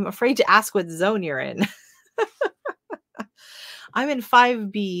Ontario. I'm afraid to ask what zone you're in. I'm in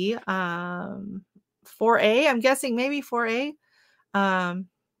 5B, 4A. I'm guessing maybe 4A. And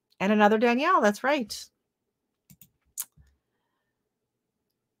another Danielle. That's right.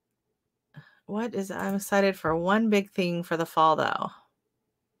 I'm excited for one big thing for the fall though.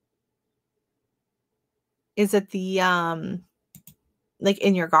 Is it the like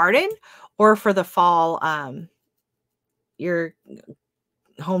in your garden or for the fall your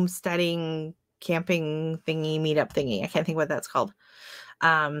homesteading camping thingy meetup thingy? I can't think what that's called.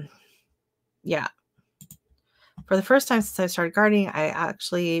 Yeah. For the first time since I started gardening, I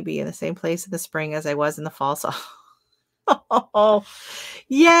actually be in the same place in the spring as I was in the fall. So oh,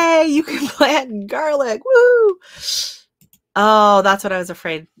 yay, you can plant garlic. Woo! Oh, that's what I was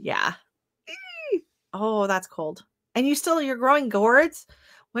afraid. Yeah. Oh, that's cold. And you're growing gourds?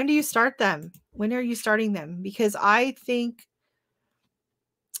 When do you start them? When are you starting them? Because I think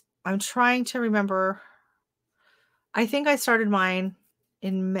I'm trying to remember. I think I started mine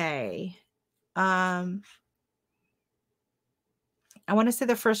in May. I want to say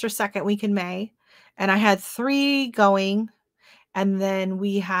the first or second week in May. And I had 3 going. And then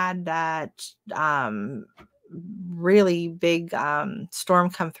we had that really big storm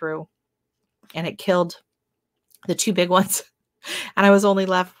come through and it killed the 2 big ones. And I was only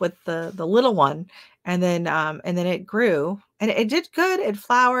left with the little one. And then it grew and it did good. It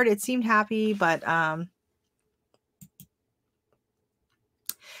flowered. It seemed happy, but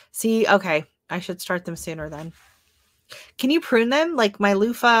see, okay, I should start them sooner then. Can you prune them? Like my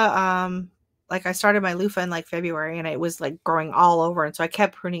loofah, like I started my loofah in like February and it was like growing all over. And so I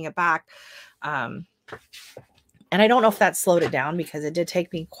kept pruning it back. And I don't know if that slowed it down because it did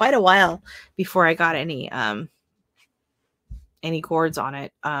take me quite a while before I got any gourds on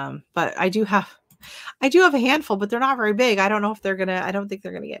it. But I do have a handful, but they're not very big. I don't know if I don't think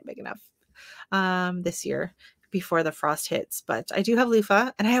they're gonna get big enough this year before the frost hits. But I do have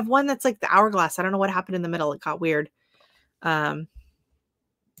loofah and I have one that's like the hourglass. I don't know what happened in the middle. It got weird.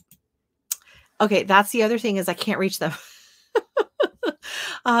 Okay, that's the other thing is I can't reach them.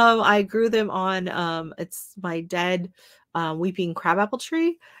 I grew them on it's my dead weeping crabapple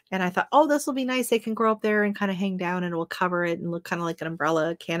tree, and I thought, oh, this will be nice. They can grow up there and kind of hang down, and it will cover it and look kind of like an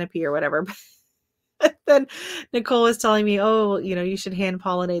umbrella canopy or whatever. But then Nicole was telling me, oh, you should hand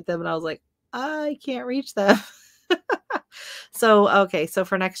pollinate them, and I was like, I can't reach them. So okay, so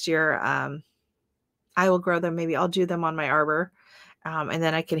for next year, I will grow them. Maybe I'll do them on my arbor. And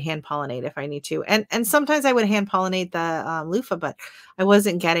then I can hand pollinate if I need to. And sometimes I would hand pollinate the loofah, but I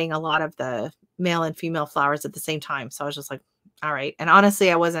wasn't getting a lot of the male and female flowers at the same time. So I was just like, all right. And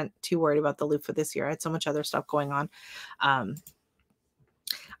honestly, I wasn't too worried about the loofah this year. I had so much other stuff going on.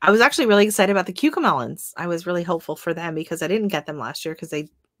 I was actually really excited about the cucamelons. I was really hopeful for them because I didn't get them last year because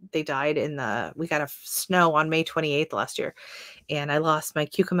they died we got a snow on May 28th last year. And I lost my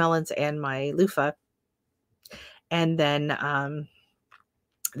cucamelons and my loofah. And then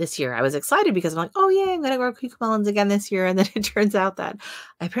this year I was excited because I'm like, oh yeah, I'm going to grow cucamelons again this year. And then it turns out that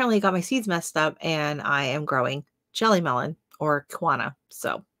I apparently got my seeds messed up and I am growing jelly melon or kiwana.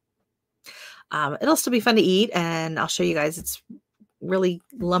 So it'll still be fun to eat. And I'll show you guys, it's really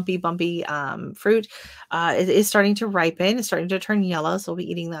lumpy, bumpy fruit. It is starting to ripen. It's starting to turn yellow. So we'll be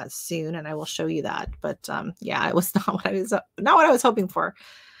eating that soon. And I will show you that. But yeah, it was not what I was hoping for.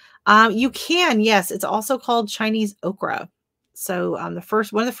 You can, yes. It's also called Chinese okra. So one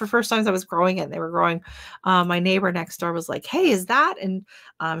of the first times I was growing it, they were growing, my neighbor next door was like, hey, is that? And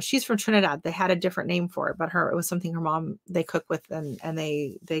she's from Trinidad. They had a different name for it, but it was something her mom, they cook with and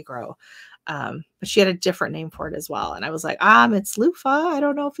they grow. But she had a different name for it as well. And I was like, it's loofah. I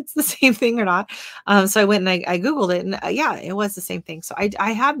don't know if it's the same thing or not. So I went and I Googled it and yeah, it was the same thing. So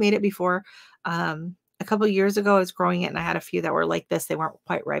I have made it before. A couple of years ago, I was growing it and I had a few that were like this. They weren't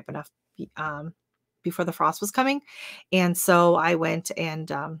quite ripe enough before the frost was coming. And so I went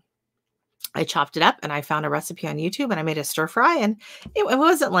and I chopped it up and I found a recipe on YouTube and I made a stir fry. And it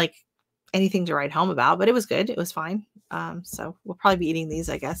wasn't like anything to write home about, but it was good. It was fine. So we'll probably be eating these,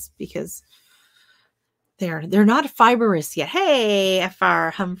 I guess, because they're not fibrous yet. Hey, FR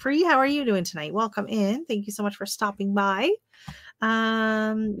Humphrey, how are you doing tonight? Welcome in. Thank you so much for stopping by.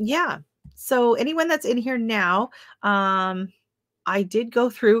 Yeah. So anyone that's in here now, I did go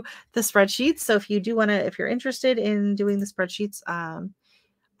through the spreadsheets. So if you're interested in doing the spreadsheets,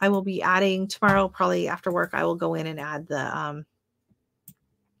 I will be adding tomorrow, probably after work, I will go in and add the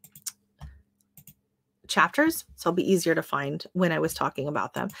chapters. So it'll be easier to find when I was talking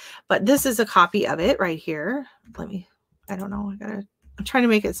about them. But this is a copy of it right here. I don't know. I'm trying to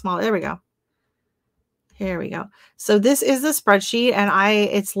make it small. There we go. Here we go. So this is the spreadsheet and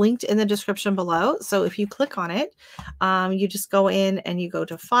it's linked in the description below. So if you click on it, you just go in and you go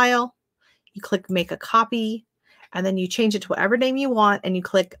to file, you click make a copy, and then you change it to whatever name you want, and you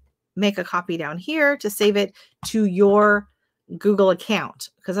click make a copy down here to save it to your Google account.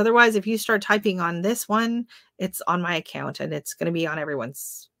 Because otherwise, if you start typing on this one, it's on my account and it's going to be on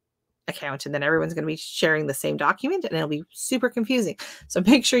everyone's account, and then everyone's going to be sharing the same document, and it'll be super confusing. So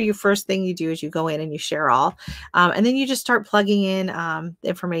make sure you first thing you do is you go in and you share all, and then you just start plugging in the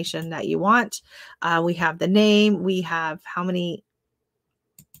information that you want. We have the name, we have how many,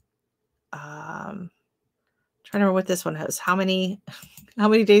 trying to remember what this one has, how many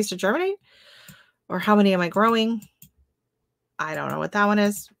days to germinate, or how many am I growing? I don't know what that one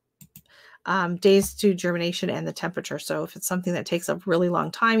is. Days to germination and the temperature. So if it's something that takes a really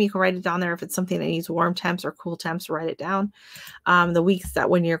long time, you can write it down there. If it's something that needs warm temps or cool temps, write it down. The weeks that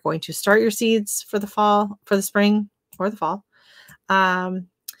when you're going to start your seeds for the fall, for the spring or the fall.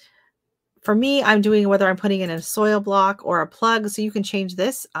 For me, I'm doing whether I'm putting it in a soil block or a plug. So you can change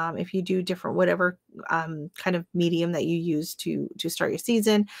this if you do different, whatever kind of medium that you use to start your seeds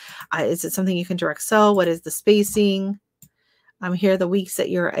in. Is it something you can direct sow? What is the spacing? Here are the weeks that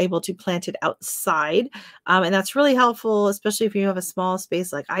you're able to plant it outside. And that's really helpful, especially if you have a small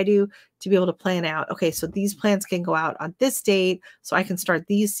space like I do, to be able to plan out, okay, so these plants can go out on this date, so I can start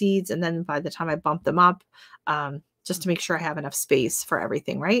these seeds. And then by the time I bump them up, just to make sure I have enough space for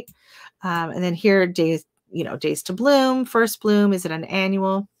everything, right? And then here, days, days to bloom, first bloom, is it an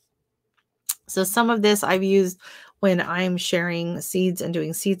annual? So some of this I've used when I'm sharing seeds and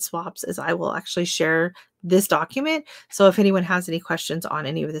doing seed swaps, is I will actually share this document. So if anyone has any questions on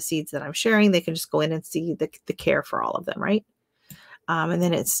any of the seeds that I'm sharing, they can just go in and see the care for all of them, right? And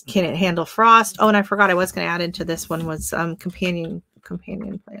then can it handle frost? Oh, and I forgot I was going to add into this one was companion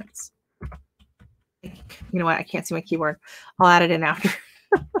plants. You know what? I can't see my keyboard. I'll add it in after.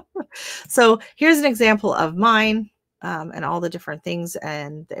 So here's an example of mine. And all the different things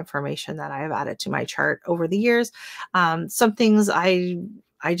and the information that I have added to my chart over the years. Some things I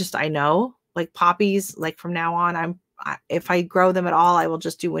know, like poppies, like from now on, if I grow them at all, I will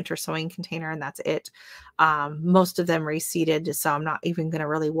just do winter sowing container and that's it. Most of them reseeded, so I'm not even going to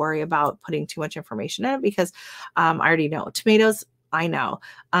really worry about putting too much information in it because I already know. Tomatoes, I know,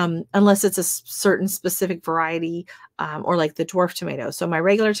 unless it's a certain specific variety or like the dwarf tomatoes. So my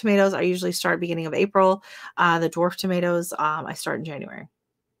regular tomatoes, I usually start beginning of April. The dwarf tomatoes, I start in January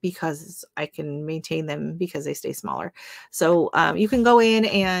because I can maintain them because they stay smaller. So you can go in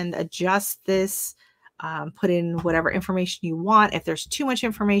and adjust this, put in whatever information you want. If there's too much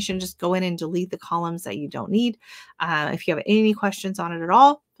information, just go in and delete the columns that you don't need. If you have any questions on it at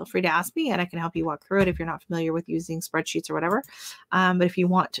all, feel free to ask me and I can help you walk through it if you're not familiar with using spreadsheets or whatever. But if you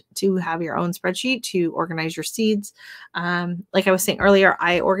want to have your own spreadsheet to organize your seeds, like I was saying earlier,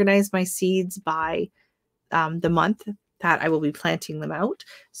 I organize my seeds by the month that I will be planting them out.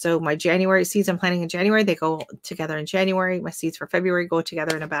 So my January seeds I'm planting in January, they go together in January. My seeds for February go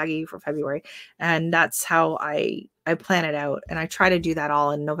together in a baggie for February. And that's how I plan it out. And I try to do that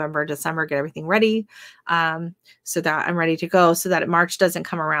all in November, December, get everything ready so that I'm ready to go, so that March doesn't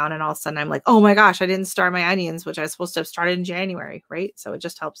come around and all of a sudden I'm like, oh my gosh, I didn't start my onions, which I was supposed to have started in January, right? So it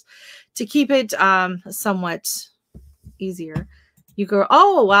just helps to keep it somewhat easier. You go,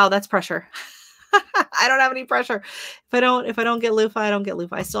 oh, wow, that's pressure. I don't have any pressure. If I don't get loofah, I don't get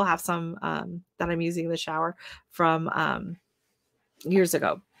loofah. I still have some that I'm using in the shower from years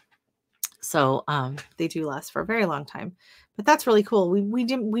ago. So they do last for a very long time. But that's really cool. We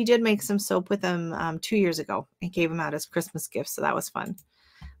did make some soap with them 2 years ago and gave them out as Christmas gifts. So that was fun.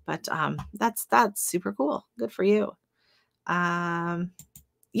 But that's super cool. Good for you.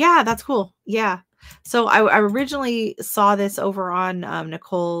 Yeah, that's cool. Yeah. So I originally saw this over on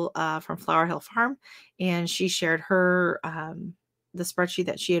Nicole from Flower Hill Farm, and she shared her the spreadsheet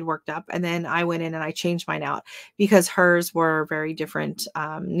that she had worked up, and then I went in and I changed mine out because hers were very different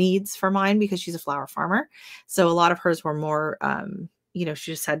needs for mine because she's a flower farmer. So a lot of hers were more, she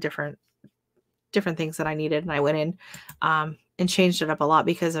just had different things that I needed, and I went in and changed it up a lot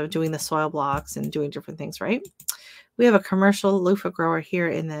because of doing the soil blocks and doing different things, right? We have a commercial loofah grower here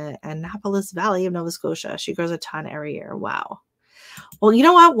in the Annapolis Valley of Nova Scotia. She grows a ton every year. Wow. Well, you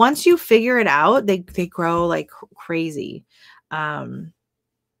know what? Once you figure it out, they grow like crazy. And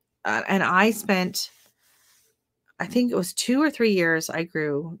I spent, I think it was 2 or 3 years, I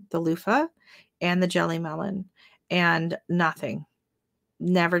grew the loofah and the jelly melon and nothing.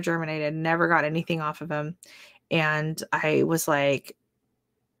 Never germinated, never got anything off of them. And I was like,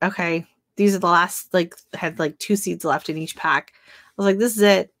 okay, these are the last, had 2 seeds left in each pack. I was like, this is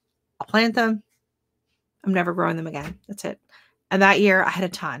it. I'll plant them. I'm never growing them again. That's it. And that year I had a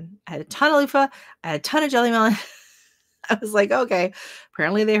ton. I had a ton of loofah. I had a ton of jelly melon. I was like, okay,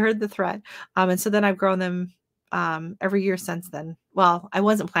 apparently they heard the threat. And so then I've grown them every year since then. Well, I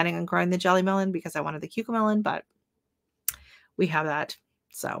wasn't planning on growing the jelly melon because I wanted the cucamelon, but we have that.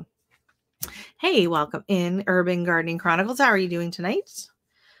 So, hey, welcome in Urban Gardening Chronicles. How are you doing tonight?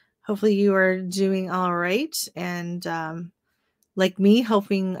 Hopefully you are doing all right. And like me,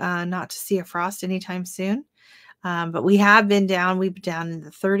 hoping not to see a frost anytime soon. But we have been down. We've been down in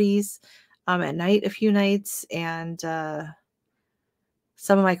the 30s at night a few nights. And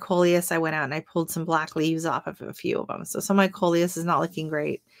some of my coleus, I went out and I pulled some black leaves off of a few of them. So some of my coleus is not looking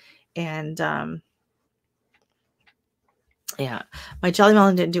great. And yeah, my jelly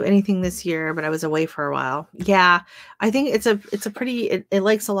melon didn't do anything this year, but I was away for a while. Yeah, I think it's a pretty, it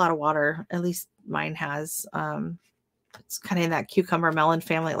likes a lot of water. At least mine has. It's kind of in that cucumber melon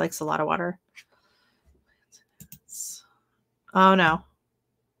family. It likes a lot of water. Oh no.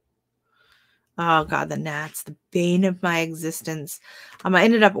 Oh God, the gnats, the bane of my existence. I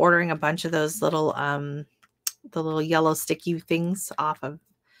ended up ordering a bunch of those little the little yellow sticky things off of,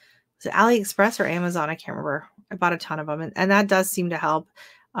 was it AliExpress or Amazon? I can't remember. I bought a ton of them, and that does seem to help.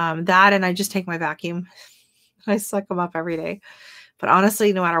 That, and I just take my vacuum. I suck them up every day. But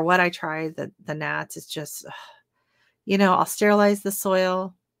honestly, no matter what I try, the gnats, it's just, you know, I'll sterilize the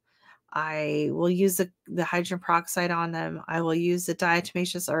soil. I will use the hydrogen peroxide on them. I will use the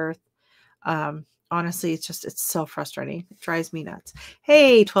diatomaceous earth. Honestly, it's so frustrating. It drives me nuts.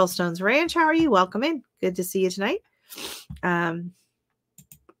 Hey, 12 Stones Ranch, how are you? Welcome in. Good to see you tonight.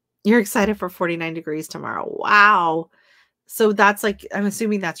 You're excited for 49 degrees tomorrow. Wow. So that's like, I'm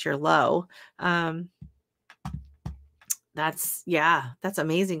assuming that's your low. That's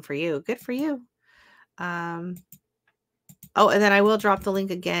amazing for you. Good for you. Oh, and then I will drop the link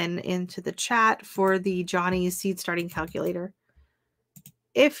again into the chat for the Johnny's seed starting calculator.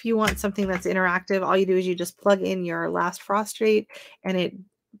 If you want something that's interactive, all you do is you just plug in your last frost rate, and it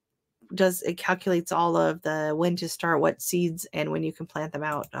calculates all of the when to start what seeds and when you can plant them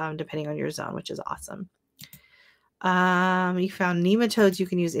out, depending on your zone, which is awesome. You found nematodes you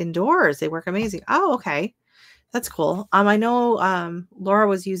can use indoors. They work amazing. Oh, okay. That's cool. I know Laura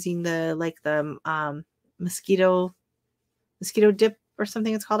was using the mosquito dip or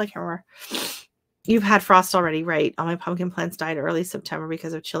something it's called. I can't remember. You've had frost already, right? All my pumpkin plants died early September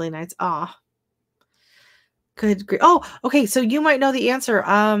because of chilly nights. Oh, good grief. Oh, okay. So you might know the answer.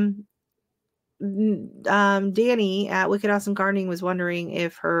 Danny at Wicked Awesome Gardening was wondering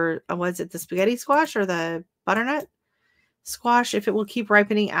if was it the spaghetti squash or the butternut squash, if it will keep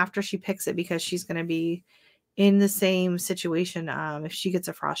ripening after she picks it, because she's going to be in the same situation. If she gets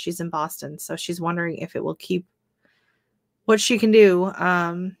a frost, she's in Boston. So she's wondering if it will keep, what she can do.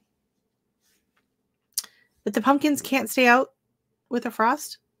 But the pumpkins can't stay out with a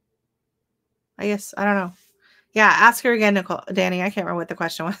frost. I guess, I don't know. Yeah, ask her again, Danny. I can't remember what the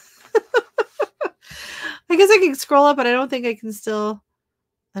question was. I guess I can scroll up, but I don't think it's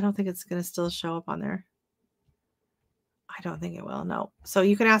going to still show up on there. I don't think it will. No. So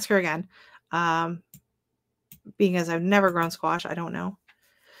you can ask her again. Being as I've never grown squash, I don't know.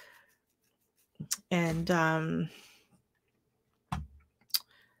 And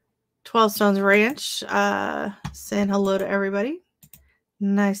 12 Stones Ranch, saying hello to everybody.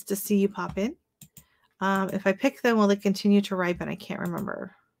 Nice to see you pop in. If I pick them, will they continue to ripen? I can't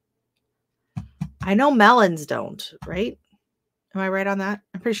remember. I know melons don't, right? Am I right on that?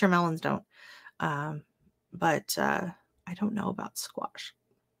 I'm pretty sure melons don't. But I don't know about squash.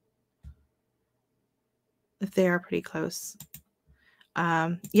 If they are pretty close.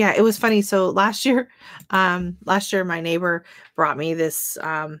 Yeah, it was funny. So last year my neighbor brought me this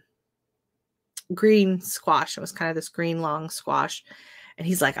green squash. It was kind of this green long squash. And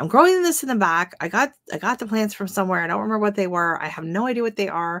he's like, I'm growing this in the back. I got the plants from somewhere. I don't remember what they were. I have no idea what they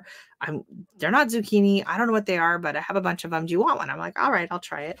are. They're not zucchini. I don't know what they are, but I have a bunch of them. Do you want one? I'm like, all right, I'll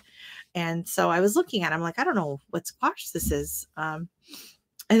try it. And so I was looking at it. I'm like, I don't know what squash this is. And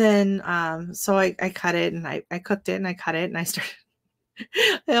then so I cut it, and I cooked it, and I cut it, and I started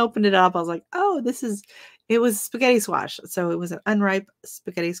I opened it up. I was like, oh, it was spaghetti squash. So it was an unripe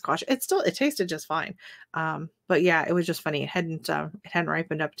spaghetti squash. It tasted just fine. But yeah, it was just funny. It hadn't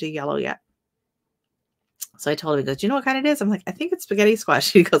ripened up to yellow yet. So I told him, he goes, do you know what kind it is? I'm like, I think it's spaghetti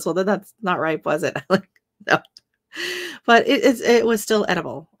squash. He goes, well, then that's not ripe, was it? I'm like, no. But it was still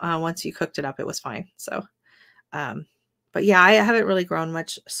edible. Once you cooked it up, it was fine. So, but yeah, I haven't really grown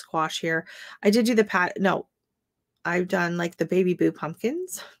much squash here. I did do I've done like the baby boo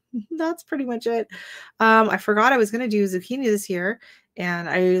pumpkins. That's pretty much it. I forgot I was going to do zucchini this year, and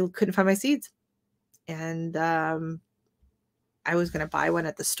I couldn't find my seeds. And I was going to buy one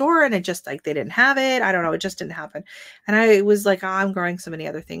at the store and it just like, they didn't have it. I don't know. It just didn't happen. And I was like, oh, I'm growing so many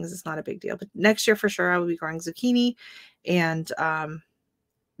other things. It's not a big deal, but next year for sure, I will be growing zucchini and,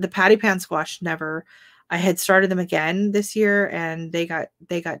 the patty pan squash I had started them again this year and they got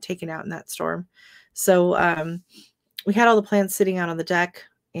taken out in that storm. So, we had all the plants sitting out on the deck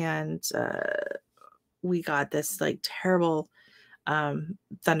and, we got this like terrible,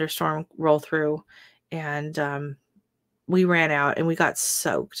 thunderstorm roll through and, we ran out and we got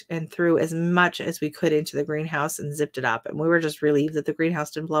soaked and threw as much as we could into the greenhouse and zipped it up. And we were just relieved that the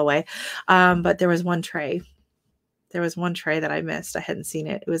greenhouse didn't blow away. But there was one tray. There was one tray that I missed. I hadn't seen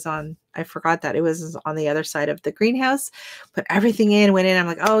it. I forgot that it was on the other side of the greenhouse. Put everything in, went in. I'm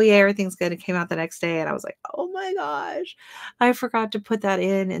like, oh yeah, everything's good. It came out the next day. And I was like, oh my gosh, I forgot to put that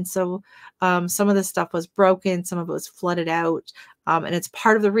in. And so some of the stuff was broken. Some of it was flooded out. And it's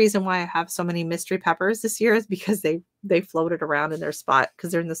part of the reason why I have so many mystery peppers this year is because they floated around in their spot because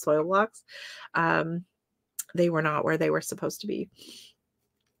they're in the soil blocks. They were not where they were supposed to be.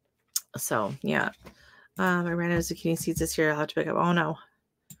 So yeah. I ran out of zucchini seeds this year. I'll have to pick up. Oh no.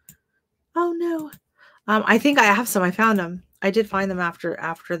 Oh no. I think I have some. I found them. I did find them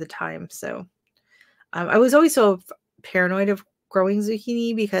after the time. So I was always so paranoid of growing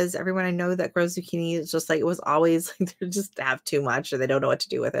zucchini because everyone I know that grows zucchini is just like, it was always like they just have too much or they don't know what to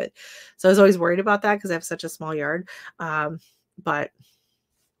do with it. So I was always worried about that because I have such a small yard. But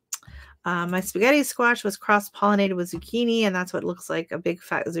my spaghetti squash was cross-pollinated with zucchini, and that's what looks like a big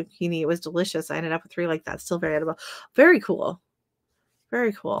fat zucchini. It was delicious. I ended up with 3 like that. Still very edible. Very cool.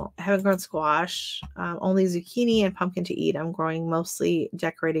 Very cool. I haven't grown squash, only zucchini and pumpkin to eat. I'm growing mostly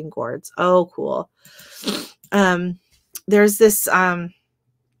decorating gourds. Oh, cool. There's this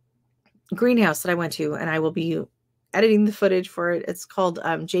greenhouse that I went to, and I will be editing the footage for it. It's called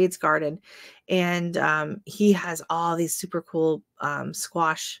Jade's Garden, and he has all these super cool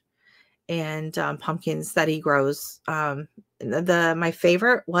squash and pumpkins that he grows. My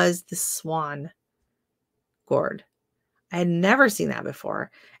favorite was the swan gourd. I had never seen that before.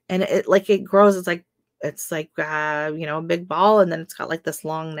 And it grows, it's like a big ball, and then it's got like this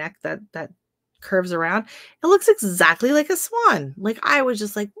long neck that curves around. It looks exactly like a swan. Like I was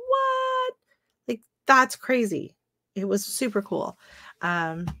just like, what? Like that's crazy. It was super cool.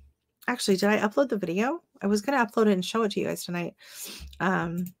 Actually, did I upload the video? I was going to upload it and show it to you guys tonight.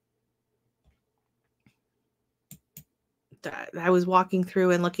 I was walking through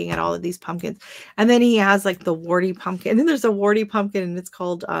and looking at all of these pumpkins, and then he has like the warty pumpkin, and then there's a warty pumpkin and it's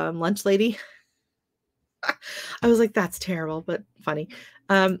called Lunch Lady. I was like, that's terrible, but funny.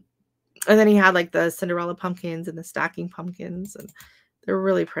 And then he had like the Cinderella pumpkins and the stacking pumpkins, and they're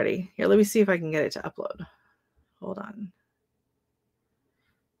really pretty. Here, let me see if I can get it to upload. Hold on.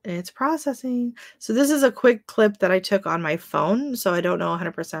 It's processing. So this is a quick clip that I took on my phone, so I don't know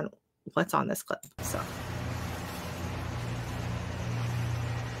 100% what's on this clip. So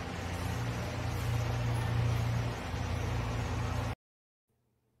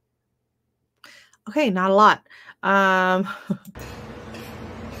okay, not a lot.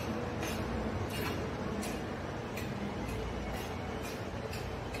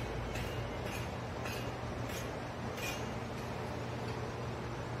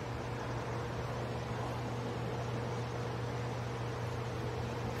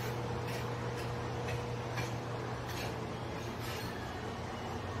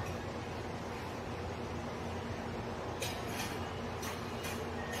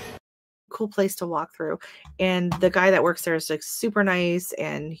 Cool place to walk through, and the guy that works there is like super nice,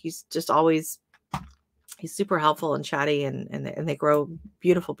 and he's super helpful and chatty, and they grow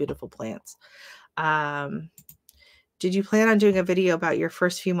beautiful plants. Did you plan on doing a video about your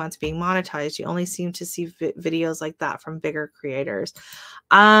first few months being monetized? You only seem to see videos like that from bigger creators.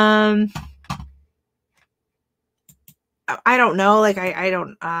 I don't know, like I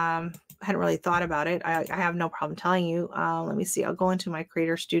don't hadn't really thought about it. I have no problem telling you. Let me see. I'll go into my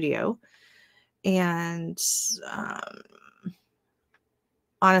creator studio. And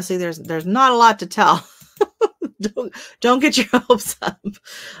honestly, there's not a lot to tell. don't get your hopes up.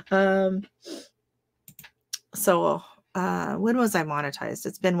 So when was I monetized?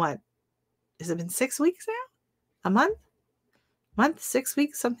 It's been what? Has it been 6 weeks now? A month, 6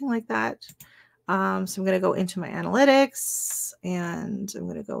 weeks, something like that. So I'm going to go into my analytics, and I'm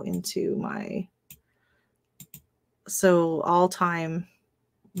going to go into my all-time,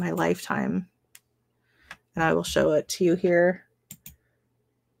 my lifetime. And I will show it to you here.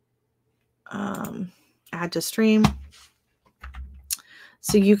 Add to stream.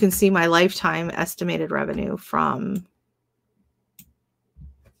 So you can see my lifetime estimated revenue from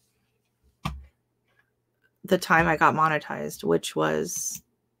the time I got monetized, which was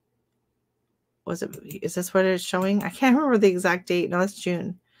it, is this what it's showing? I can't remember the exact date. No, it's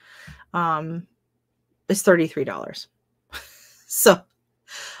June. It's $33. So,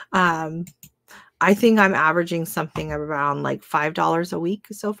 I think I'm averaging something around like $5 a week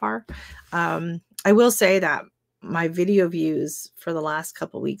so far. I will say that my video views for the last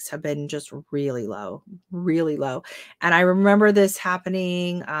couple of weeks have been just really low, really low. And I remember this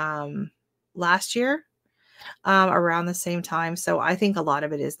happening last year around the same time. So I think a lot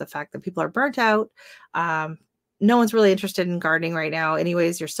of it is the fact that people are burnt out. No one's really interested in gardening right now.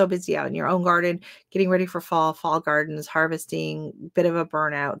 Anyways, you're so busy out in your own garden, getting ready for fall gardens, harvesting, bit of a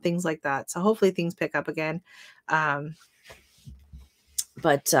burnout, things like that. So hopefully things pick up again. Yeah.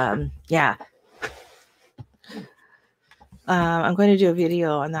 I'm going to do a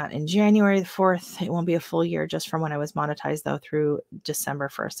video on that in January the 4th. It won't be a full year just from when I was monetized though through December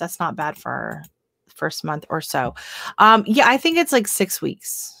 1st. That's not bad for first month or so. Yeah, I think it's like 6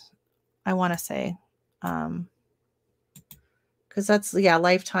 weeks. I want to say, because that's, yeah,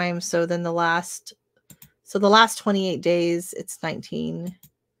 lifetime. So then the last 28 days, it's 19.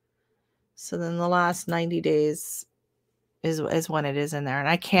 So then the last 90 days is when it is in there. And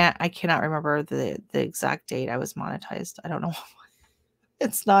I cannot remember the exact date I was monetized. I don't know.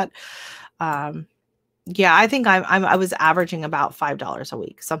 It's not, yeah, I think I was averaging about $5 a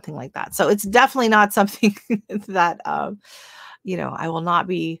week, something like that. So it's definitely not something that, you know, I will not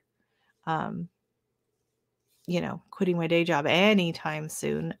be, you know, quitting my day job anytime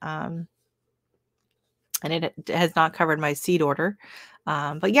soon. And it has not covered my seed order.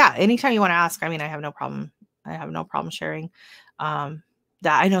 But yeah, anytime you want to ask, I mean, I have no problem. I have no problem sharing.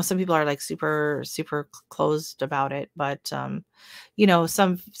 That I know some people are like super, super closed about it, but, you know,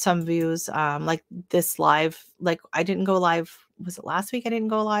 some views, like this live, like I didn't go live. Was it last week? I didn't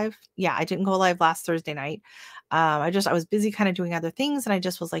go live. Yeah. I didn't go live last Thursday night. I was busy kind of doing other things. And I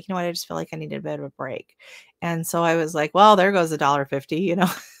just was like, you know what? I just feel like I needed a bit of a break. And so I was like, well, there goes $1.50, you know,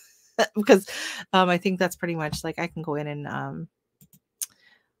 because, I think that's pretty much like I can go in and,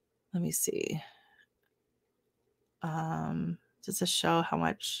 let me see. Does this show how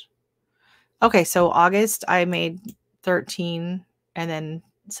much? Okay, so August I made 13, and then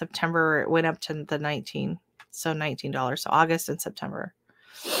September it went up to the 19. So $19. So August and September.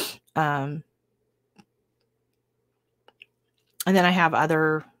 And then I have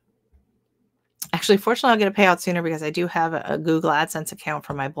other, actually, fortunately, I'll get a payout sooner because I do have a Google AdSense account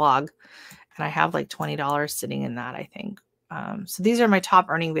for my blog, and I have like $20 sitting in that, I think. So these are my top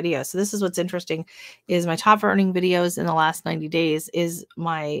earning videos. So this is what's interesting is my top earning videos in the last 90 days is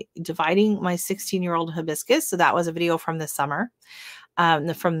my dividing my 16-year-old hibiscus. So that was a video from the summer,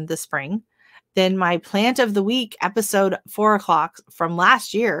 from the spring. Then my plant of the week episode 4 o'clock from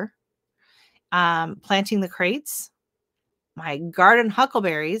last year, planting the crates, my garden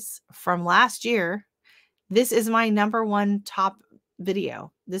huckleberries from last year. This is my #1 top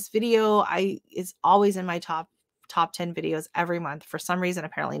video. This video is always in my top 10 videos every month. For some reason,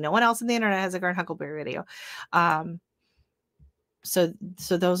 apparently no one else on the internet has a garden huckleberry video. So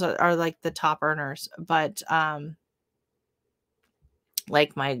those are like the top earners, but,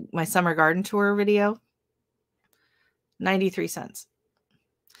 like my summer garden tour video, 93 cents.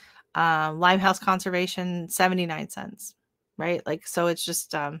 Limehouse conservation, 79 cents, right? Like, so it's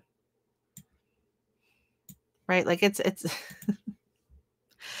just, right. Like it's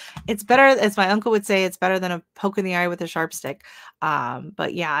it's better, as my uncle would say, it's better than a poke in the eye with a sharp stick.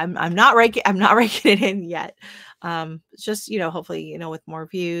 But yeah, I'm not raking it in yet. It's just, you know, hopefully, you know, with more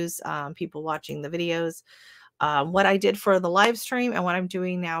views, people watching the videos. What I did for the live stream and what I'm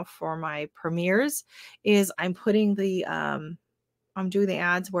doing now for my premieres is I'm putting the, I'm doing the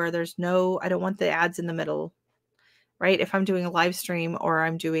ads where there's no, I don't want the ads in the middle, right? If I'm doing a live stream or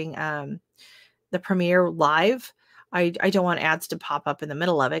I'm doing, the premiere live, I don't want ads to pop up in the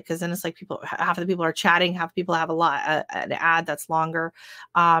middle of it, because then it's like half of the people are chatting, half people have an ad that's longer.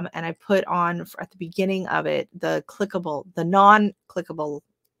 And I put on at the beginning of it the non-clickable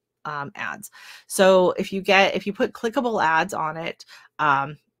ads. So if you put clickable ads on it,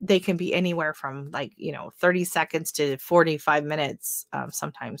 they can be anywhere from like, you know, 30 seconds to 45 minutes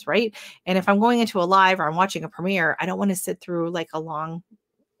sometimes, right? And if I'm going into a live or I'm watching a premiere, I don't want to sit through like a long,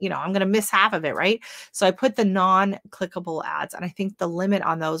 you know, I'm going to miss half of it, right? So I put the non-clickable ads, and I think the limit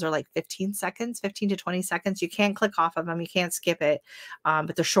on those are like 15 to 20 seconds. You can't click off of them. You can't skip it,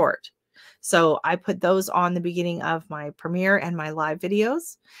 but they're short. So I put those on the beginning of my premiere and my live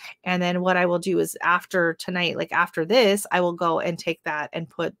videos. And then what I will do is after tonight, like after this, I will go and take that and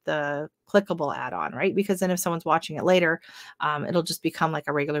put the clickable ad on, right? Because then if someone's watching it later, it'll just become like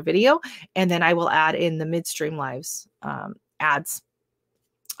a regular video. And then I will add in the midstream lives ads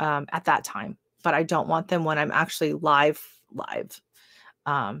at that time. But I don't want them when I'm actually live. But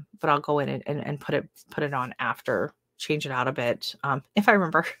I'll go in and put it on after, change it out a bit, if I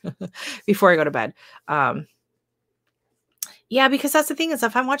remember before I go to bed. Yeah, because that's the thing is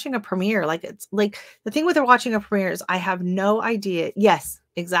if I'm watching a premiere, like it's like the thing with watching a premiere is I have no idea. Yes,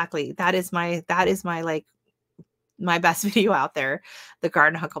 exactly. That is my like my best video out there, the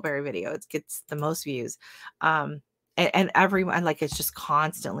garden huckleberry video. It gets the most views. And everyone, like, it's just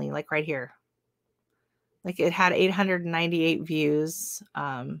constantly like right here. Like it had 898 views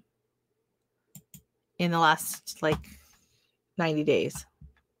in the last like 90 days.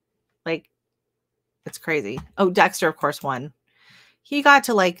 Like it's crazy. Oh, Dexter, of course, won. He got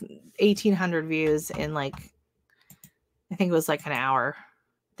to like 1,800 views in like, I think it was like an hour.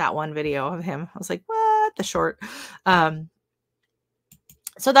 That one video of him. I was like, what? The short.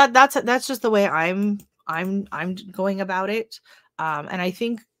 So that's just the way I'm going about it. And I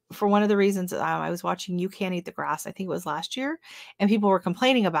think for one of the reasons I was watching You Can't Eat the Grass, I think it was last year, and people were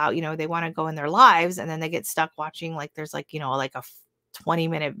complaining about, you know, they want to go in their lives and then they get stuck watching, like there's like, you know, like a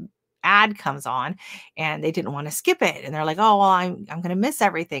 20-minute ad comes on and they didn't want to skip it. And they're like, oh, well, I'm going to miss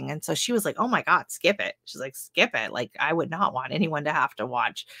everything. And so she was like, oh my God, skip it. She's like, skip it. Like I would not want anyone to have to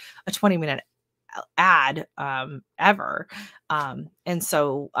watch a 20-minute ad ever. And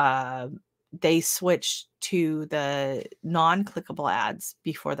so they switched to the non-clickable ads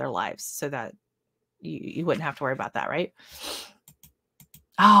before their lives so that you wouldn't have to worry about that, right?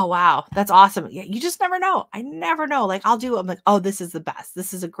 Oh, wow. That's awesome. Yeah, you just never know. I never know. Like I'm like, oh, this is the best.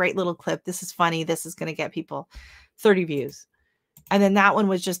 This is a great little clip. This is funny. This is going to get people 30 views. And then that one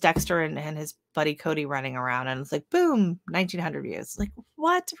was just Dexter and his buddy Cody running around, and it's like, boom, 1,900 views. Like,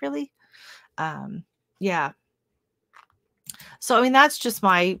 what? Really? Yeah. So, I mean, that's just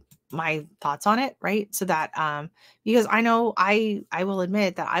my thoughts on it, right? So that because I know I will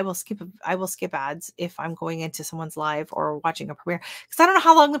admit that I will skip ads if I'm going into someone's live or watching a premiere, because I don't know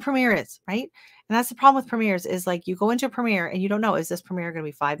how long the premiere is, right? And that's the problem with premieres is like you go into a premiere and you don't know, is this premiere going to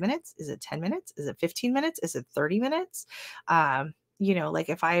be 5 minutes? Is it 10 minutes? Is it 15 minutes? Is it 30 minutes? You know, like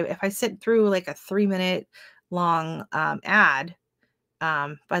if I sit through like a 3-minute long ad,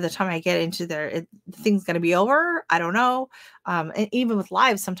 by the time I get into there, the thing's going to be over. I don't know. And even with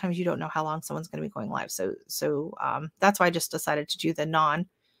live, sometimes you don't know how long someone's going to be going live. So that's why I just decided to do the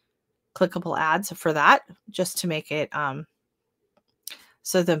non-clickable ads for that, just to make it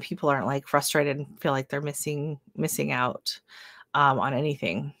so then people aren't like frustrated and feel like they're missing out on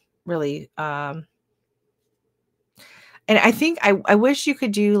anything really. And I think I wish you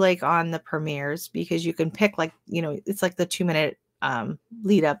could do like on the premieres, because you can pick like, you know, it's like the 2-minute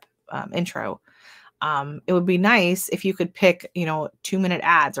lead up intro. It would be nice if you could pick, you know, 2-minute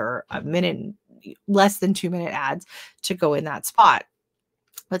ads or a minute, less than 2-minute ads to go in that spot.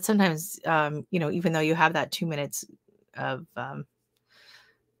 But sometimes, you know, even though you have that 2 minutes of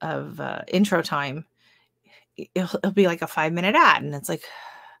intro time, it'll be like a 5-minute ad, and it's like,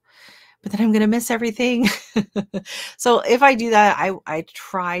 but then I'm going to miss everything. So if I do that, I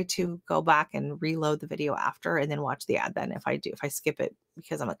try to go back and reload the video after and then watch the ad. Then if I skip it,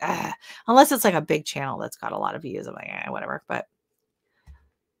 because I'm like, unless it's like a big channel that's got a lot of views, I'm like, whatever. But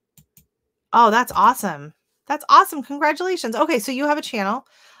oh, that's awesome. That's awesome. Congratulations. Okay. So you have a channel.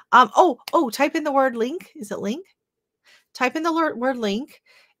 Type in the word link. Is it link? Type in the word link,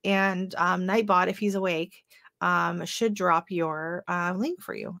 and Nightbot, if he's awake, should drop your link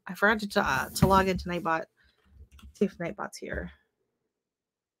for you. I forgot to log into Nightbot. See if Nightbot's here.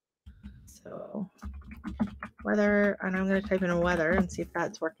 So weather, and I'm going to type in a weather and see if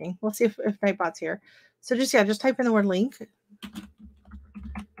that's working. We'll see if Nightbot's here. So just type in the word link,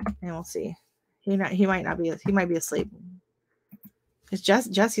 and we'll see. He might not be. He might be asleep. It's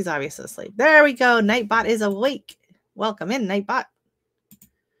Jesse's obviously asleep. There we go. Nightbot is awake. Welcome in, Nightbot.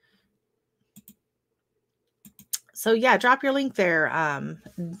 So yeah, drop your link there,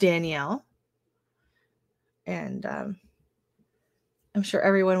 Danielle. And I'm sure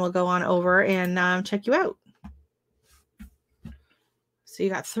everyone will go on over and check you out. So you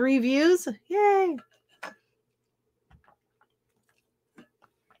got 3 views. Yay.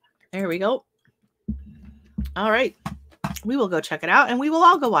 There we go. All right. We will go check it out, and we will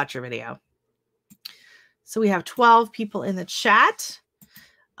all go watch your video. So we have 12 people in the chat.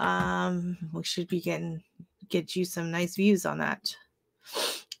 We should be get you some nice views on that.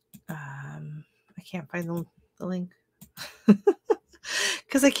 I can't find the link.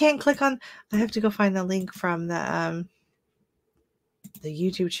 Because I can't click on, I have to go find the link from the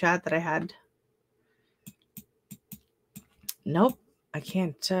YouTube chat that I had. Nope, I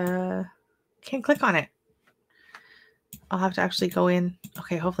can't click on it. I'll have to actually go in.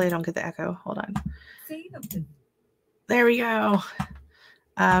 Okay, hopefully I don't get the echo. Hold on. There we go.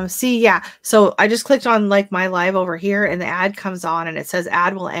 See, yeah. So I just clicked on like my live over here and the ad comes on and it says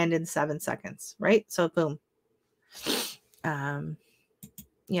ad will end in 7 seconds, right? So boom.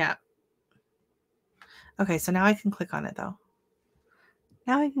 Yeah. Okay, so now I can click on it though.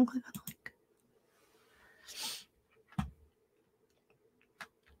 Now I can click on the link.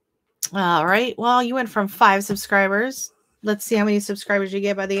 All right. Well, you went from 5 subscribers. Let's see how many subscribers you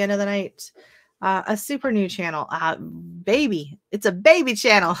get by the end of the night. A super new channel. Baby. It's a baby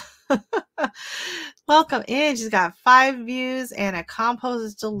channel. Welcome in. She's got 5 views and a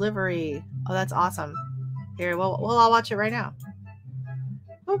compost delivery. Oh, that's awesome. Here, well, I'll watch it right now.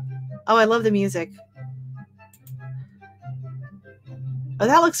 Oh, I love the music. Oh,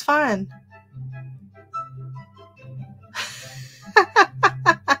 that looks fun.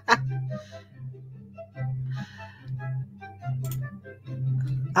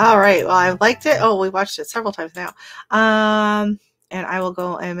 All right. Well, I've liked it. Oh, we watched it several times now. And I will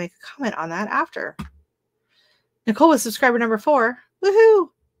go and make a comment on that after. Nicole was subscriber number 4. Woohoo!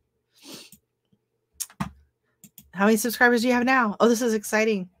 How many subscribers do you have now? Oh, this is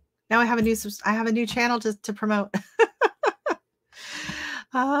exciting. Now I have a new channel to promote.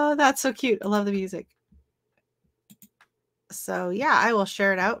 Oh, that's so cute. I love the music. So yeah, I will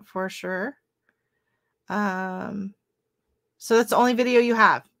share it out for sure. So that's the only video you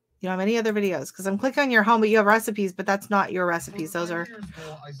have. You don't have any other videos because I'm clicking on your home, but you have recipes, but that's not your recipes. Those are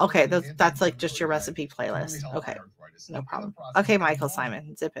okay. That's like just your recipe playlist. Okay, no problem. Okay, Michael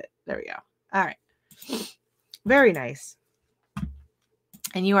Simon, zip it. There we go. All right, very nice.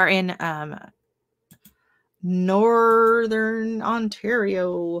 And you are in Northern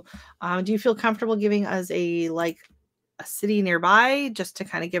Ontario. Do you feel comfortable giving us a city nearby just to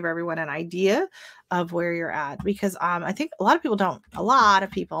kind of give everyone an idea of where you're at? Because I think a lot of people a lot of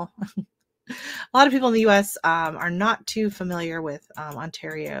people in the US are not too familiar with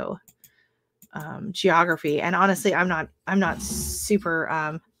Ontario geography, and honestly I'm not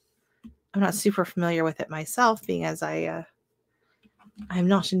super familiar with it myself, being as I'm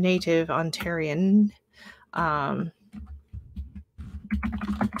not a native Ontarian. So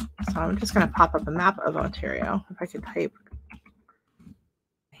I'm just going to pop up a map of Ontario. If I could type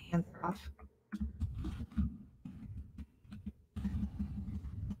hands off.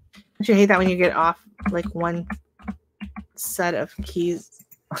 Don't you hate that when you get off like one set of keys?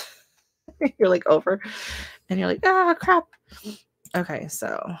 You're like over and you're like, ah, crap. Okay,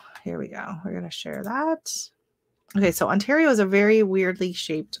 so here we go. We're going to share that. Okay, so Ontario is a very weirdly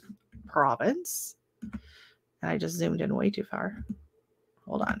shaped province. And I just zoomed in way too far.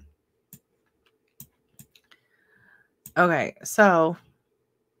 Hold on. Okay, so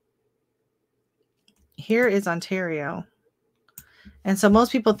here is Ontario. And so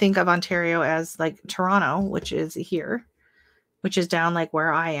most people think of Ontario as like Toronto, which is here, which is down like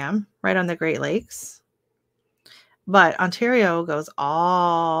where I am, right on the Great Lakes. But Ontario goes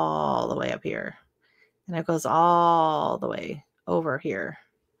all the way up here. And it goes all the way over here.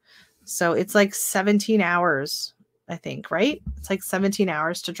 So it's like 17 hours, I think, right? It's like 17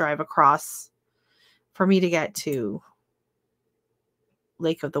 hours to drive across for me to get to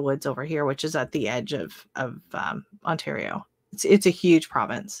Lake of the Woods over here, which is at the edge of Ontario. It's a huge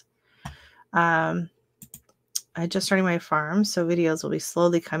province. I just started my farm, so videos will be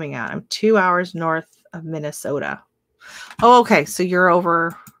slowly coming out. I'm 2 hours north of Minnesota. Oh, okay. So you're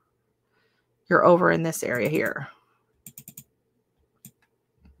over in this area here.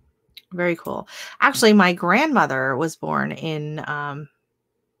 Very cool. Actually, my grandmother was born in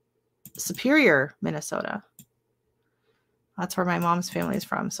Superior, Minnesota. That's where my mom's family is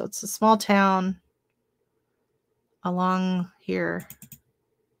from. So it's a small town along here.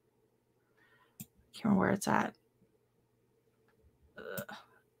 Can't remember where it's at.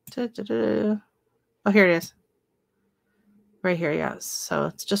 Oh, here it is. Right here, yes. So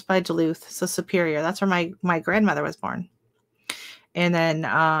it's just by Duluth. So Superior. That's where my grandmother was born. And then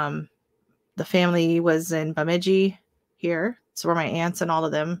the family was in Bemidji here. It's where my aunts and all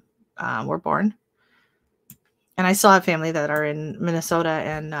of them were born. And I still have family that are in Minnesota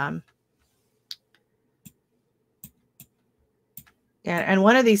and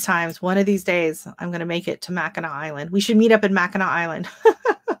one of these times, one of these days, I'm going to make it to Mackinac Island. We should meet up in Mackinac Island.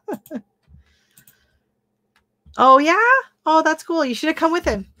 Oh, yeah? Oh, that's cool. You should have come with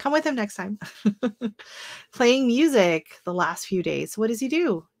him. Come with him next time. Playing music the last few days. What does he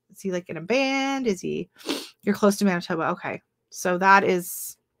do? Is he like in a band? Is he? You're close to Manitoba. Okay. So that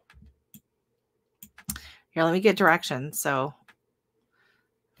is. Here, let me get directions. So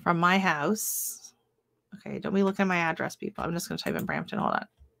from my house. Okay, don't be looking at my address, people. I'm just going to type in Brampton. Hold on.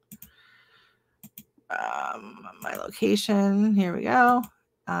 My location. Here we go.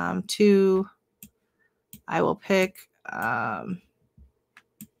 I will pick.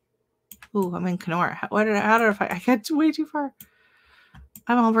 Ooh, I'm in Kenora. How did I get way too far?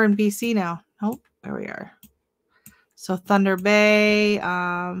 I'm over in BC now. Oh, there we are. So Thunder Bay.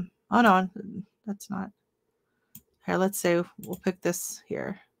 Oh no, that's not. Here, let's say we'll pick this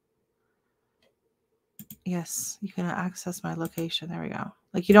here. Yes, you can access my location. There we go.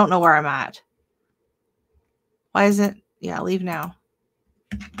 Like you don't know where I'm at. Why is it? Yeah, leave now.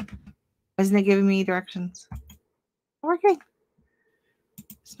 Why isn't it giving me directions? Not working.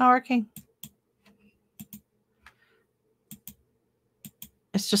 It's not working.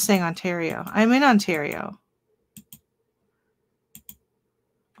 It's just saying Ontario. I'm in Ontario.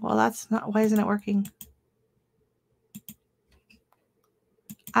 Well, that's not. Why isn't it working?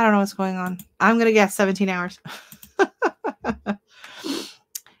 I don't know what's going on. I'm going to guess 17 hours.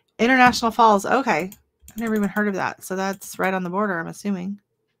 International Falls. Okay. I've never even heard of that. So that's right on the border, I'm assuming.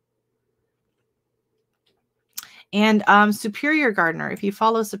 And Superior Gardener. If you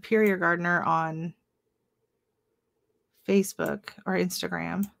follow Superior Gardener on Facebook or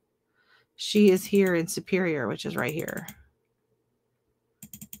Instagram, she is here in Superior, which is right here.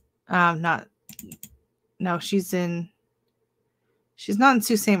 No, she's not in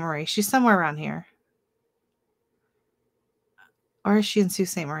Sault Ste. Marie. She's somewhere around here. Or is she in Sault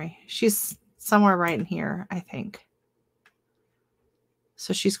Ste. Marie? She's somewhere right in here, I think.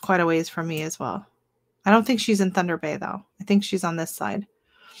 So she's quite a ways from me as well. I don't think she's in Thunder Bay, though. I think she's on this side.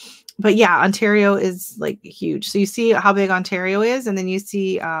 But yeah, Ontario is like huge. So you see how big Ontario is, and then you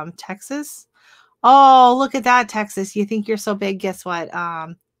see Texas. Oh, look at that, Texas. You think you're so big. Guess what?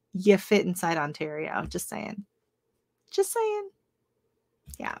 You fit inside Ontario. Just saying. Just saying.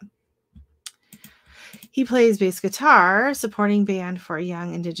 Yeah. He plays bass guitar, supporting band for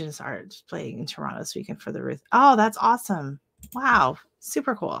young Indigenous arts, playing in Toronto this weekend for the Ruth. Oh, that's awesome. Wow.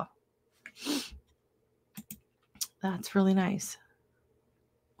 Super cool. That's really nice.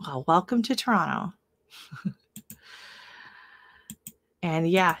 Well, welcome to Toronto. And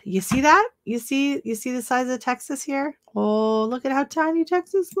yeah, you see that? You see the size of Texas here? Oh, look at how tiny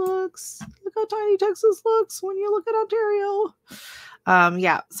Texas looks. Look how tiny Texas looks when you look at Ontario.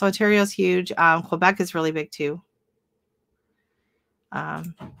 Yeah, so Ontario's huge. Quebec is really big too.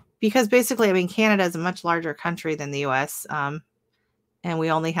 Because basically, I mean, Canada is a much larger country than the US. And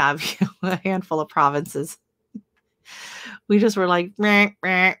we only have a handful of provinces. We just were like, meh,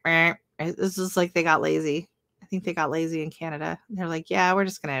 meh, meh. It's just like they got lazy. I think they got lazy in Canada. They're like, yeah, we're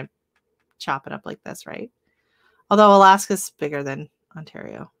just going to chop it up like this, right? Although Alaska's bigger than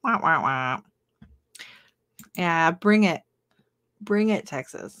Ontario. Wah, wah, wah. Yeah, bring it. Bring it,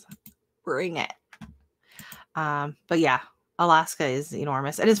 Texas. Bring it. But yeah, Alaska is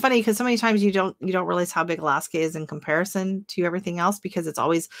enormous. And it's funny because so many times you don't realize how big Alaska is in comparison to everything else because it's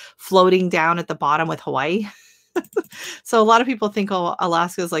always floating down at the bottom with Hawaii. So a lot of people think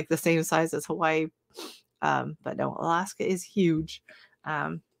Alaska is like the same size as Hawaii. But no, Alaska is huge.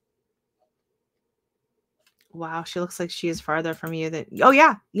 Wow, she looks like she is farther from you than. Oh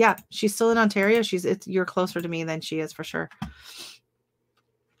yeah, yeah, she's still in Ontario. You're closer to me than she is for sure.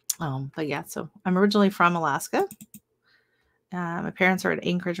 But yeah, so I'm originally from Alaska. My parents are at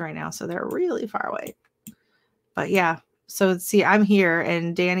Anchorage right now, so they're really far away. But yeah, so see, I'm here,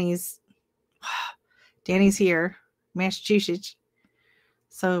 and Danny's here, Massachusetts.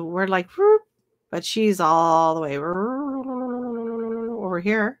 So we're like, but she's all the way over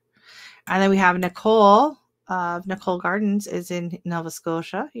here. And then we have Nicole of Nicole Gardens is in Nova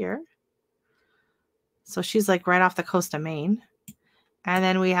Scotia here. So she's like right off the coast of Maine. And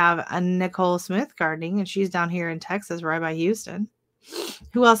then we have a Nicole Smith Gardening, and she's down here in Texas, right by Houston.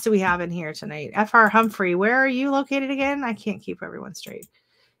 Who else do we have in here tonight? F.R. Humphrey, where are you located again? I can't keep everyone straight.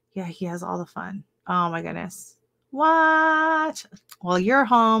 Yeah, he has all the fun. Oh my goodness. What? Well, you're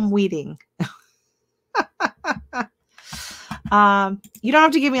home weeding. You don't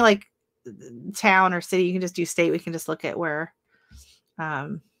have to give me like town or city. You can just do state. We can just look at where.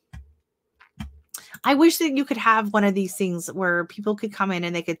 I wish that you could have one of these things where people could come in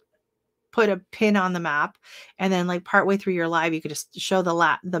and they could put a pin on the map, and then like partway through your live, you could just show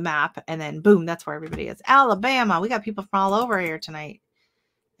the map, and then boom, that's where everybody is. Alabama. We got people from all over here tonight.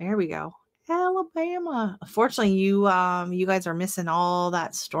 There we go. Alabama. Unfortunately, you guys are missing all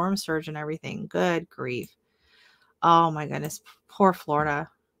that storm surge and everything. Good grief. Oh my goodness. Poor Florida.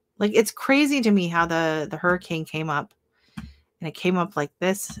 Like, it's crazy to me how the hurricane came up, and it came up like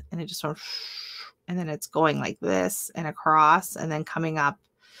this, and it just went, and then it's going like this and across, and then coming up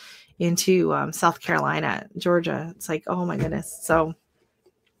into South Carolina, Georgia. It's like, oh my goodness. So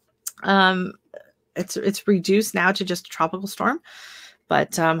it's reduced now to just a tropical storm,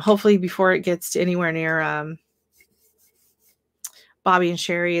 but hopefully before it gets to anywhere near Bobby and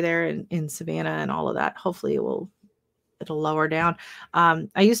Sherry there in Savannah and all of that, hopefully it'll lower down.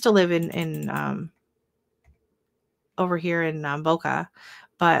 I used to live in over here in Boca,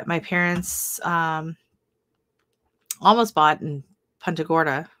 but my parents almost bought in Punta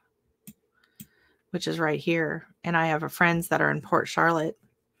Gorda, which is right here. And I have friends that are in Port Charlotte,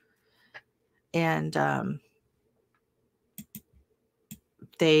 and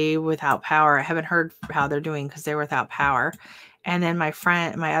they without power. I haven't heard how they're doing because they're without power. And then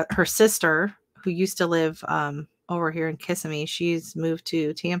her sister, who used to live over here in Kissimmee, she's moved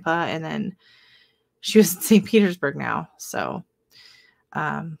to Tampa, and then she was in St. Petersburg now. So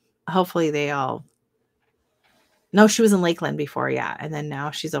hopefully no, she was in Lakeland before, yeah, and then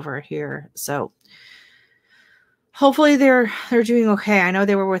now she's over here. So hopefully they're doing okay. I know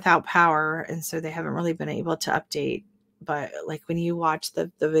they were without power, and so they haven't really been able to update. But like when you watch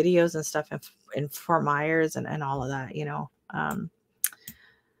the videos and stuff in Fort Myers and all of that,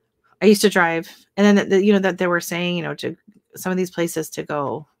 I used to drive, and then that they were saying, to some of these places to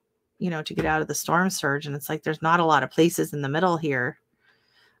go, to get out of the storm surge, and it's like there's not a lot of places in the middle here,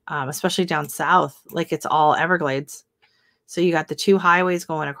 especially down south. Like, it's all Everglades. So you got the two highways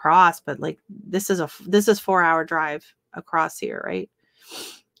going across, but like this is 4-hour drive across here, right?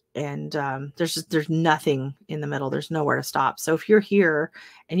 And there's nothing in the middle. There's nowhere to stop. So if you're here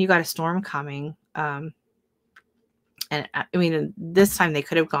and you got a storm coming, and I mean, this time they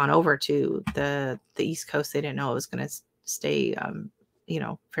could have gone over to the East Coast. They didn't know it was going to stay,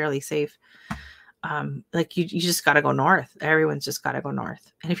 fairly safe. Like you just got to go north. Everyone's just got to go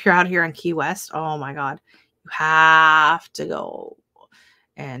north. And if you're out here on Key West, oh my God, you have to go.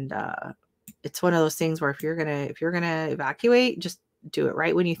 And it's one of those things where if you're gonna evacuate, just do it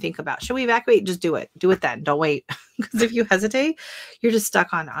right when you think about, should we evacuate? Just do it. Do it then. Don't wait. Because if you hesitate, you're just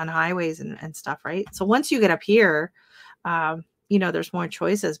stuck on highways and stuff, right? So once you get up here, there's more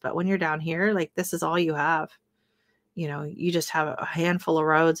choices. But when you're down here, like, this is all you have. You just have a handful of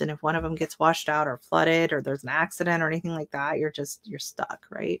roads, and if one of them gets washed out or flooded or there's an accident or anything like that, you're stuck,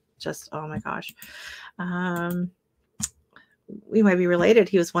 right? Just, oh my gosh. We might be related.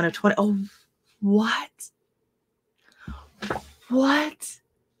 He was one of 20. Oh, what?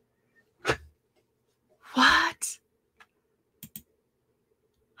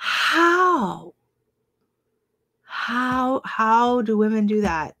 How do women do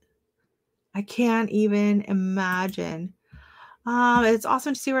that? I can't even imagine. It's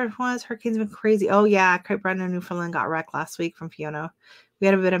awesome to see where it was. Hurricane's been crazy. Oh yeah, Cape Breton, Newfoundland got wrecked last week from Fiona. We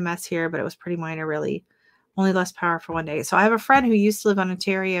had a bit of mess here, but it was pretty minor, really. Only lost power for one day. So I have a friend who used to live on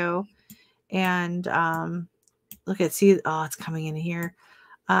Ontario, and it's coming in here.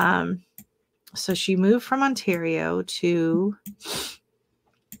 So she moved from Ontario to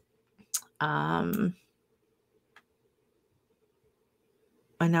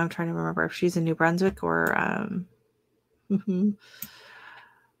and now I'm trying to remember if she's in New Brunswick or I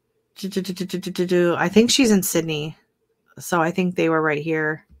think she's in Sydney. So I think they were right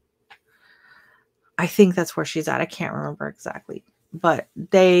here. I think that's where she's at. I can't remember exactly. But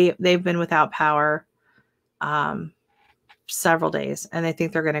they've been without power several days, and I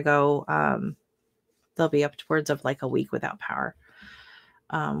think they're going to go they'll be upwards of like a week without power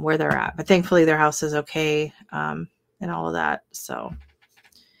where they're at. But thankfully their house is okay and all of that. So,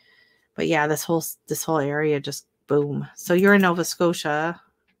 but yeah, this whole area just boom. So you're in Nova Scotia.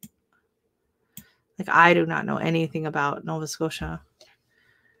 Like, I do not know anything about Nova Scotia.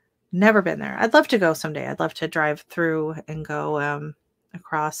 Never been there. I'd love to go someday. I'd love to drive through and go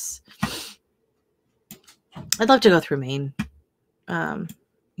across. I'd love to go through Maine. Because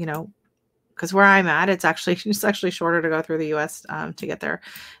where I'm at, it's actually shorter to go through the U.S. To get there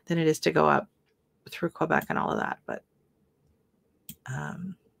than it is to go up through Quebec and all of that. But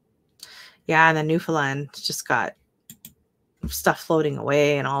yeah, and then Newfoundland just got stuff floating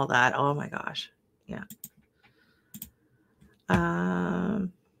away and all of that. Oh my gosh, yeah. Let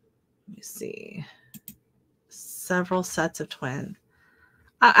me see. Several sets of twins.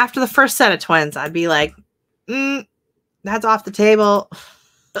 After the first set of twins, I'd be like, that's off the table.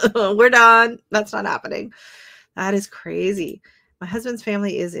 We're done. That's not happening. That is crazy. My husband's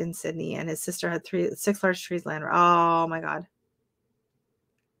family is in Sydney, and his sister had 6 large trees land. Oh my God.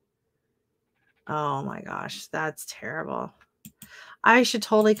 Oh my gosh, that's terrible. I should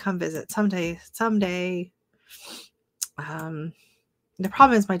totally come visit someday. The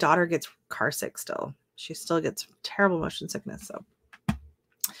problem is my daughter gets car sick still. She still gets terrible motion sickness. So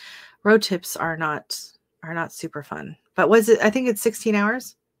road trips are not super fun. But was it? I think it's 16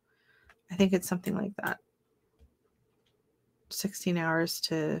 hours. I think it's something like that. 16 hours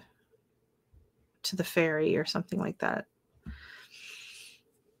to the ferry or something like that.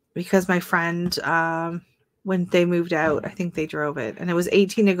 Because my friend, when they moved out, I think they drove it, and it was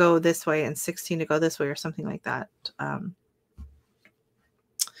 18 to go this way and 16 to go this way or something like that.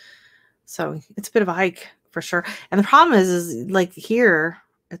 So it's a bit of a hike for sure. And the problem is like here,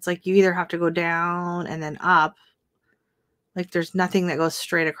 it's like you either have to go down and then up. Like there's nothing that goes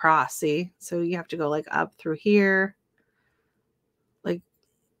straight across, see? So you have to go like up through here. Like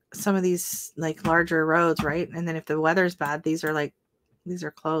some of these like larger roads, right? And then if the weather's bad, these are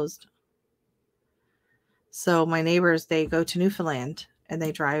closed. So my neighbors, they go to Newfoundland and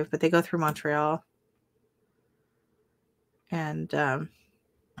they drive, but they go through Montreal. And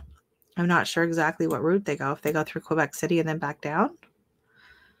I'm not sure exactly what route they go. If they go through Quebec City and then back down,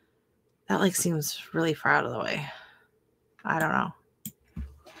 that like seems really far out of the way. I don't know.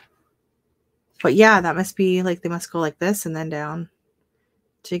 But yeah, that must be like, they must go like this and then down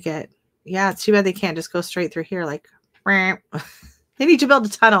to get, yeah, it's too bad they can't just go straight through here. Like, they need to build a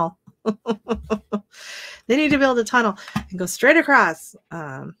tunnel. They need to build a tunnel and go straight across.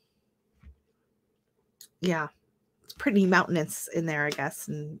 Yeah, it's pretty mountainous in there, I guess,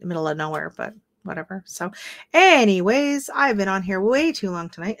 in the middle of nowhere, but whatever. So anyways, I've been on here way too long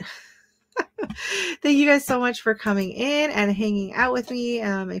tonight. Thank you guys so much for coming in and hanging out with me.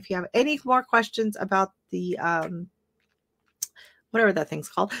 If you have any more questions about the whatever that thing's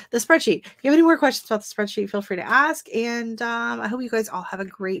called, the spreadsheet, if you have any more questions about the spreadsheet, feel free to ask. And I hope you guys all have a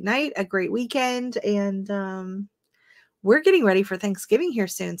great night, a great weekend, and we're getting ready for Thanksgiving here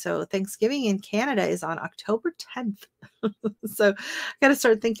soon. So Thanksgiving in Canada is on October 10th. So I got to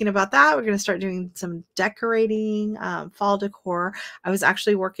start thinking about that. We're going to start doing some decorating, fall decor. I was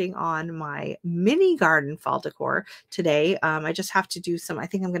actually working on my mini garden fall decor today. I just have to do I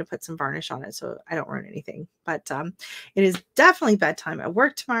think I'm going to put some varnish on it so I don't ruin anything. But it is definitely bedtime at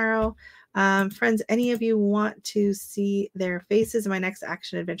work tomorrow. Friends, any of you want to see their faces in my next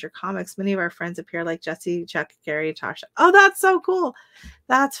action adventure comics? Many of our friends appear, like Jesse, Chuck, Gary, and Tasha. Oh, that's so cool.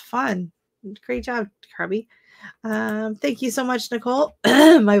 That's fun. Great job, Kirby. Thank you so much, Nicole.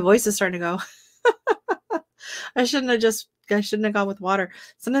 My voice is starting to go. I shouldn't have gone with water.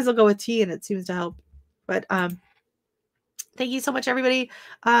 Sometimes I'll go with tea and it seems to help. But thank you so much, everybody.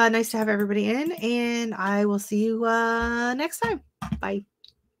 Nice to have everybody in, and I will see you next time. Bye.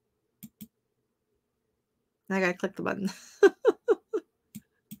 I gotta click the button.